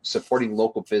and supporting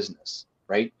local business,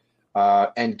 right?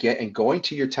 and going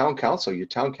to your town council, your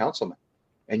town councilman,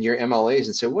 and your MLAs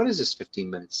and say, what is this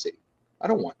 15-minute city? I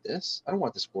don't want this. I don't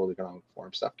want this World Economic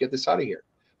Forum stuff. Get this out of here.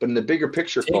 But in the bigger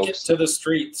picture, take folks, it to the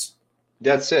streets.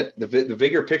 That's it. The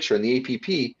bigger picture in the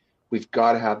APP, we've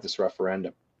got to have this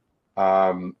referendum.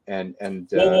 Whoa.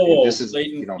 This is,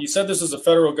 Leighton, you said this is a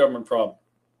federal government problem.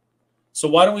 So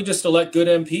why don't we just elect good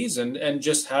MPs and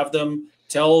just have them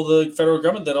tell the federal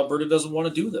government that Alberta doesn't want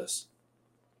to do this?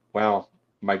 Well,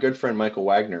 my good friend Michael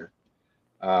Wagner,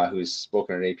 who's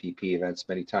spoken at APP events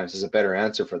many times, has a better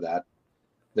answer for that.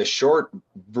 The short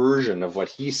version of what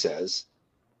he says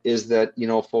is that,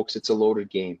 folks, it's a loaded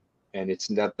game, and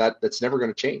that's never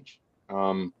going to change.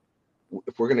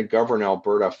 If we're going to govern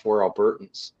Alberta for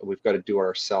Albertans, we've got to do it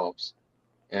ourselves.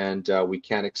 And we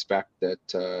can't expect that,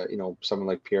 someone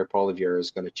like Pierre Poilievre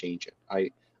is going to change it.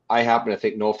 I happen to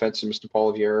think, no offense to Mr.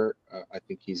 Poilievre, I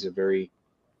think he's a very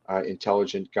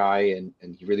intelligent guy, and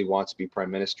he really wants to be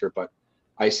prime minister, but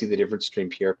I see the difference between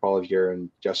Pierre Poilievre and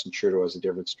Justin Trudeau as a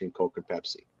difference between Coke and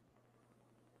Pepsi.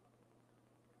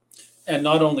 And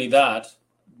not only that,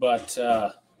 but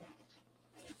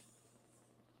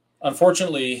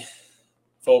unfortunately,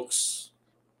 folks,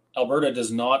 Alberta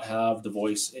does not have the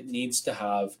voice it needs to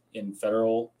have in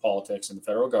federal politics, in the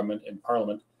federal government, in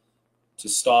Parliament, to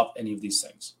stop any of these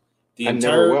things. The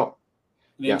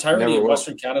entirety of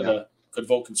Western Canada could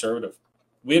vote Conservative.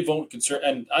 We'd vote Conservative,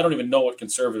 and I don't even know what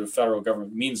Conservative federal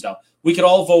government means now. We could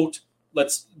all vote,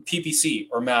 PPC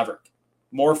or Maverick,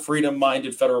 more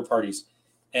freedom-minded federal parties,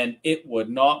 and it would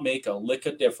not make a lick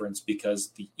of difference because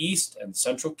the East and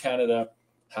Central Canada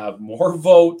have more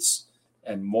votes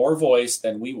and more voice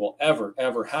than we will ever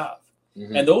have.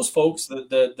 Mm-hmm. And those folks,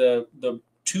 the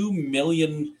 2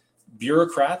 million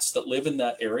bureaucrats that live in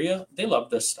that area, they love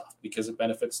this stuff because it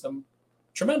benefits them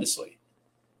tremendously.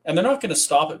 And they're not going to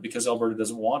stop it because Alberta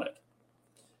doesn't want it.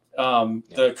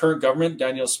 The current government,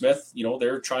 Danielle Smith,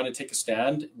 they're trying to take a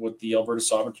stand with the Alberta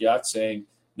Sovereignty Act saying,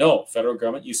 no, federal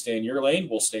government, you stay in your lane,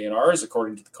 we'll stay in ours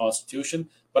according to the Constitution.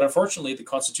 But unfortunately, the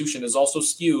Constitution is also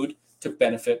skewed to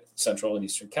benefit Central and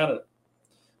Eastern Canada.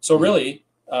 So really,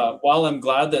 while I'm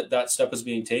glad that step is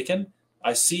being taken,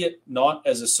 I see it not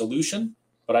as a solution,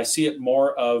 but I see it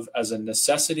more as a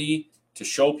necessity to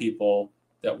show people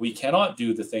that we cannot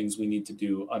do the things we need to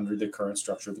do under the current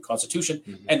structure of the Constitution.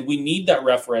 Mm-hmm. And we need that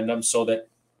referendum so that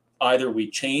either we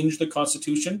change the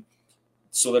Constitution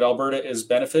so that Alberta is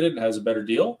benefited and has a better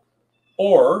deal,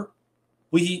 or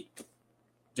we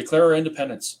declare our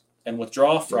independence and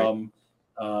withdraw from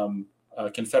a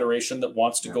confederation that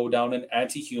wants to go down an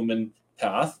anti-human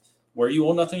path where you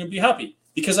own nothing and be happy.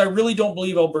 Because I really don't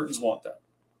believe Albertans want that.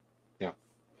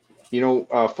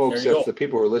 Folks, if the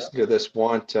people who are listening to this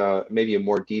want maybe a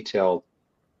more detailed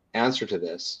answer to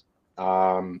this,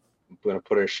 I'm going to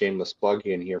put a shameless plug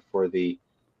in here for the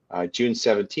June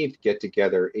 17th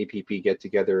APP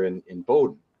get-together in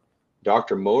Bowden.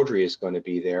 Dr. Modry is going to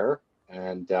be there,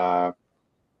 and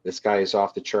this guy is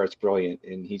off the charts brilliant,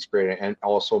 and he's great. And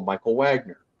also Michael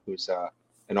Wagner, who's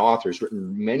an author, has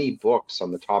written many books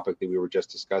on the topic that we were just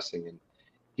discussing, and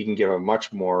he can give a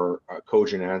much more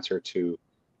cogent answer to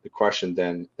the question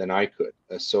than I could.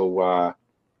 So I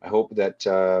hope that,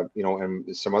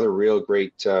 and some other real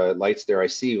great lights there I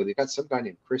see. Well, they got some guy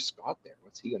named Chris Scott there.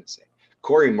 What's he going to say?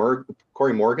 Corey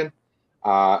Morgan,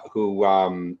 who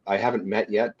I haven't met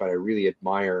yet, but I really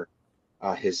admire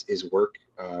his work.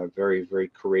 Very, very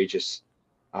courageous,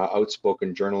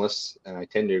 outspoken journalist, and I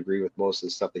tend to agree with most of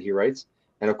the stuff that he writes.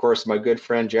 And of course, my good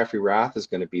friend Jeffrey Rath is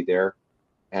going to be there,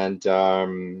 and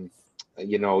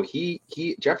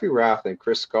Jeffrey Rath and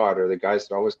Chris Scott are the guys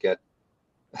that always get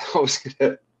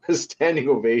a standing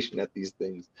ovation at these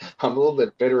things. I'm a little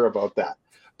bit bitter about that.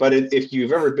 But if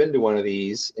you've ever been to one of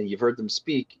these and you've heard them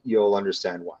speak, you'll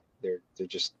understand why. They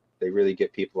really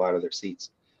get people out of their seats.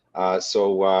 I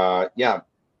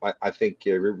think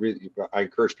I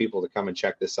encourage people to come and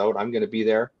check this out. I'm going to be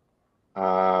there,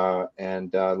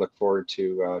 and look forward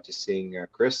to seeing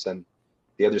Chris and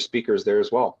the other speakers there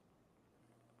as well.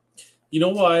 You know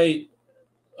why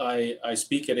I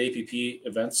speak at APP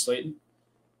events, Leighton?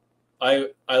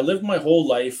 I lived my whole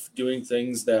life doing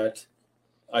things that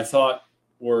I thought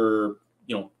were,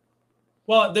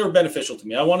 they were beneficial to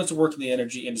me. I wanted to work in the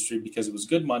energy industry because it was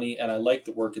good money and I liked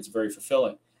the work. It's very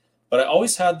fulfilling. But I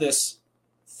always had this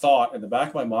thought in the back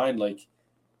of my mind, like,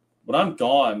 when I'm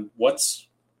gone, what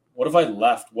have I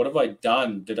left? What have I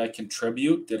done? Did I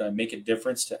contribute? Did I make a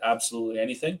difference to absolutely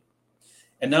anything?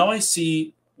 And now I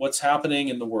see what's happening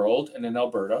in the world and in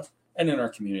Alberta and in our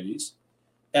communities.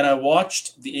 And I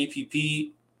watched the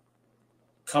APP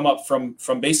come up from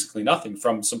basically nothing,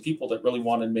 from some people that really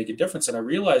wanted to make a difference. And I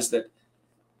realized that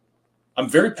I'm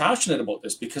very passionate about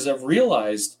this because I've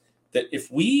realized that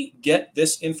if we get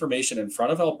this information in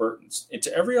front of Albertans,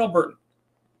 into every Albertan,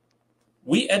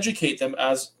 we educate them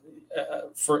as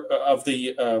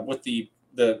with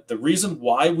the reason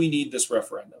why we need this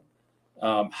referendum,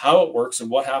 how it works and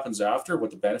what happens after,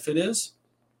 what the benefit is.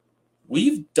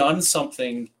 We've done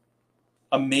something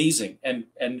amazing and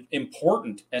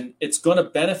important, and it's going to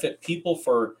benefit people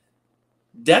for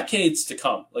decades to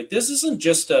come. Like, this isn't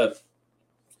just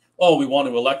we want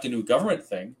to elect a new government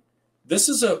thing. This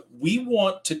is we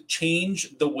want to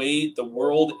change the way the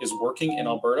world is working in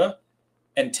Alberta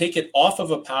and take it off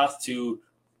of a path to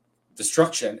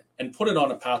destruction and put it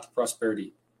on a path to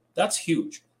prosperity. That's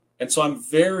huge. And so I'm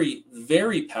very,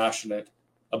 very passionate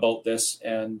about this,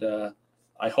 and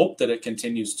I hope that it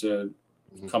continues to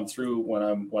come through when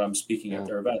I'm speaking at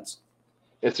their events.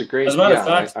 It's a great. As a matter of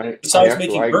fact, besides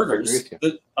making burgers,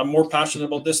 I'm more passionate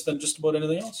about this than just about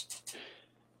anything else.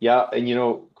 Yeah,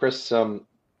 and Chris,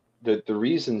 the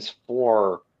reasons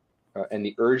for and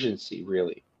the urgency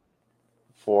really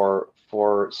for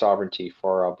sovereignty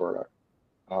for Alberta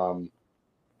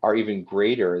are even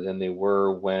greater than they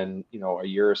were when a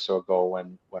year or so ago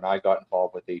when I got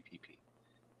involved with APP.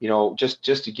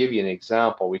 Just to give you an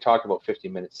example, we talk about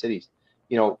 50-minute cities.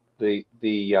 The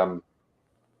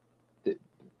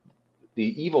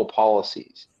evil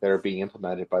policies that are being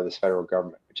implemented by this federal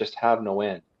government just have no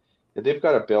end. They've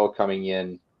got a bill coming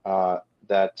in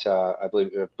that I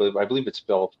believe it's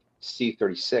Bill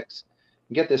C-36.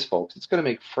 And get this, folks, it's going to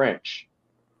make French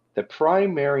the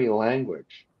primary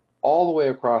language all the way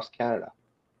across Canada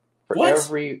for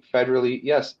every federally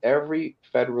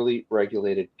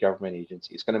regulated government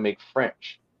agency. It's going to make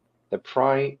French the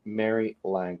primary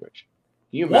language.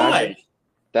 Can you imagine? Why?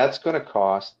 That's going to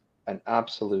cost an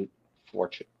absolute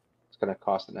fortune. It's going to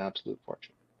cost an absolute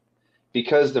fortune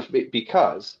because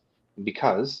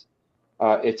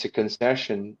it's a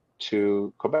concession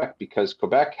to Quebec, because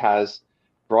Quebec has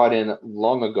brought in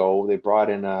long ago, they brought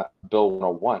in a Bill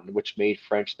 101, which made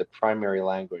French the primary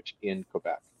language in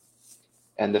Quebec.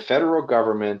 And the federal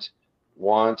government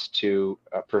wants to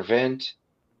prevent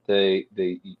the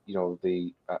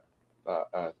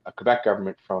Quebec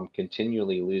government from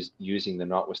continually using the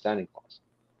notwithstanding clause.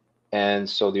 And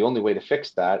so the only way to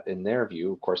fix that, in their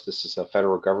view, of course, this is a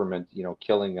federal government,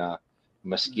 killing a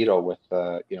mosquito with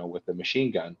a machine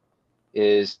gun,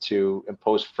 is to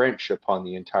impose French upon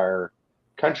the entire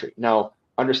country. Now,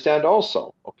 understand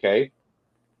also, okay,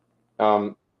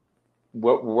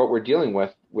 what we're dealing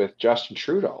with Justin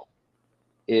Trudeau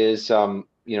is, as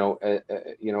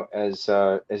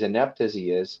inept as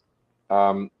he is,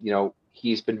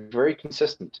 he's been very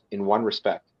consistent in one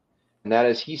respect, and that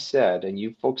is, he said, and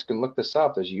you folks can look this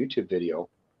up, there's a YouTube video.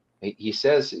 He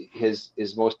says his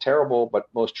most terrible but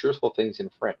most truthful things in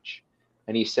French.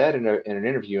 And he said in an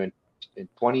interview in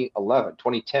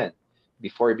 2010,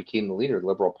 before he became the leader of the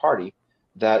Liberal Party,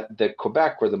 that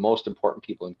Quebec were the most important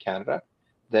people in Canada,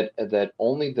 that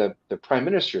only the prime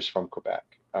ministers from Quebec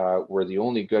were the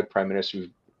only good prime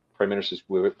ministers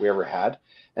we ever had,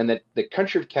 and that the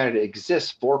country of Canada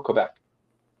exists for Quebec.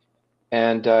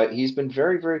 And he's been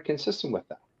very, very consistent with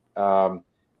that.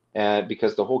 And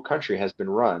because the whole country has been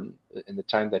run in the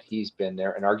time that he's been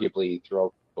there, and arguably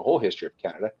throughout the whole history of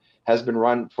Canada, has been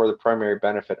run for the primary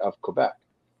benefit of Quebec.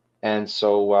 And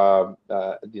so,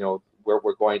 what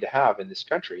we're going to have in this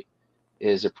country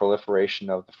is a proliferation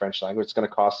of the French language. It's going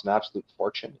to cost an absolute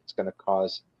fortune. It's going to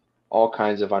cause all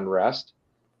kinds of unrest,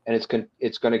 and it's going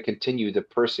to continue the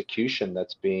persecution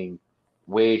that's being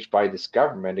waged by this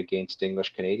government against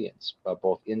English Canadians,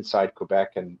 both inside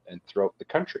Quebec and throughout the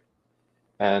country.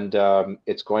 And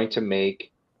it's going to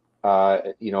make,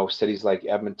 cities like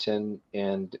Edmonton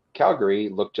and Calgary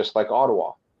look just like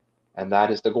Ottawa. And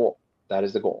that is the goal. That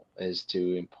is the goal, is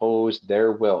to impose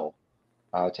their will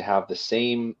to have the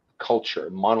same culture,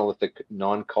 monolithic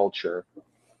non-culture,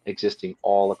 existing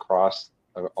all across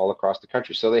the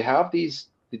country. So they have these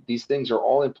things are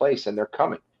all in place, and they're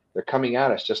coming. They're coming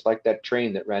at us just like that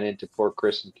train that ran into poor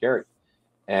Chris and Carrie.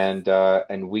 And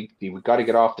we got to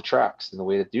get off the tracks. And the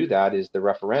way to do that is the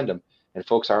referendum. And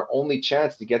folks, our only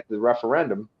chance to get to the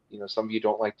referendum, some of you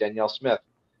don't like Danielle Smith,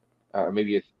 or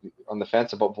maybe you're on the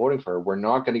fence about voting for her. We're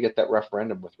not going to get that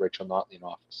referendum with Rachel Notley in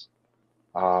office.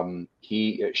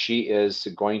 She is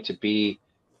going to be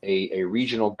a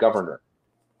regional governor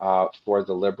for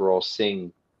the Liberal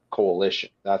Singh coalition.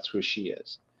 That's who she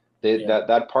is.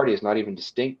 That party is not even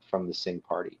distinct from the Singh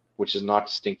party, which is not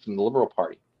distinct from the Liberal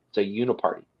Party. It's a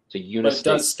uniparty. It's a unistate. But it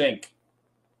does stink.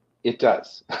 It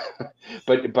does.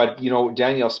 but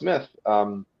Danielle Smith,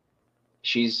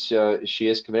 she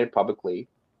is committed publicly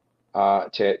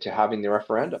to having the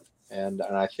referendum, And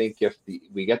I think if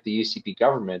we get the UCP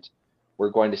government, we're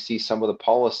going to see some of the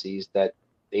policies that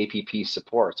APP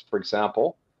supports. For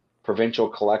example, provincial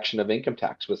collection of income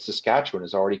tax, which Saskatchewan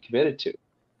is already committed to.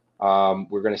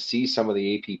 We're going to see some of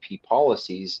the APP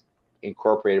policies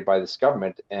incorporated by this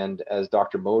government. And as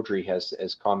Dr. Modry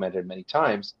has commented many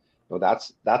times,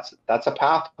 that's a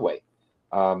pathway.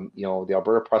 The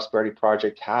Alberta Prosperity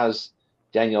Project has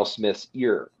Danielle Smith's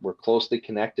ear. We're closely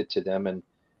connected to them,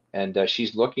 and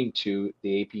she's looking to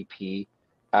the APP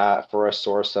for a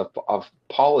source of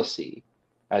policy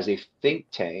as a think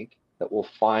tank that will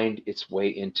find its way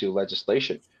into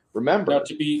legislation. Remember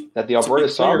that the Alberta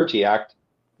Sovereignty Act,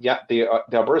 the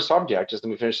Alberta Sovereignty Act, just let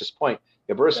me finish this point.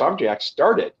 The Alberta Sovereignty Act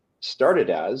started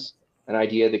as an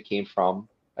idea that came from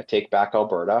a Take Back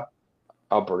Alberta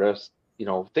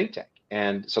think tank.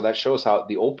 And so that shows how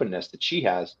the openness that she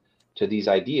has to these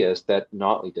ideas that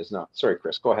Notley does not. Sorry,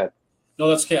 Chris, go ahead. No,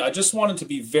 that's okay. I just wanted to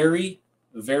be very,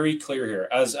 very clear here.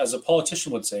 As a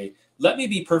politician would say, let me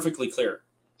be perfectly clear.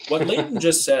 What Leighton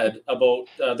just said about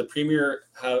the Premier,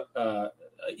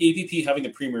 APP having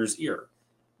the Premier's ear,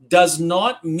 does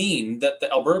not mean that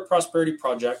the Alberta Prosperity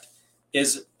Project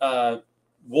is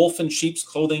wolf in sheep's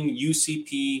clothing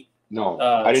UCP. No,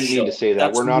 I didn't mean to say that.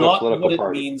 That's We're not a political what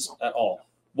party. It means at all.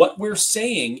 What we're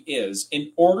saying is,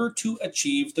 in order to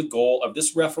achieve the goal of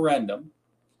this referendum,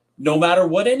 no matter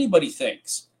what anybody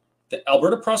thinks, the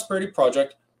Alberta Prosperity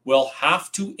Project will have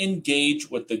to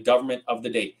engage with the government of the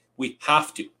day. We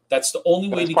have to. That's the only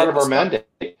way to get part of our mandate.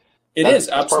 It is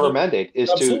absolutely part of our mandate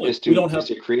is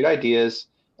to create ideas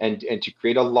and to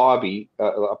create a lobby,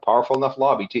 a powerful enough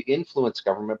lobby to influence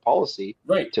government policy,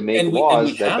 right, to make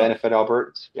laws that benefit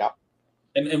Albertans. Yeah,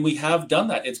 and we have done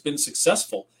that. It's been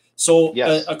successful. So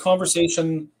yes. a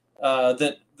conversation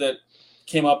that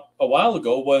came up a while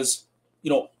ago was,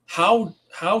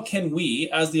 how can we,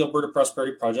 as the Alberta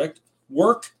Prosperity Project,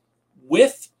 work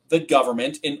with the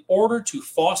government in order to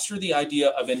foster the idea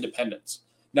of independence?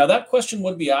 Now, that question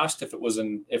would be asked if it was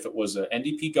an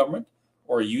NDP government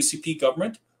or a UCP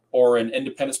government or an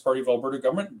Independence Party of Alberta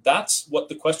government. That's what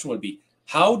the question would be.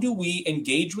 How do we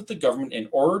engage with the government in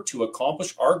order to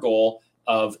accomplish our goal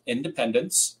of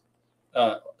independence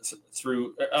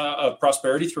through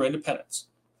prosperity through independence,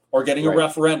 or getting a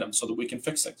referendum so that we can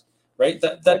fix things? Right.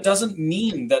 That doesn't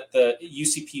mean that the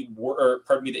UCP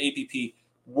the APP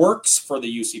works for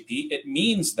the UCP. It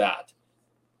means that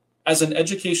as an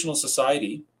educational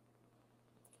society,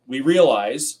 we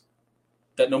realize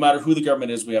that no matter who the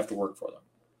government is, we have to work for them.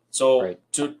 So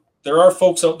there are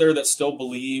folks out there that still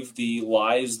believe the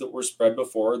lies that were spread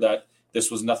before, that this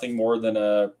was nothing more than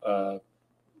a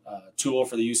tool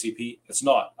for the UCP. It's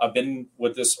not. I've been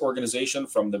with this organization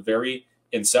from the very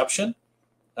inception.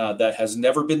 That has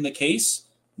never been the case,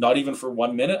 not even for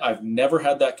 1 minute. I've never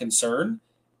had that concern.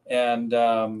 And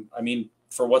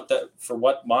for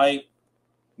what my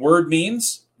word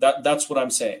means, that's what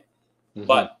I'm saying. Mm-hmm.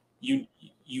 But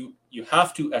you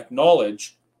have to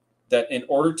acknowledge that in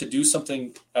order to do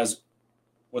something as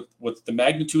with the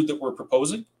magnitude that we're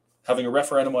proposing, having a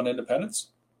referendum on independence,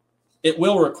 it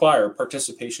will require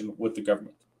participation with the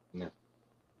government. Yeah.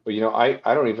 Well,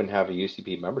 I don't even have a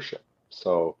UCP membership,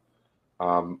 so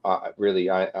I'm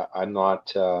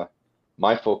not.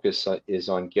 My focus is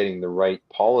on getting the right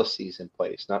policies in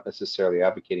place, not necessarily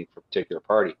advocating for a particular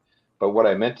party. But what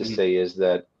I meant to say is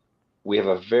that we have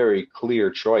a very clear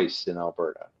choice in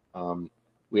Alberta.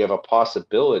 We have a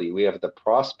possibility, we have the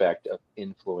prospect of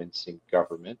influencing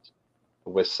government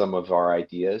with some of our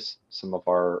ideas, some of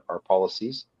our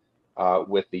policies.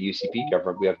 With the UCP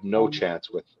government, we have no chance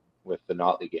with the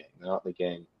Notley gang. The Notley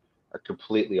gang are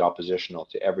completely oppositional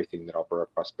to everything that Alberta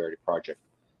Prosperity Project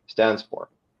stands for.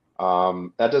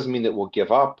 That doesn't mean that we'll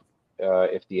give up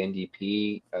if the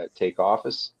NDP take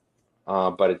office,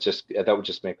 but that would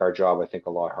just make our job, I think, a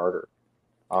lot harder.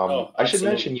 I should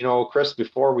mention, Chris,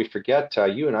 before we forget,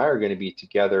 you and I are going to be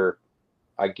together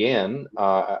again,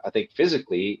 I think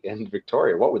physically in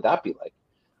Victoria. What would that be like?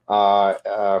 For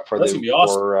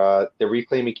the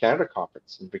Reclaiming Canada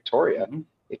conference in Victoria. Mm-hmm.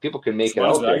 If people can make it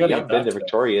out there, you haven't been to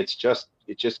Victoria, it's just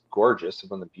gorgeous. It's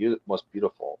one of the most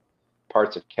beautiful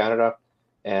parts of Canada.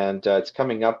 And it's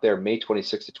coming up there May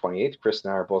 26th to 28th. Chris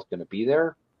and I are both going to be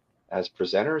there as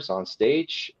presenters on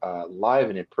stage, live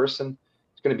and in person.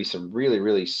 It's going to be some really,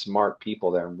 really smart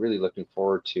people there. I'm really looking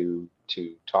forward to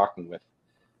talking with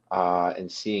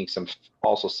and seeing some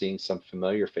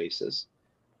familiar faces.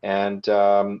 And,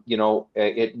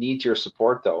 it needs your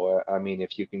support, though. I mean,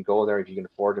 if you can go there, if you can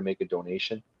afford to make a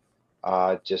donation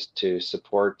just to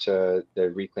support the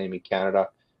Reclaiming Canada.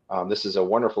 This is a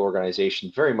wonderful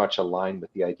organization, very much aligned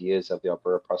with the ideas of the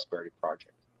Alberta Prosperity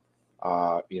Project.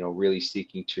 really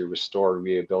seeking to restore and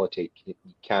rehabilitate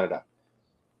Canada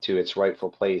to its rightful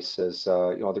place as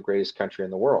the greatest country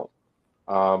in the world.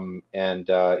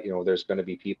 There's going to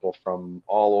be people from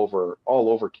all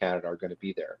over Canada are going to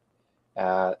be there.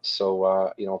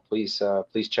 Please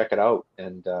check it out,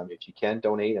 and if you can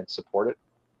donate and support it,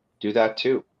 do that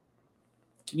too.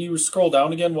 Can you scroll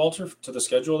down again, Walter, to the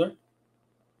schedule there?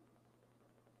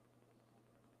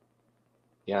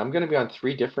 Yeah, I'm going to be on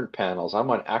 3 different panels.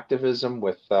 I'm on activism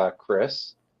with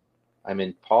Chris. I'm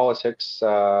in politics,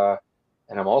 and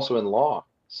I'm also in law.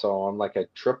 So I'm like a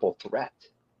triple threat.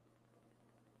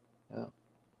 Yeah.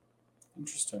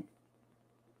 Interesting.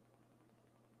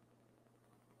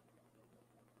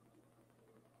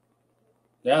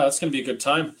 Yeah, that's going to be a good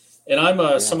time. And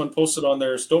I'm someone posted on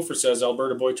there, Stouffer says,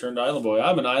 Alberta boy turned island boy.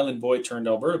 I'm an island boy turned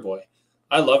Alberta boy.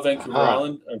 I love Vancouver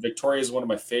Island. Victoria is one of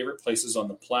my favorite places on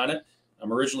the planet.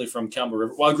 I'm originally from Campbell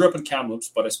River. Well, I grew up in Kamloops,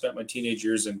 but I spent my teenage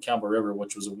years in Campbell River,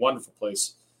 which was a wonderful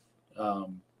place to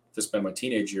spend my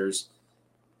teenage years.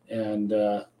 And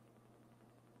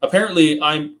apparently,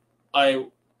 I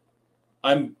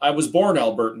was born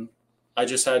Albertan. I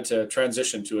just had to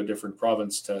transition to a different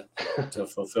province to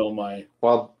fulfill my.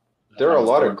 Well, there are a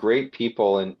lot of great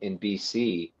people in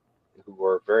BC who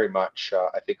are very much,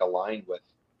 I think, aligned with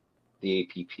the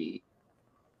APP.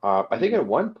 I think at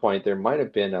one point there might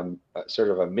have been a sort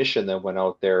of a mission that went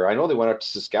out there. I know they went out to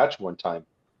Saskatchewan one time.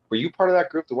 Were you part of that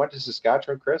group that went to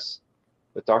Saskatchewan, Chris,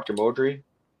 with Dr. Modry?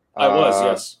 I was,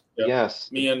 yes. Yep.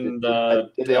 Yes. Me and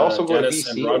did they also go Dennis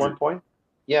to BC at one point?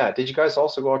 Yeah. Did you guys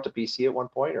also go out to BC at one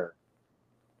point, or?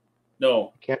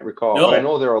 No. I can't recall. No, but I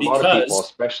know there are a lot of people,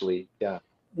 especially. Yeah.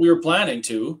 We were planning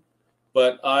to,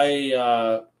 but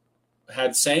I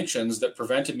had sanctions that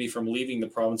prevented me from leaving the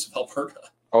province of Alberta.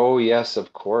 Oh yes,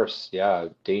 of course. Yeah,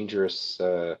 dangerous.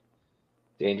 How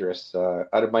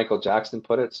did Michael Jackson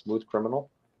put it? Smooth criminal.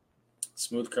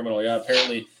 Smooth criminal. Yeah.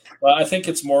 Apparently, well, I think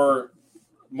it's more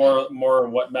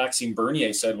what Maxime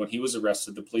Bernier said when he was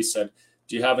arrested. The police said,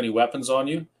 "Do you have any weapons on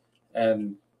you,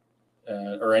 and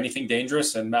or anything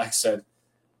dangerous?" And Max said,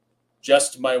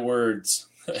 "Just my words,"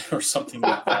 or something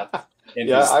like that.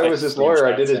 Yeah, I was his lawyer.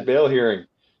 I did his bail hearing.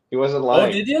 He wasn't lying.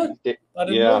 Oh, did you? I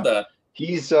didn't know that.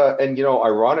 He's and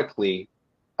ironically,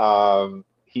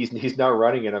 he's now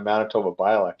running in a Manitoba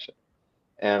by-election,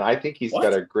 and I think he's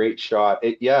got a great shot.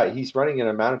 He's running in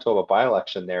a Manitoba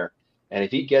by-election there, and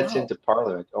if he gets into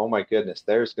Parliament, oh my goodness,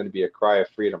 there's going to be a cry of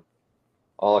freedom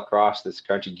all across this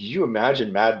country. Could you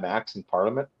imagine Mad Max in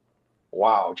Parliament?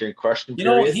 Wow, during question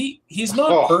period. He's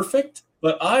not perfect,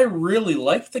 but I really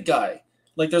like the guy.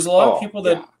 Like, there's a lot of people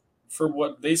that, for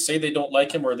what they say, they don't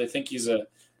like him or they think he's a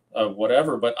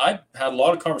whatever. But I had a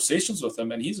lot of conversations with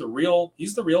him, and he's the real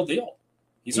deal.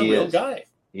 He's a real guy.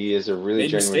 He is a really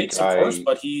genuine mistakes, guy. Of course,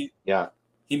 but he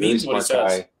means what he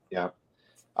says. Guy. Yeah,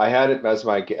 I had it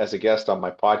as a guest on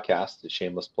my podcast, a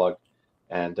shameless plug,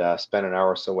 and spent an hour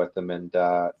or so with him. And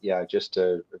just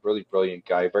a really brilliant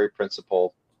guy, very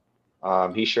principled.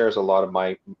 He shares a lot of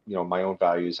my own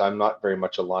values. I'm not very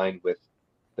much aligned with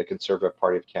the Conservative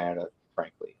Party of Canada,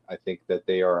 frankly. I think that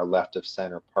they are a left of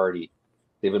center party.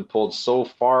 They've been pulled so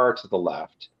far to the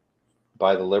left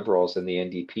by the Liberals and the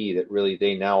NDP that really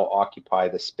they now occupy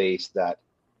the space that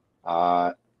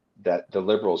that the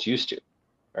Liberals used to,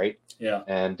 right? Yeah.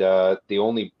 And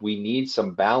we need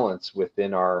some balance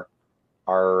within our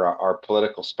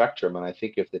political spectrum. And I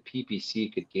think if the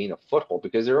PPC could gain a foothold,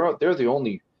 because they're the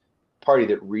only party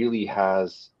that really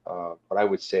has what I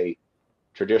would say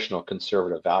traditional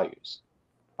conservative values,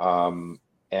 we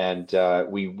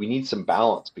need some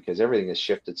balance because everything has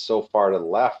shifted so far to the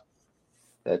left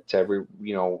that there's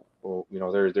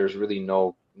really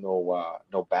no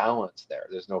balance there.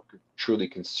 There's no truly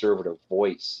conservative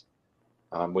voice.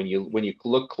 When you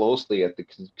look closely at the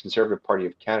Conservative Party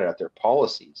of Canada, at their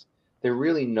policies, they're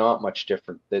really not much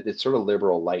different. It's sort of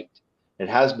liberal light. It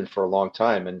has been for a long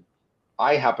time, and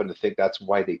I happen to think that's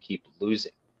why they keep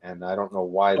losing, and I don't know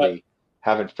why they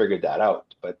haven't figured that out.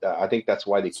 But I think that's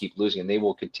why they keep losing, and they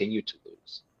will continue to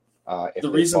lose if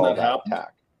the reason that happened.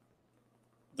 Attack.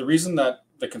 The reason that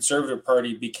the Conservative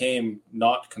Party became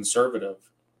not conservative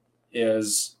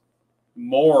is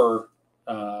more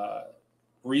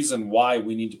reason why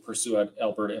we need to pursue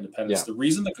Alberta independence. Yeah. The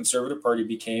reason the Conservative Party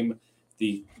became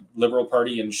the Liberal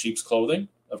Party in sheep's clothing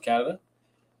of Canada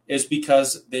is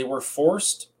because they were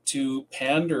forced to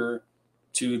pander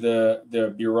to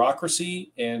the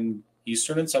bureaucracy in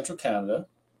Eastern and Central Canada,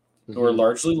 who are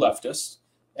largely leftists,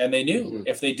 and they knew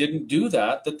if they didn't do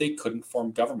that they couldn't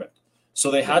form government. So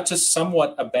they had to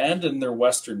somewhat abandon their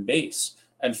Western base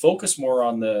and focus more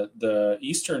on the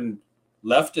Eastern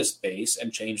leftist base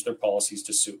and change their policies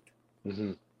to suit.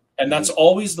 Mm-hmm. And that's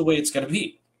always the way it's going to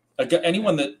be.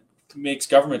 Anyone that makes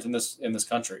government in this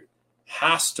country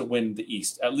has to win the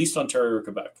East, at least Ontario or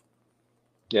Quebec.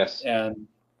 Yes. And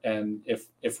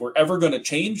if we're ever going to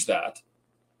change that,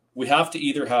 we have to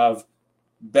either have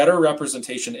better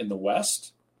representation in the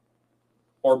West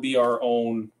or be our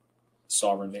own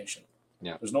sovereign nation.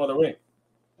 Yeah. There's no other way.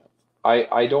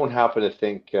 I don't happen to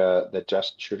think that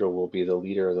Justin Trudeau will be the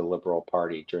leader of the Liberal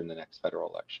Party during the next federal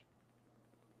election.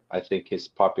 I think his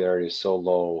popularity is so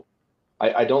low.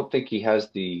 I don't think he has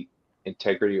the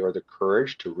integrity or the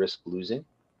courage to risk losing.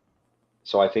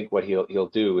 So I think what he'll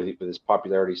do with his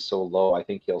popularity so low, I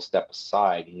think he'll step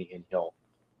aside and he'll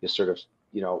sort of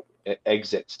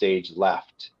exit stage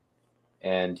left,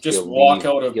 and just walk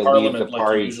out of Parliament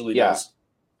like he usually does.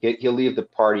 He'll leave the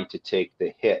party to take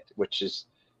the hit, which is,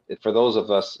 for those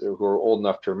of us who are old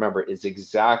enough to remember, is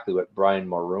exactly what Brian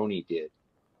Mulroney did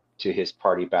to his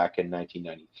party back in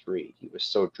 1993. He was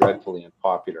so dreadfully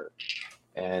unpopular,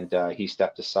 and he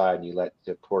stepped aside and he let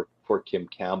the poor Kim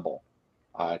Campbell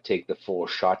take the full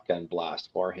shotgun blast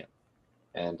for him.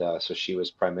 And so she was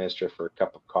prime minister for a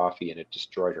cup of coffee, and it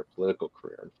destroyed her political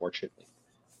career, unfortunately,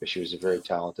 because she was a very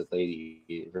talented lady,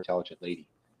 a very intelligent lady.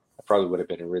 I probably would have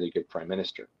been a really good prime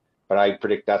minister. But I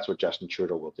predict that's what Justin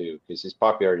Trudeau will do, because his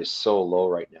popularity is so low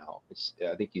right now.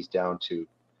 I think he's down to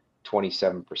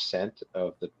 27%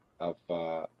 of the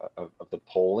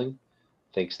polling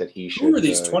thinks that he should. Who are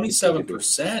these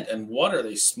 27%, and what are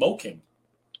they smoking?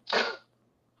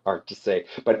 Hard to say,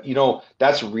 but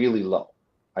that's really low.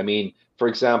 I mean, for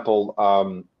example,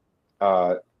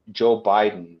 Joe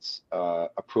Biden's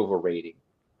approval rating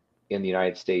in the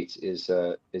United States is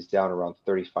down around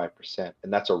 35%,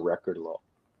 and that's a record low.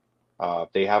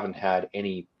 They haven't had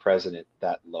any president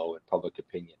that low in public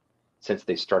opinion since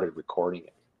they started recording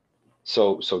it.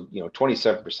 So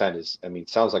 27% is, I mean,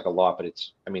 sounds like a lot, but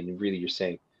really you're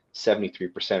saying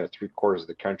 73% or 3/4 of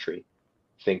the country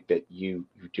think that you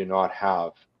do not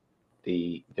have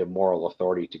the moral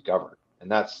authority to govern. And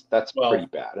that's pretty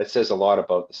bad. It says a lot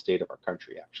about the state of our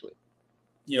country, actually.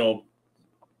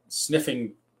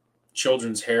 Sniffing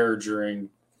children's hair during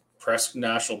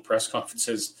national press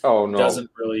conferences doesn't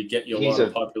really get you a lot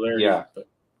of popularity. Yeah, but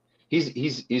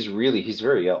he's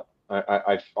very ill.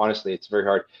 I honestly, it's very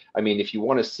hard. I mean, if you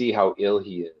want to see how ill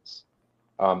he is,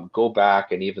 go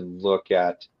back and even look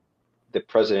at the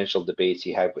presidential debates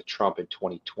he had with Trump in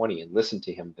 2020 and listen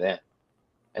to him then,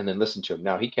 and then listen to him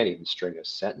now. He can't even string a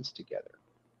sentence together.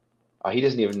 He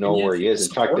doesn't even know where he is.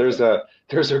 In fact, there's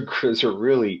a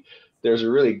really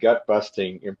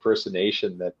gut-busting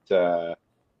impersonation that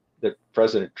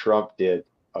President Trump did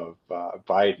of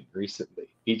Biden recently.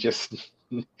 He just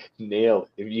nailed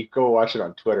it. If you go watch it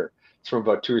on Twitter, it's from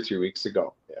about 2 or 3 weeks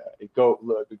ago. Go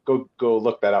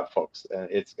look that up, folks.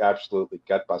 It's absolutely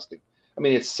gut-busting. I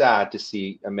mean, it's sad to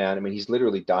see a man. I mean, he's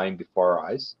literally dying before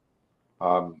our eyes.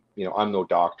 I'm no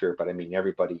doctor, but I mean, I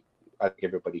think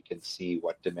everybody can see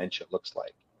what dementia looks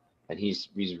like, and he's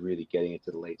really getting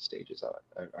into the late stages of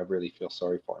it. I really feel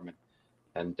sorry for him,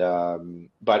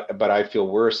 but I feel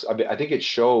worse. I mean, I think it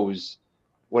shows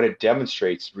what it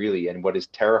demonstrates really, and what is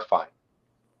terrifying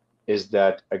is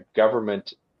that a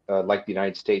government like the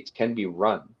United States can be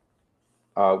run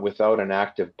without an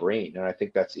active brain, and I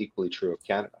think that's equally true of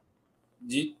Canada.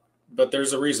 But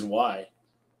there's a reason why.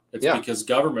 It's because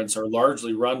governments are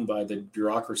largely run by the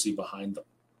bureaucracy behind them.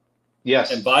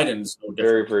 Yes, and Biden's no different.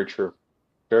 Very, very true.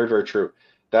 Very, very true.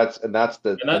 That's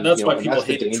why people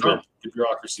hated Trump, the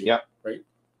bureaucracy. Yeah, right.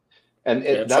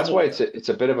 And that's why it's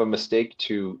a bit of a mistake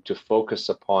to focus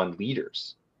upon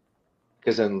leaders,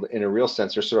 because in a real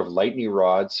sense they're sort of lightning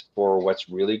rods for what's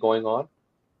really going on.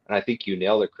 And I think you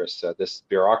nailed it, Chris. This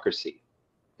bureaucracy,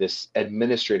 this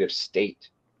administrative state,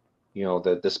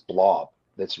 this blob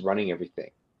that's running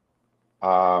everything,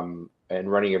 and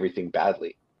running everything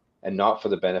badly, and not for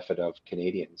the benefit of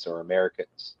Canadians or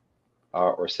Americans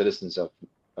or citizens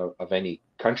of any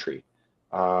country.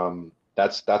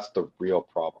 That's the real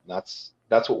problem.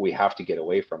 That's what we have to get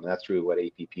away from. And that's really what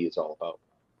APP is all about.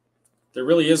 There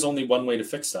really is only one way to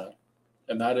fix that,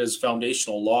 and that is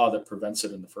foundational law that prevents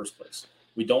it in the first place.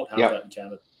 We don't have that in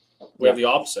Canada. We have the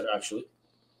opposite, actually.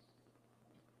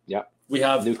 Yeah. We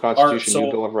have new Constitution,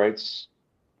 new Bill of Rights.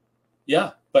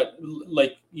 Yeah, but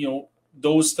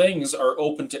those things are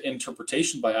open to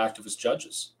interpretation by activist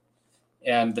judges.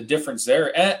 And the difference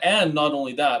there, and not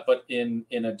only that, but in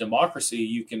a democracy,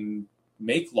 you can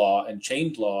make law and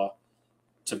change law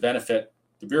to benefit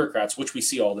the bureaucrats, which we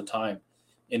see all the time.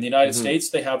 In the United States,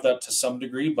 they have that to some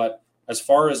degree, but as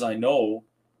far as I know,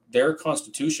 their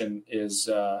constitution is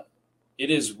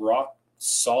rock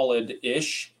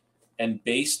solid-ish and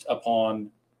based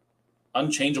upon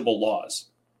unchangeable laws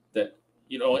that,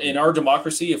 in our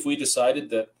democracy, if we decided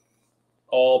that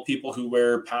all people who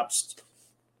wear Pabst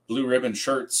blue ribbon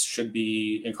shirts should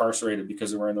be incarcerated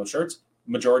because they're wearing those shirts,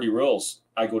 majority rules,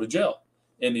 I go to jail.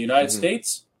 In the United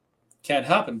States, can't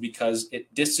happen because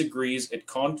it disagrees.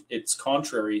 It's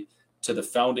contrary to the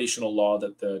foundational law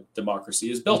that the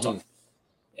democracy is built on.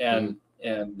 And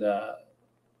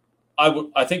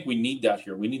I think we need that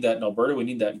here. We need that in Alberta. We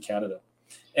need that in Canada.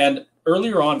 And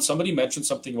earlier on, somebody mentioned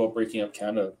something about breaking up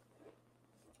Canada.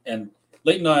 And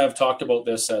Leighton and I have talked about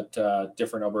this at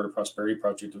different Alberta Prosperity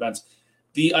Project events.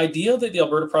 The idea that the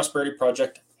Alberta Prosperity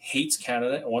Project hates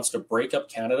Canada and wants to break up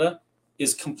Canada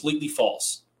is completely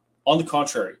false. On the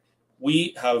contrary,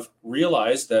 we have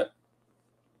realized that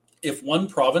if one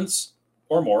province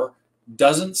or more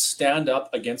doesn't stand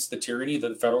up against the tyranny that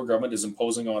the federal government is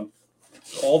imposing on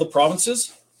all the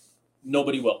provinces,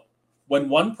 nobody will. When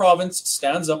one province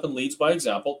stands up and leads by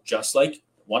example, just like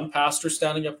one pastor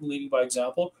standing up and leading by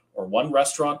example, or one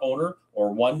restaurant owner,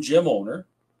 or one gym owner,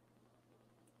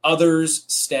 others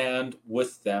stand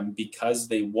with them because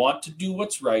they want to do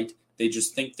what's right. They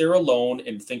just think they're alone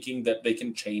in thinking that they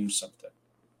can change something.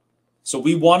 So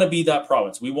we want to be that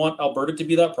province. We want Alberta to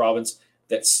be that province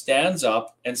that stands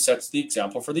up and sets the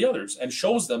example for the others and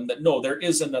shows them that, no, there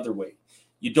is another way.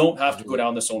 You don't have to go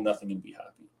down this own nothing and be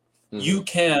happy. You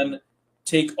can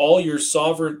take all your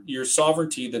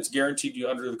sovereignty that's guaranteed you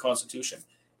under the Constitution,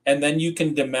 and then you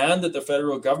can demand that the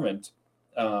federal government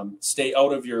stay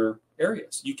out of your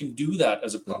areas. You can do that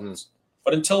as a province.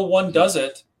 But until one does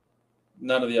it,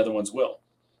 none of the other ones will.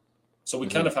 So we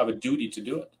kind of have a duty to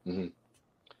do it.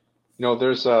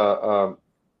 There's the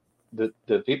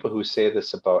people who say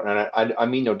this about, and I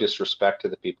mean no disrespect to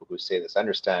the people who say this. I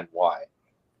understand why.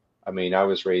 I mean, I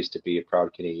was raised to be a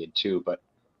proud Canadian too, but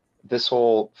this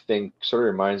whole thing sort of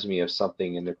reminds me of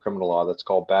something in the criminal law that's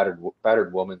called battered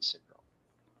woman syndrome.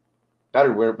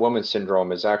 Battered woman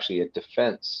syndrome is actually a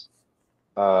defense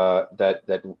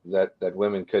that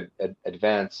women could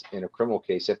advance in a criminal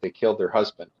case if they killed their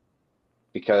husband,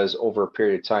 because over a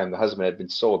period of time the husband had been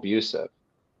so abusive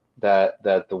that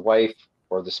the wife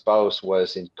or the spouse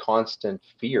was in constant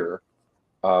fear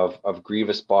of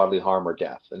grievous bodily harm or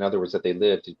death. In other words, that they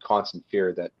lived in constant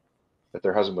fear that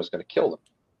their husband was going to kill them.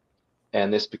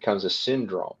 And this becomes a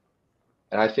syndrome.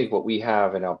 And I think what we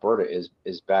have in Alberta is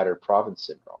battered province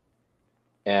syndrome.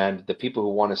 And the people who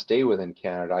want to stay within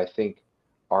Canada, I think,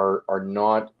 are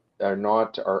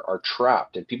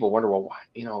trapped. And people wonder, well, why?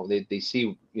 They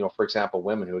see, for example,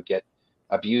 women who get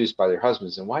abused by their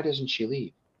husbands, and why doesn't she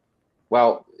leave?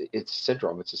 Well, it's a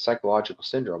syndrome. It's a psychological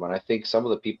syndrome. And I think some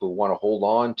of the people who want to hold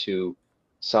on to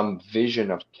some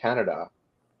vision of Canada,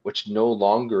 which no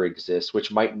longer exists,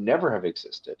 which might never have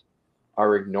existed,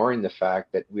 are ignoring the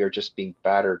fact that we are just being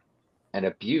battered and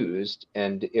abused.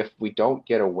 And if we don't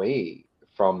get away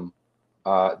from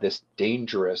this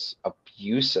dangerous,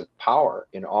 abusive power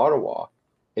in Ottawa,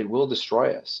 it will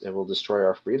destroy us. It will destroy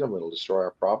our freedom. It'll destroy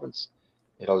our province.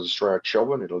 It'll destroy our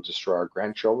children. It'll destroy our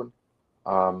grandchildren.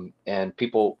 And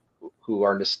people who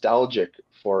are nostalgic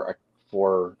for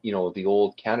the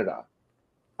old Canada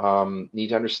need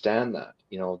to understand that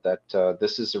that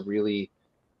this is a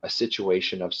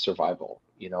situation of survival.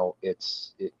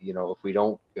 If we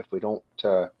don't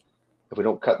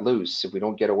cut loose, if we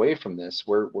don't get away from this,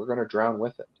 we're going to drown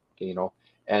with it.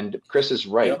 And Chris is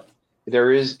right. Yep.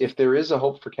 If there is a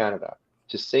hope for Canada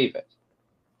to save it,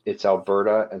 it's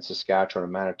Alberta and Saskatchewan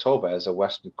and Manitoba as a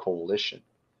Western coalition.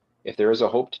 If there is a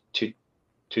hope to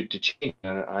change,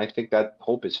 and I think that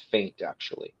hope is faint,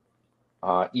 actually,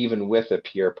 even with a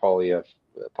Pierre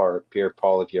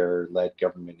Poilievre-led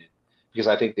government, because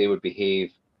I think they would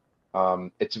behave.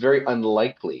 It's very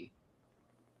unlikely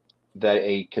that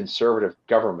a conservative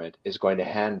government is going to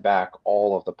hand back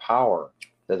all of the power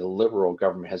that the Liberal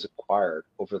government has acquired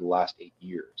over the last 8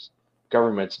 years.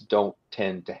 Governments don't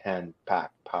tend to hand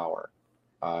back power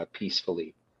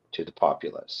peacefully to the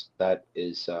populace. That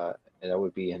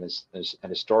would be an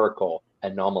historical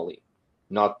anomaly,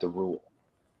 not the rule.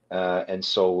 And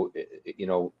so,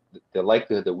 the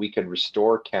likelihood that we can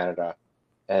restore Canada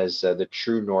as the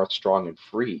true north, strong and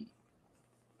free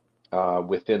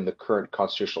within the current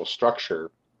constitutional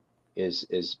structure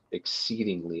is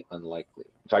exceedingly unlikely.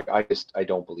 In fact, I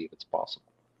don't believe it's possible.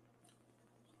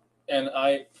 And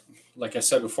like I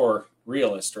said before,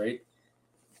 realist, right?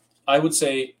 I would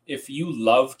say if you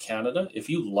love Canada, if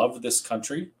you love this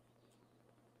country,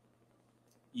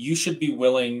 you should be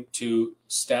willing to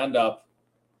stand up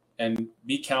and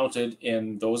be counted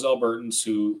in those Albertans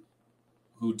who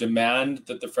demand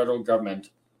that the federal government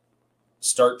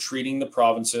start treating the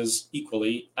provinces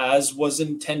equally as was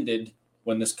intended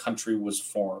when this country was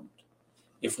formed.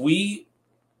 If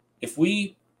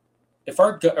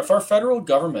our federal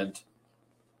government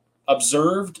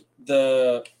observed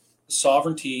the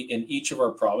sovereignty in each of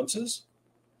our provinces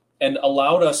and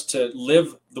allowed us to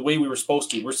live the way we were supposed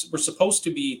to, we're supposed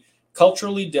to be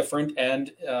culturally different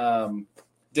and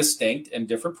distinct in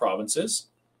different provinces,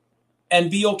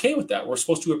 and be okay with that. We're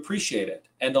supposed to appreciate it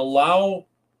and allow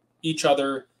each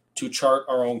other to chart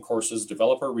our own courses,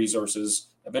 develop our resources,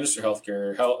 administer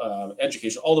healthcare,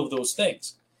 education, all of those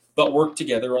things, but work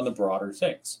together on the broader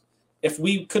things. If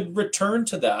we could return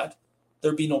to that,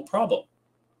 there'd be no problem.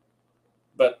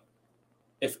 But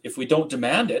if we don't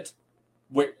demand it,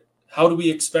 how do we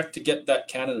expect to get that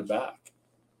Canada back?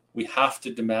 We have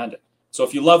to demand it. So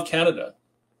if you love Canada,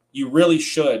 you really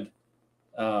should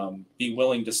be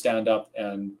willing to stand up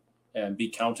and be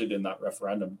counted in that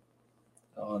referendum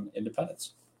on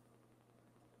independence.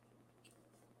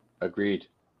 Agreed.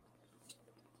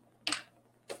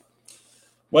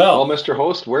 Well, Mr.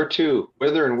 Host, where to?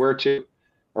 Whither and where to?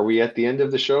 Are we at the end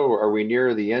of the show, or are we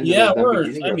near the end? Yeah, of the we're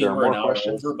beginning? we're an hour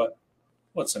over, but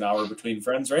what's an hour between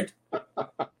friends, right?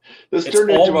 This turned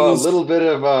into a little bit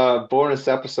of a bonus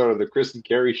episode of the Chris and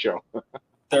Carrie show.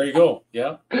 There you go.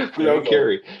 Yeah. Without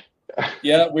Carrie.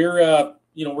 Yeah, we're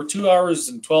 2 hours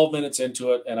and 12 minutes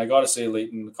into it, and I got to say,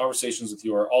 Leighton, the conversations with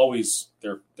you are always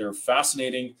they're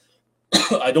fascinating.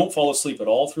 I don't fall asleep at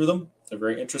all through them. They're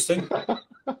very interesting.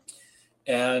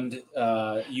 And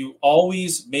you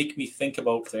always make me think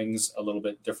about things a little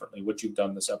bit differently, which you've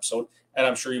done this episode. And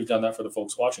I'm sure you've done that for the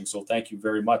folks watching. So thank you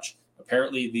very much.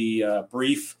 Apparently, the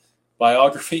brief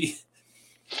biography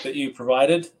that you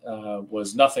provided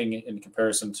was nothing in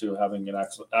comparison to having an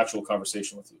actual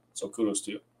conversation with you. So kudos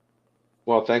to you.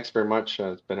 Well, thanks very much.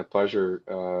 It's been a pleasure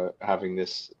having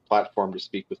this platform to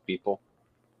speak with people.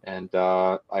 And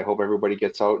I hope everybody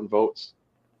gets out and votes.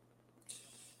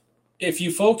 If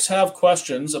you folks have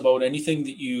questions about anything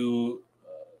that you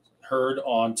heard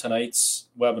on tonight's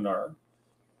webinar,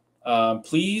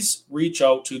 please reach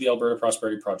out to the Alberta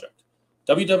Prosperity Project,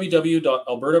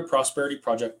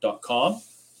 www.albertaprosperityproject.com.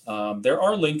 There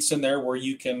are links in there where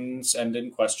you can send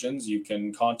in questions, you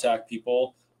can contact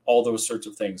people, all those sorts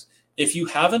of things. If you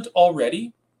haven't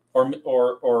already,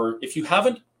 or if you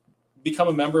haven't become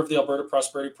a member of the Alberta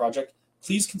Prosperity Project,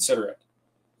 please consider it.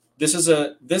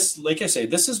 Like I say,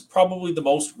 this is probably the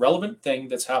most relevant thing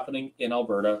that's happening in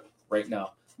Alberta right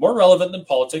now. More relevant than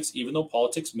politics, even though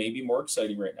politics may be more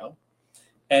exciting right now.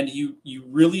 And you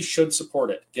really should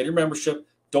support it. Get your membership,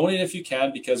 donate if you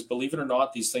can, because believe it or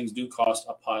not, these things do cost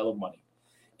a pile of money.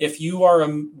 If you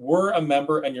were a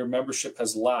member and your membership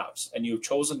has lapsed and you've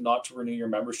chosen not to renew your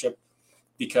membership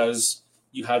because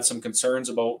you had some concerns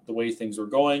about the way things were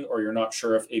going, or you're not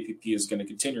sure if APP is going to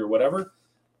continue or whatever,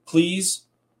 please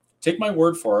take my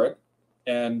word for it.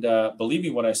 And believe me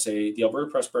when I say the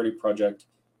Alberta Prosperity Project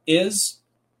is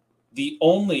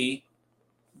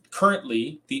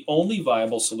currently the only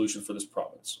viable solution for this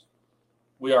province.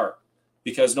 We are.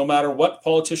 Because no matter what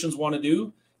politicians want to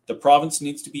do, the province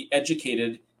needs to be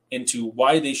educated into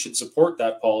why they should support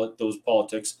those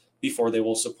politics before they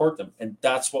will support them. And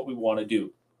that's what we want to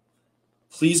do.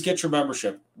 Please get your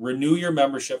membership. Renew your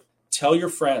membership. Tell your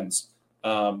friends.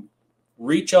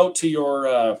 Reach out to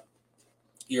your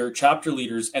chapter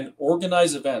leaders and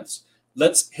organize events.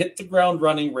 Let's hit the ground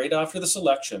running right after this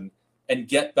election and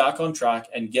get back on track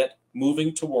and get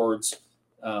moving towards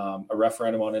a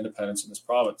referendum on independence in this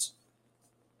province.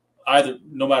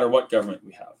 No matter what government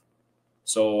we have.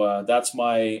 So that's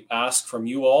my ask from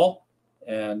you all.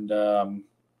 And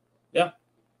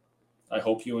I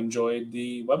hope you enjoyed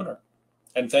the webinar.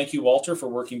 And thank you, Walter, for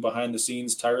working behind the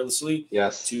scenes tirelessly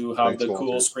to have the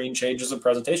cool screen changes and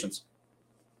presentations.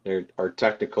 They're our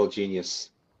technical genius.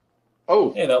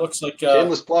 Oh, hey, that looks like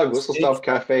shameless plug. Whistle Stop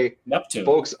Cafe, Neptune.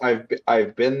 Folks,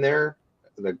 I've been there.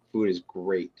 The food is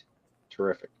great,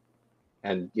 terrific,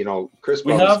 and Chris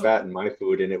probably spat in my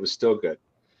food, and it was still good.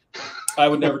 I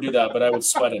would never do that, but I would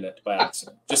sweat in it by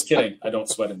accident. Just kidding. I don't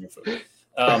sweat in your food.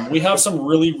 We have some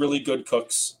really, really good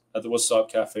cooks at the Whistle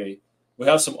Stop Cafe. We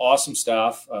have some awesome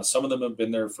staff. Some of them have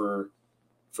been there for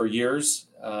years.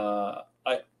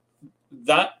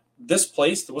 This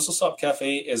place, the Whistle Stop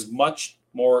Cafe, is much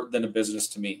more than a business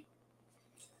to me.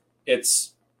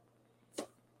 It's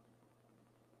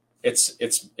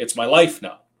my life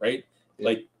now, right? Yeah.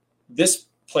 Like this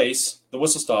place, the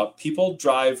Whistle Stop, people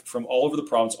drive from all over the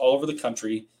province, all over the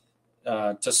country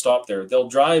to stop there. They'll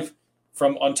drive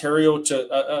from Ontario to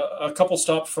a couple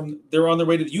stops from. They're on their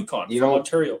way to the Yukon from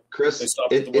Ontario. Chris,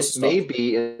 it may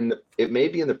be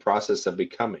in the process of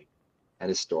becoming an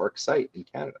historic site in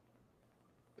Canada.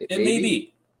 It may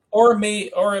be. Or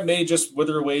it may just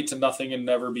wither away to nothing and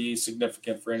never be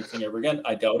significant for anything ever again.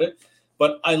 I doubt it.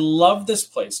 But I love this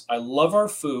place. I love our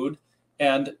food,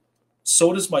 and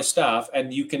so does my staff.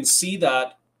 And you can see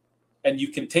that, and you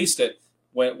can taste it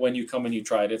when you come and you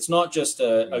try it. It's not just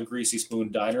a greasy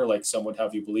spoon diner like some would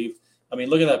have you believe. I mean,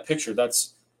 look at that picture.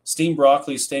 That's steamed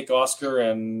broccoli, steak Oscar,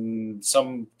 and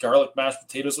some garlic mashed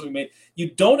potatoes that we made.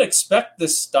 You don't expect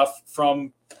this stuff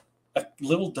from a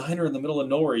little diner in the middle of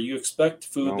nowhere. You expect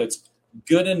food that's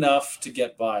good enough to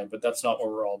get by, but that's not what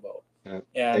we're all about.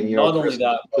 Yeah. And not only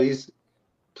that,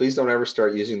 please don't ever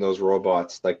start using those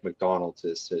robots like McDonald's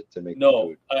is to make no,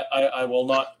 food. I will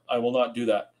not do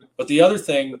that. But the other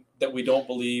thing that we don't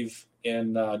believe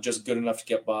in just good enough to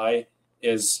get by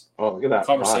is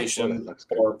conversation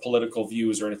or political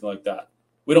views or anything like that.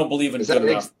 We don't believe in good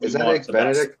enough. Is that Eggs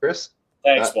Benedict, Chris?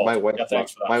 Thanks, Walter. My wife,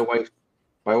 thanks for that.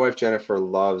 My wife Jennifer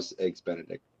loves Eggs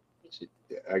Benedict.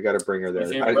 I got to bring her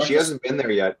there. She hasn't been there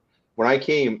yet. When I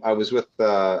came, I was with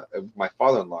my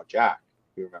father-in-law, Jack.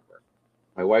 If you remember,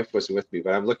 my wife wasn't with me,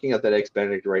 but I'm looking at that Eggs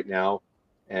Benedict right now,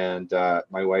 and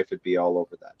my wife would be all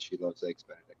over that. She loves Eggs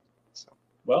Benedict. So,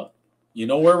 well, you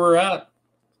know where we're at,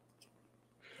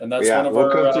 and that's one of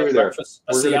our breakfast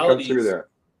specialities. We're going to come through there.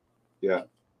 Yeah.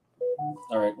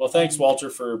 All right. Well, thanks,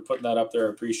 Walter, for putting that up there. I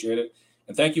appreciate it.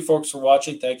 And thank you, folks, for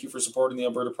watching. Thank you for supporting the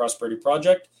Alberta Prosperity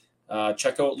Project.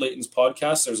 Check out Leighton's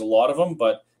podcast. There's a lot of them,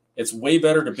 but it's way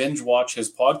better to binge watch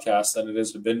his podcast than it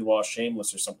is to binge watch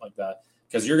Shameless or something like that,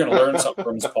 because you're going to learn something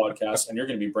from his podcast and you're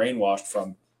going to be brainwashed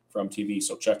from TV.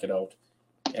 So check it out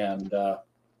and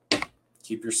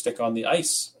keep your stick on the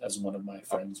ice, as one of my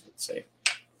friends would say.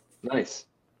 Nice.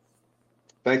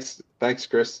 Thanks,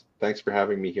 Chris. Thanks for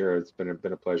having me here. It's been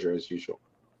a pleasure as usual.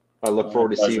 I look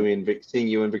forward to seeing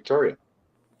you in Victoria.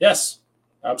 Yes,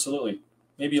 absolutely.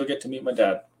 Maybe you'll get to meet my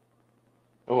dad.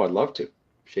 Oh, I'd love to.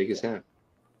 Shake his hand.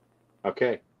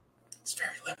 Okay. It's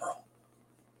very liberal.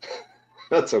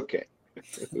 That's okay.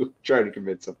 Try to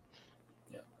convince him.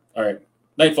 Yeah. All right.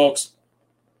 Night, folks.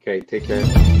 Okay, take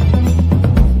care.